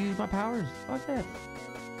 I'm just gonna use my powers. Fuck that.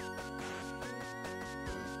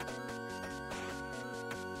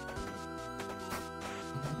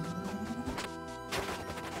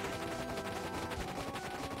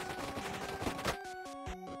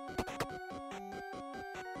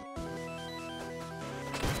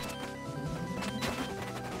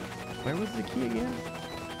 Where was the key again?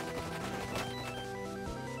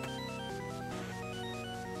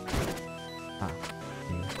 Ah,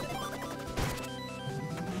 interesting.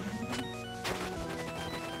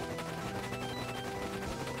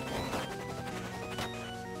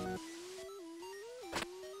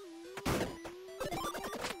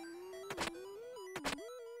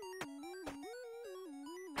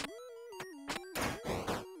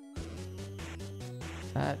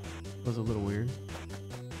 That was a little weird.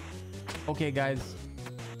 Okay, guys.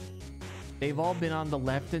 They've all been on the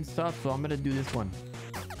left and stuff, so I'm gonna do this one.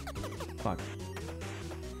 Fuck.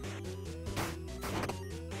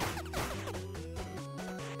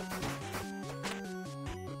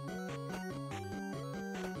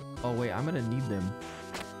 Oh, wait, I'm gonna need them.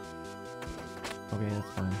 Okay, that's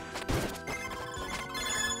fine.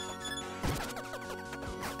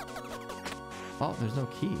 Oh, there's no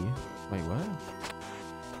key. Wait, what?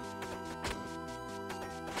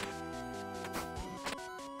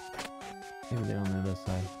 Maybe they're on the other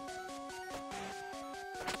side.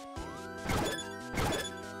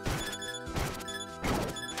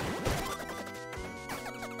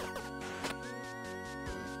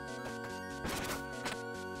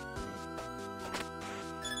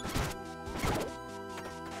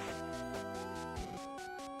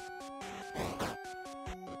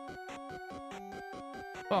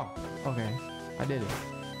 Oh, okay. I did it.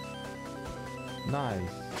 Nice.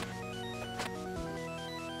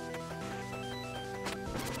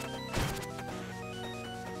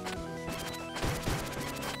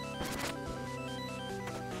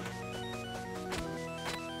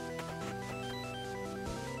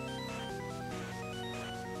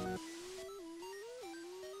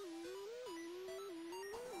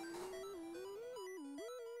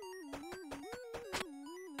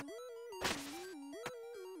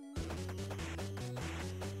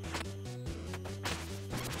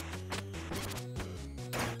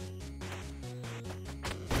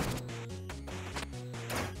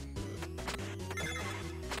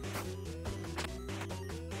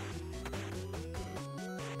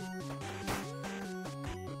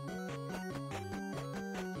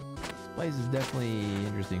 Place is definitely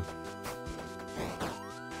interesting.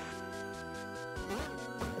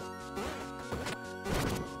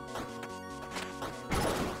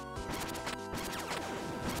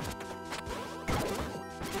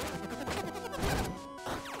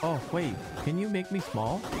 Oh, wait. Can you make me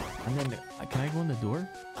small? And then, can I go in the door?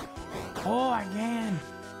 Oh, I can!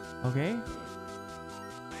 Okay.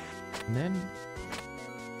 And then...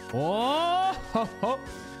 Oh!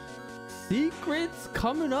 Secrets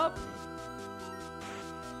coming up!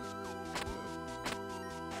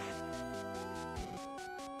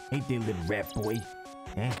 Ain't they little rat boy?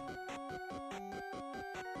 Eh?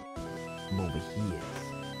 I'm over here.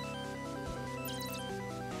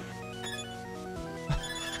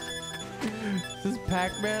 This is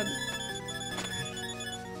Pac-Man.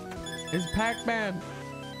 It's Pac-Man.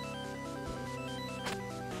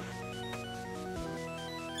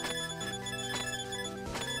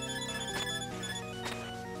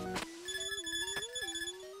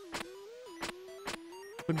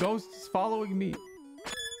 The ghost is following me.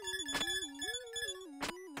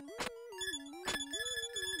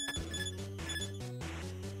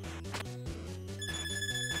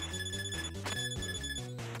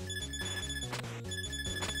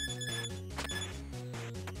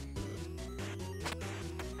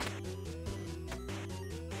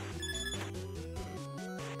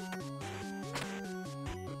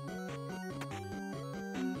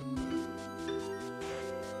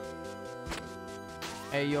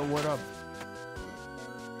 Hey, yo, what up?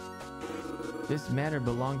 This manor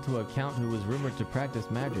belonged to a count who was rumored to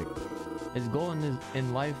practice magic. His goal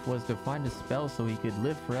in life was to find a spell so he could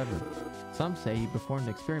live forever. Some say he performed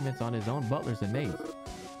experiments on his own butlers and maids.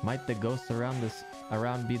 Might the ghosts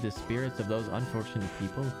around be the spirits of those unfortunate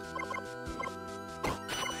people?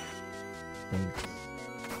 Thanks.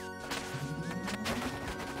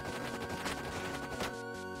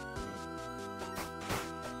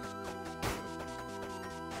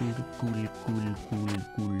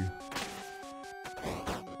 Cool.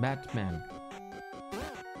 Batman.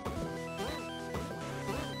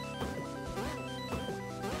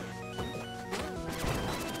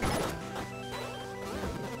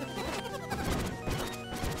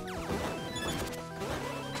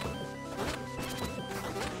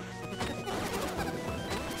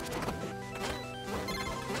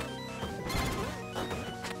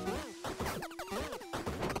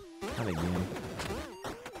 Not again.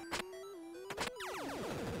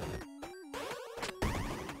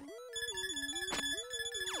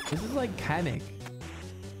 This is like Kamek.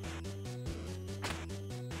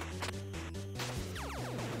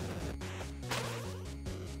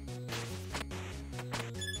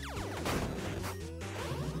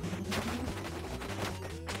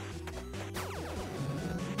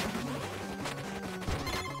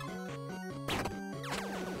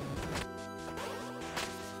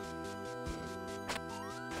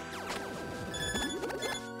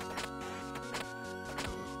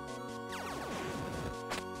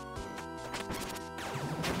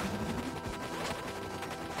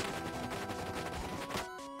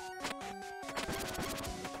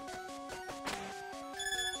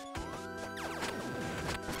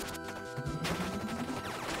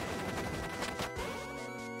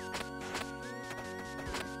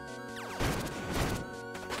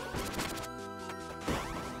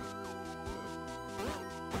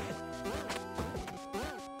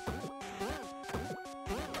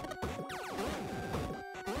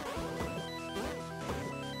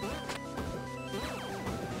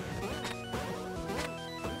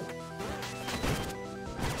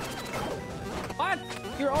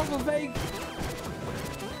 You're also fake.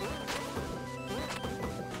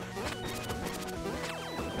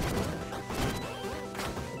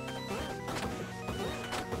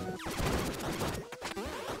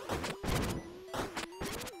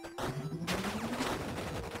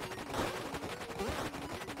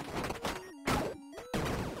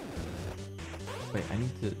 Wait, I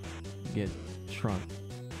need to get shrunk.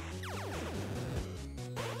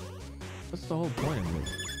 What's the whole point of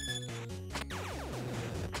this?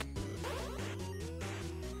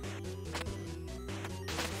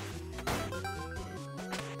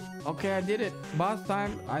 Okay, I did it. Boss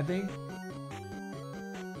time, I think.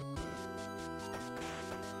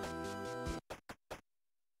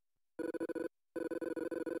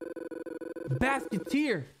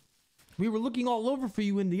 Basketeer! We were looking all over for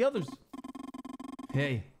you and the others.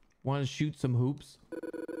 Hey, want to shoot some hoops?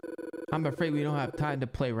 I'm afraid we don't have time to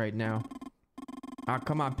play right now. Ah,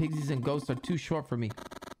 come on, Pigsies and Ghosts are too short for me.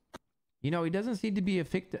 You know, he doesn't seem to be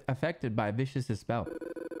affected by Vicious' spell.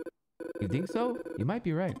 You think so? You might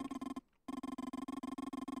be right.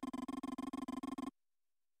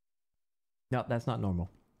 No, that's not normal.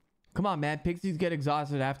 Come on, man. Pixies get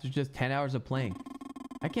exhausted after just 10 hours of playing.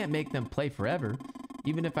 I can't make them play forever,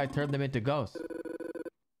 even if I turn them into ghosts.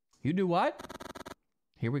 You do what?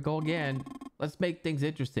 Here we go again. Let's make things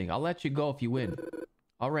interesting. I'll let you go if you win.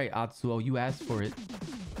 All right, Atsuo, you asked for it.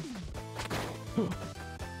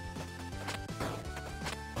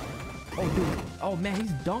 Oh, dude. Oh, man,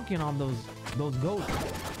 he's dunking on those goats.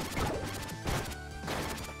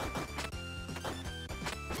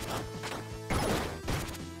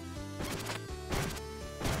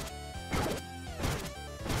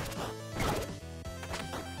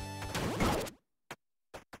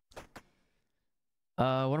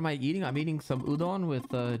 What am I eating? I'm eating some udon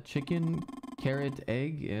with chicken, carrot,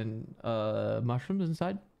 egg, and mushrooms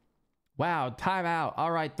inside. Wow, time out.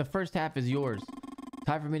 All right, the first half is yours.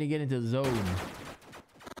 Time for me to get into the zone.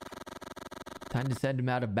 Time to send him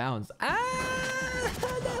out of bounds. Ah!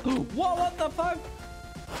 Whoa, what the fuck?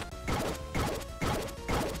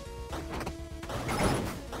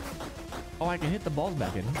 Oh, I can hit the balls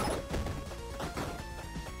back in.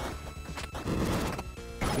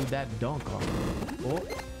 Do that dunk on. Oh.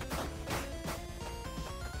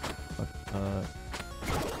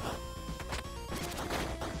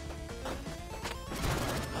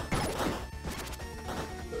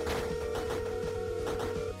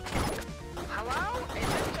 Hello? Is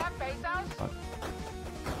this Jeff Bezos? Fuck.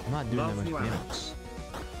 I'm not doing that much damage. Arex.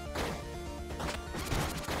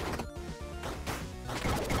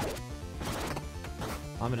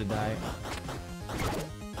 I'm gonna die.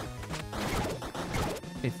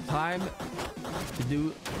 It's time to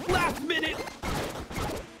do last minute.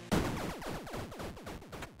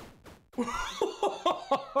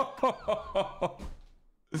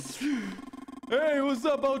 Hey, what's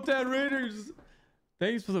up, O10 Raiders?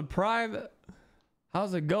 Thanks for the prime.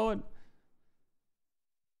 How's it going?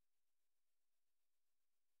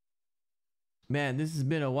 Man, this has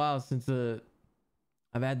been a while since I've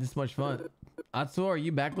had this much fun. Atsuo, are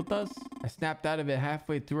you back with us? I snapped out of it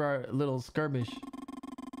halfway through our little skirmish.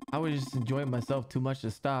 I was just enjoying myself too much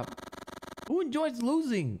to stop. Who enjoys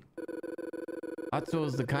losing? Atsuo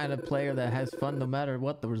is the kind of player that has fun no matter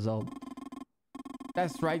what the result.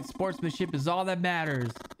 That's right, sportsmanship is all that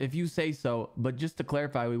matters. If you say so, but just to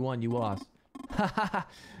clarify, we won, you lost. Haha,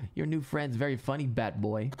 your new friend's very funny,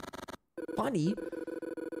 Batboy. Funny?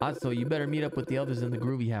 Atsuo, you better meet up with the others in the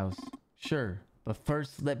Groovy House. Sure, but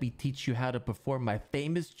first let me teach you how to perform my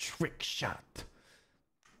famous trick shot.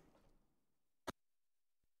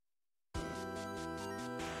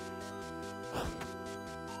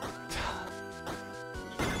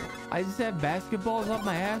 I just have basketballs up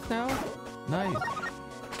my ass now? Nice.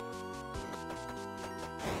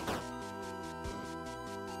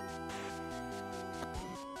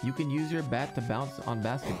 You can use your bat to bounce on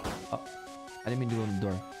basket. Oh, I didn't mean to go in the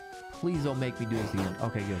door. Please don't make me do this again.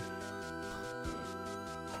 Okay, good.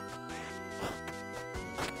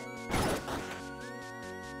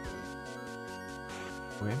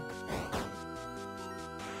 Okay.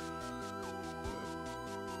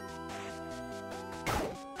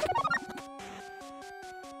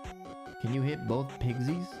 Can you hit both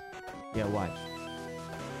pigsies? Yeah, watch.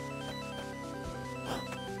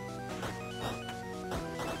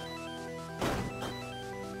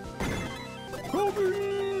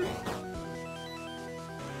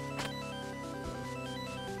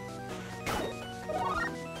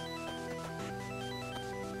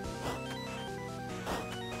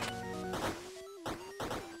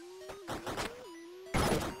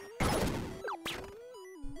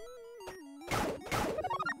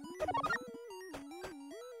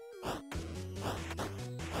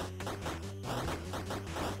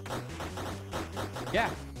 Yeah.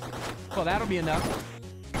 Well, that'll be enough.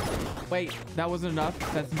 Wait, that wasn't enough.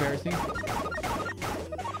 That's embarrassing.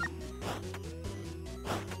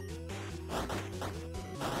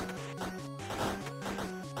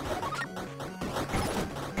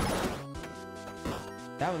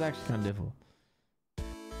 That was actually kind of difficult.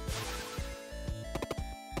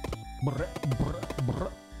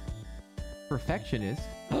 Perfectionist.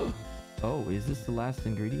 Oh, is this the last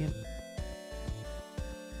ingredient?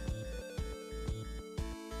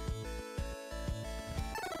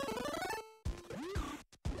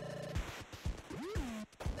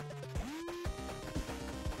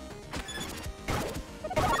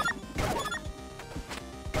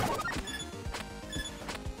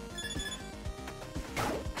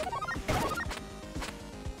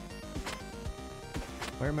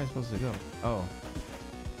 Where am I supposed to go? Oh.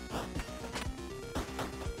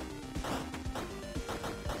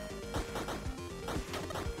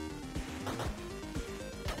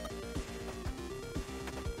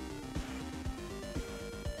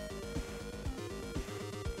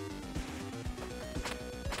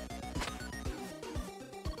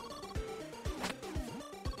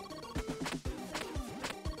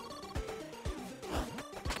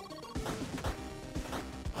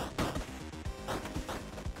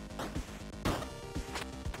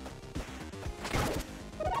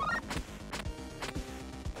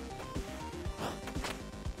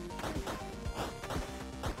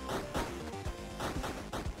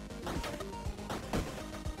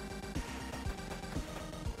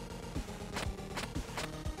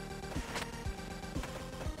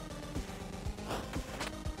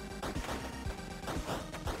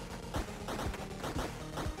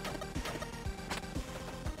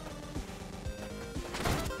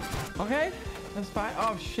 Okay, that's fine.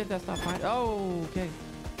 Oh shit, that's not fine. Oh, okay.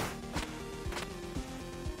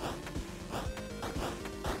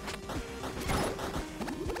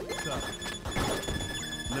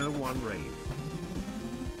 No one rave.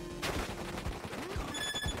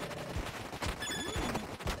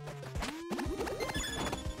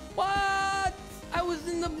 What? I was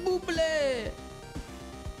in the booble.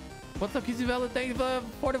 What's up, Kizzy Vela? Thank you for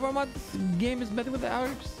 44 months. Game is better with the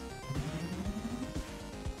Arex.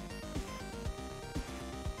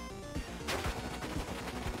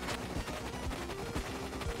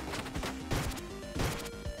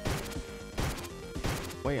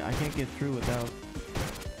 Wait, I can't get through without...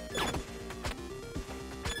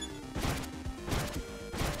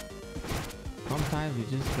 Sometimes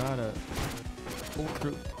we just gotta pull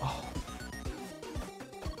through. Oh.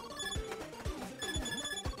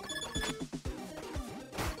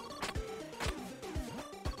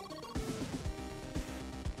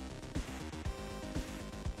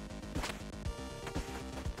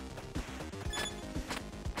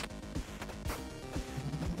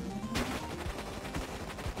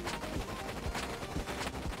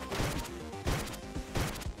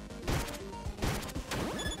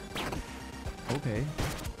 Okay.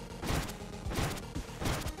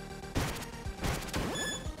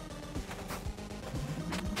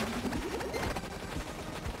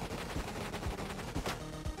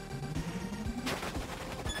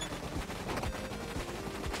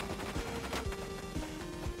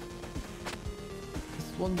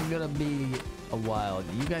 This one's gonna be a while.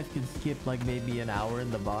 You guys can skip like maybe an hour in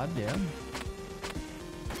the VOD, yeah?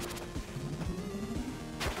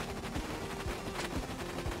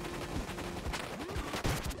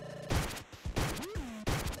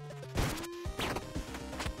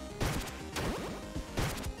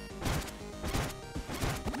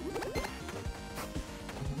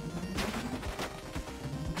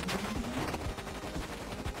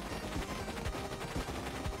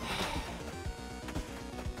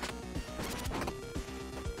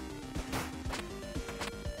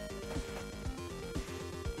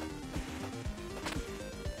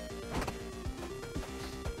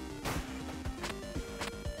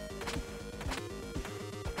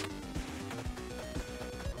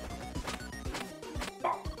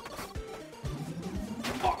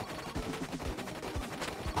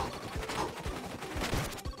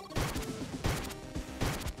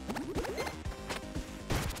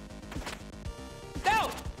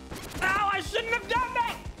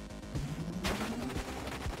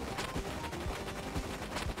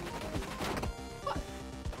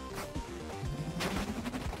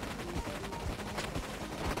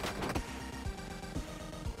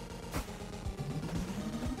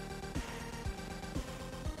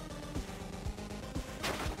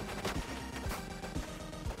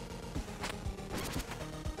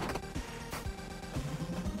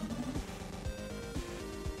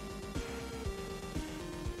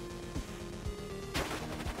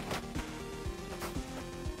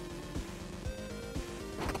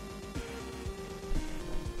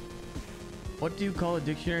 What do you call a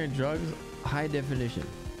dictionary of drugs? High definition.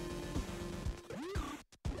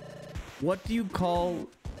 What do you call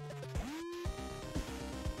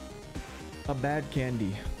a bad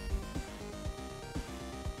candy?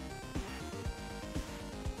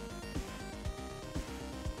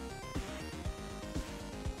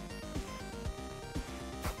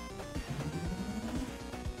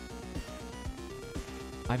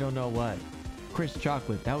 I don't know what. Chris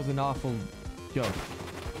Chocolate. That was an awful joke.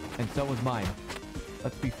 And so was mine.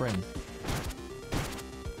 Let's be friends.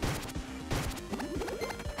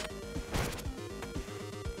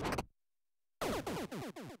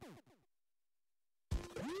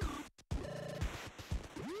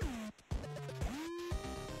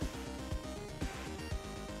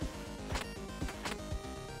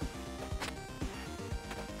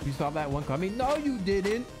 You saw that one coming? No, you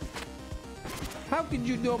didn't. How could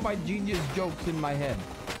you know my genius jokes in my head?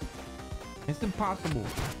 It's impossible.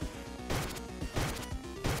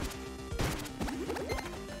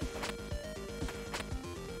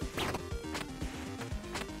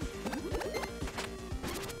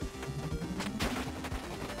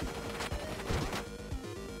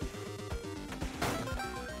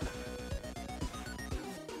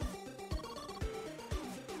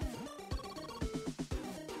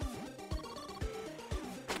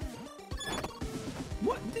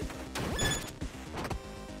 What?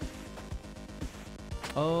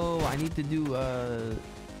 Oh, I need to do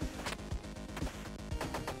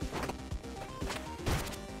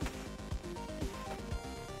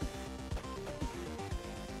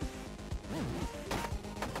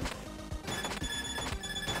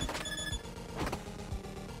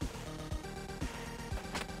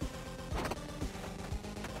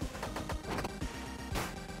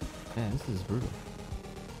man, this is brutal.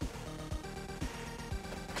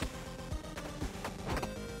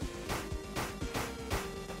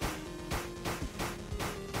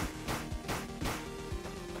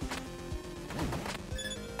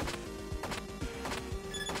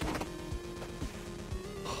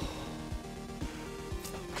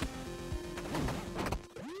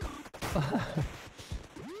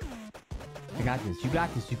 I got this. You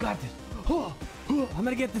got this. You got this. I'm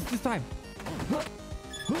gonna get this time.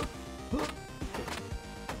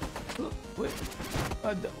 Wait.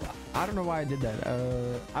 I don't know why I did that.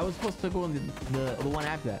 I was supposed to go in the one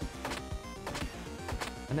after that,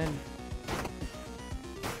 and then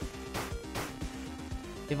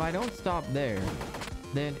if I don't stop there,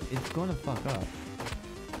 then it's gonna fuck up.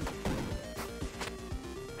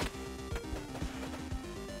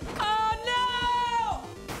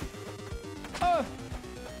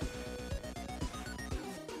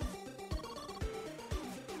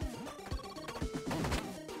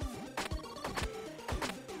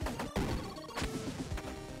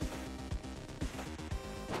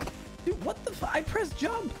 Dude, what the fuck? I pressed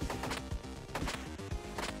jump.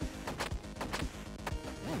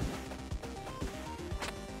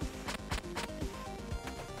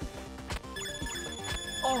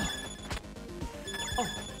 Oh. Oh.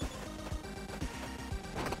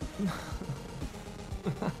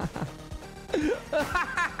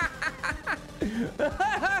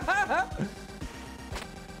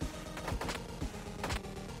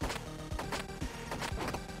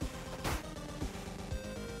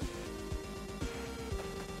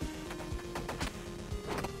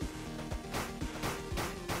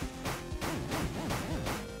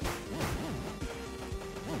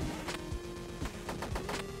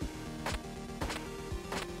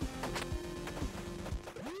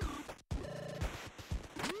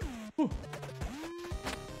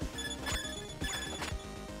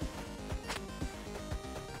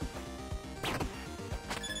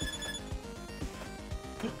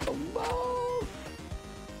 Oh no!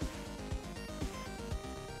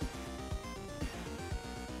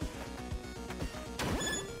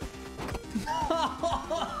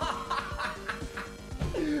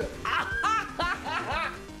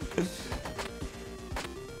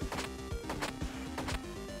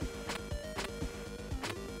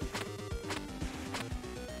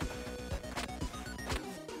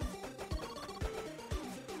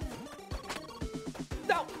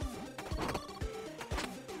 No!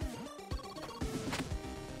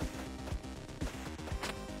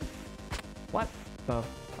 What the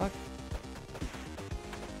fuck?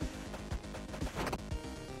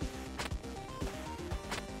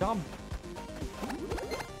 Jump!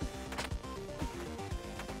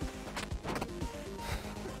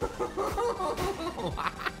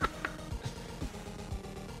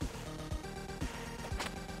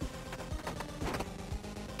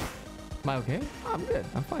 Am I okay? I'm good.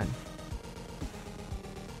 I'm fine.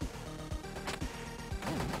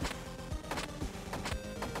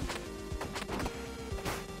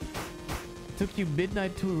 took you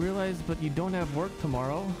midnight to realize, but you don't have work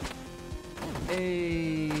tomorrow.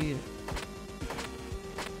 Hey.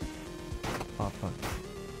 Oh, fuck.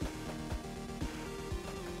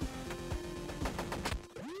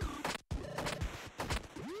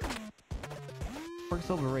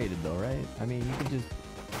 Work's overrated though, right? I mean, you could just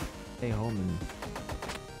stay home and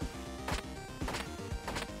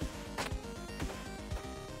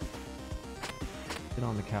sit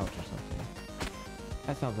on the couch or something.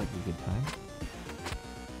 That sounds like a good time.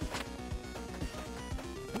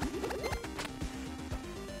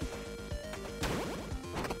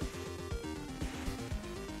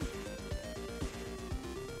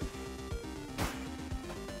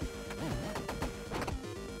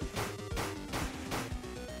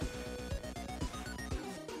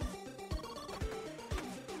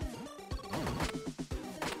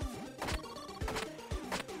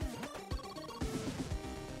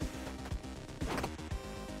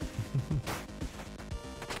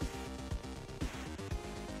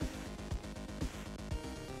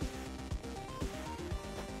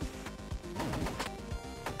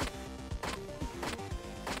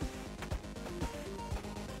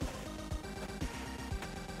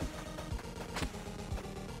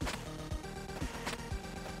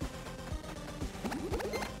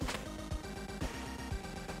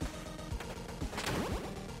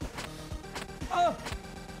 Oh!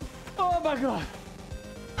 Oh my god!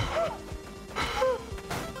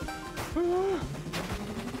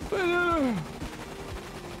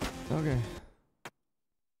 Okay.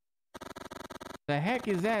 The heck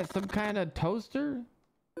is that? Some kind of toaster?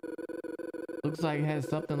 Looks like it has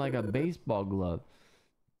something like a baseball glove.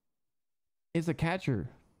 It's a catcher.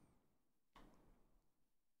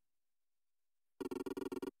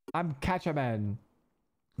 I'm Catcher Man.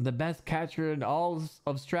 The best catcher in all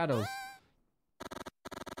of Stratos.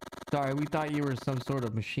 Sorry, we thought you were some sort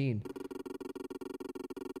of machine.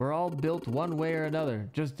 We're all built one way or another,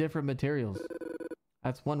 just different materials.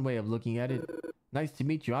 That's one way of looking at it. Nice to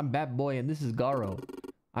meet you. I'm Batboy and this is Garo.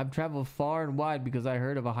 I've traveled far and wide because I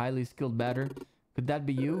heard of a highly skilled batter. Could that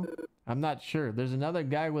be you? I'm not sure. There's another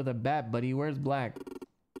guy with a bat, but he wears black.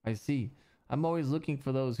 I see. I'm always looking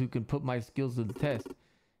for those who can put my skills to the test.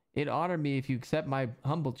 It'd honor me if you accept my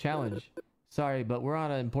humble challenge. Sorry, but we're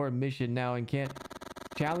on an important mission now and can't...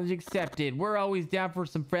 Challenge accepted. We're always down for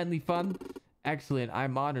some friendly fun. Excellent.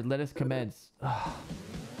 I'm honored. Let us commence.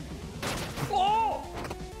 Oh!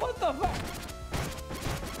 What the fuck?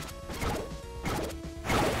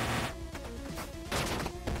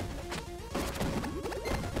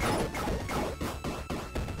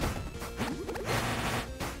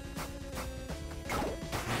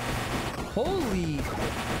 Holy!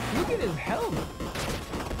 Look at his health!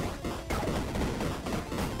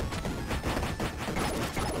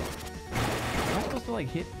 Am I supposed to like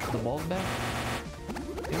hit the balls back? I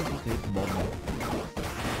think I'm supposed to hit the balls back.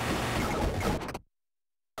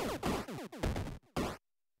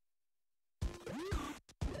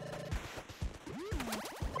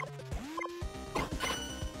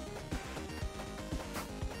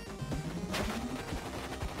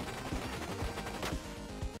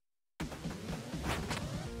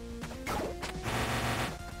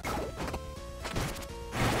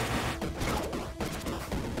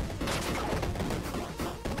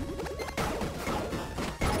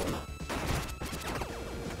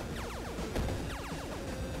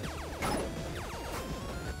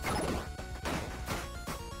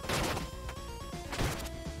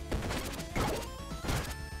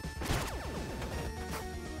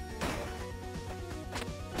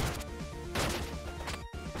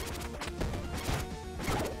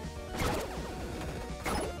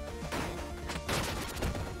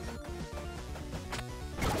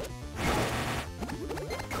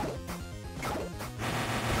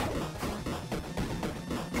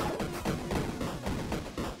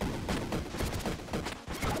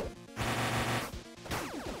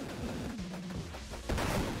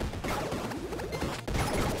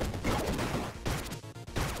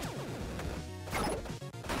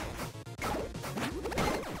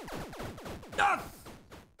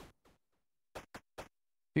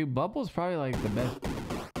 Dude, Bubble's probably like the best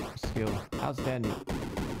skill. Outstanding.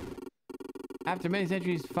 After many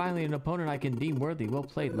centuries, finally an opponent I can deem worthy. Well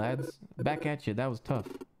played, lads. Back at you. That was tough.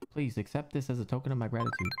 Please accept this as a token of my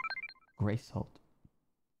gratitude. Grace Salt.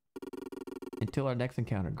 Until our next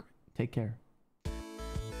encounter. Take care.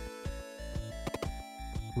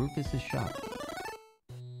 Rufus is shot.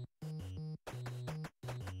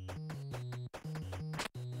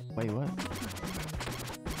 Wait, what?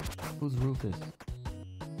 Who's Rufus?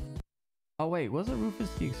 Oh wait, wasn't Rufus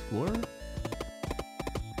the explorer?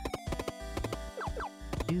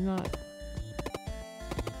 He's not...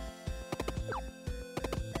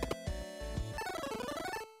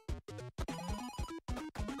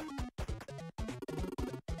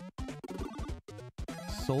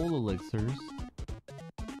 soul elixirs.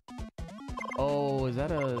 Oh, is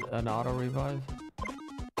that an auto revive?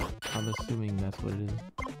 I'm assuming that's what it is.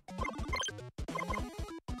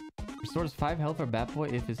 Restores 5 health for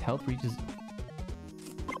Batboy if his health reaches...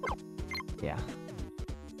 Yeah.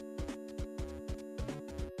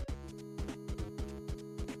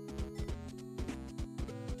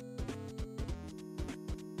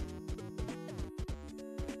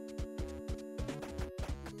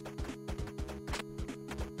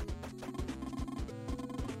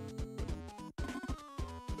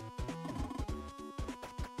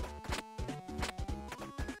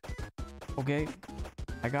 Okay,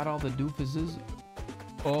 I got all the doofuses.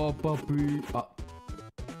 Oh, puppy.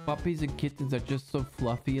 Puppies and kittens are just so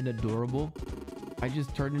fluffy and adorable. I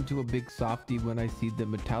just turn into a big softie when I see the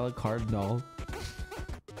metallic cardinal.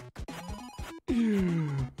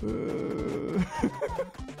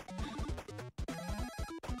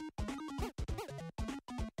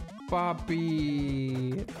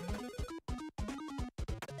 Puppy.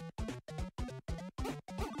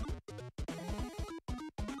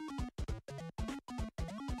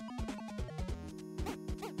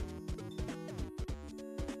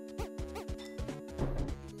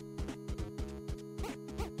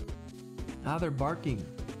 Ah, they're barking.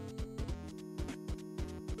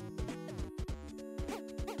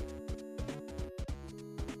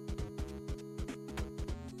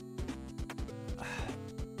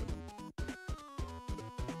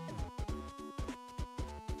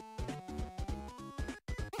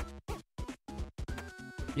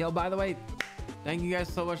 Yo, by the way, thank you guys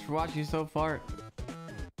so much for watching so far.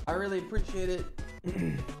 I really appreciate it.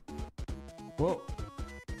 Whoa.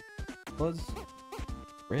 Fuzz.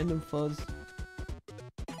 Random fuzz.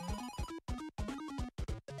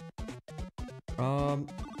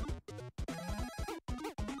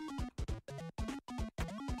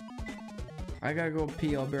 I gotta go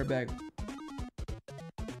pee. I'll be right back.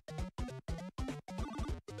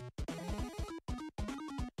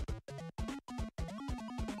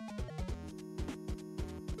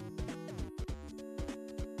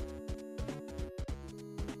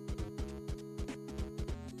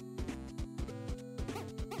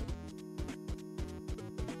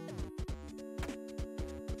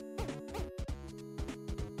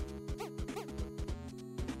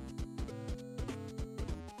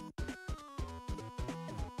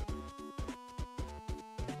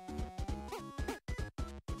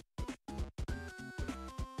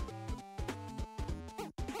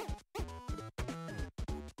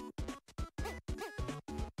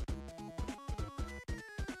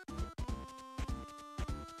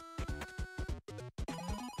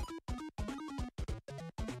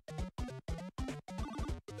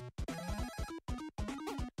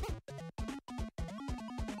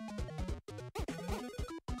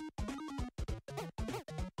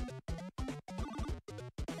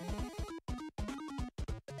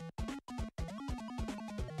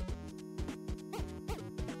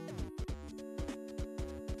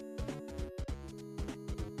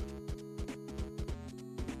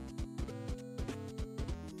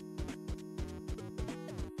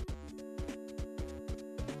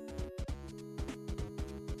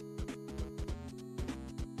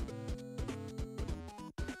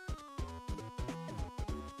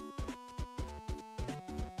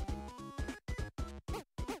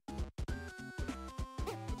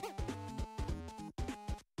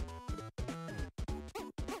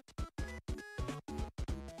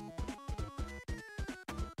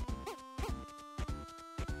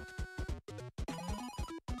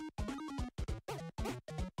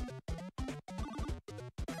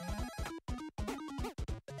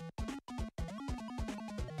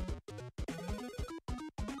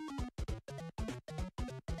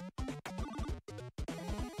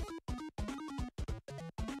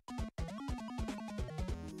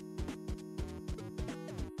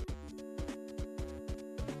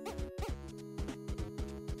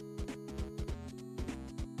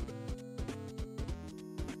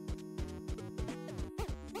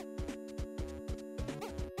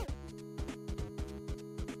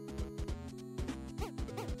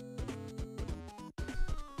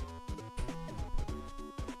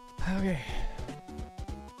 Okay.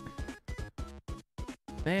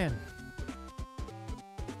 Man.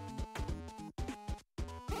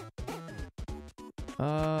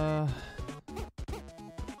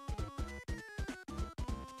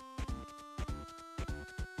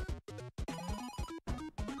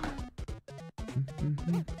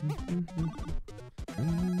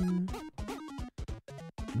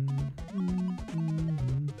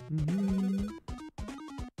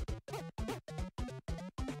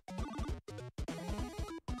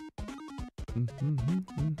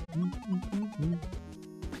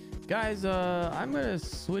 Guys, I'm gonna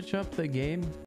switch up the game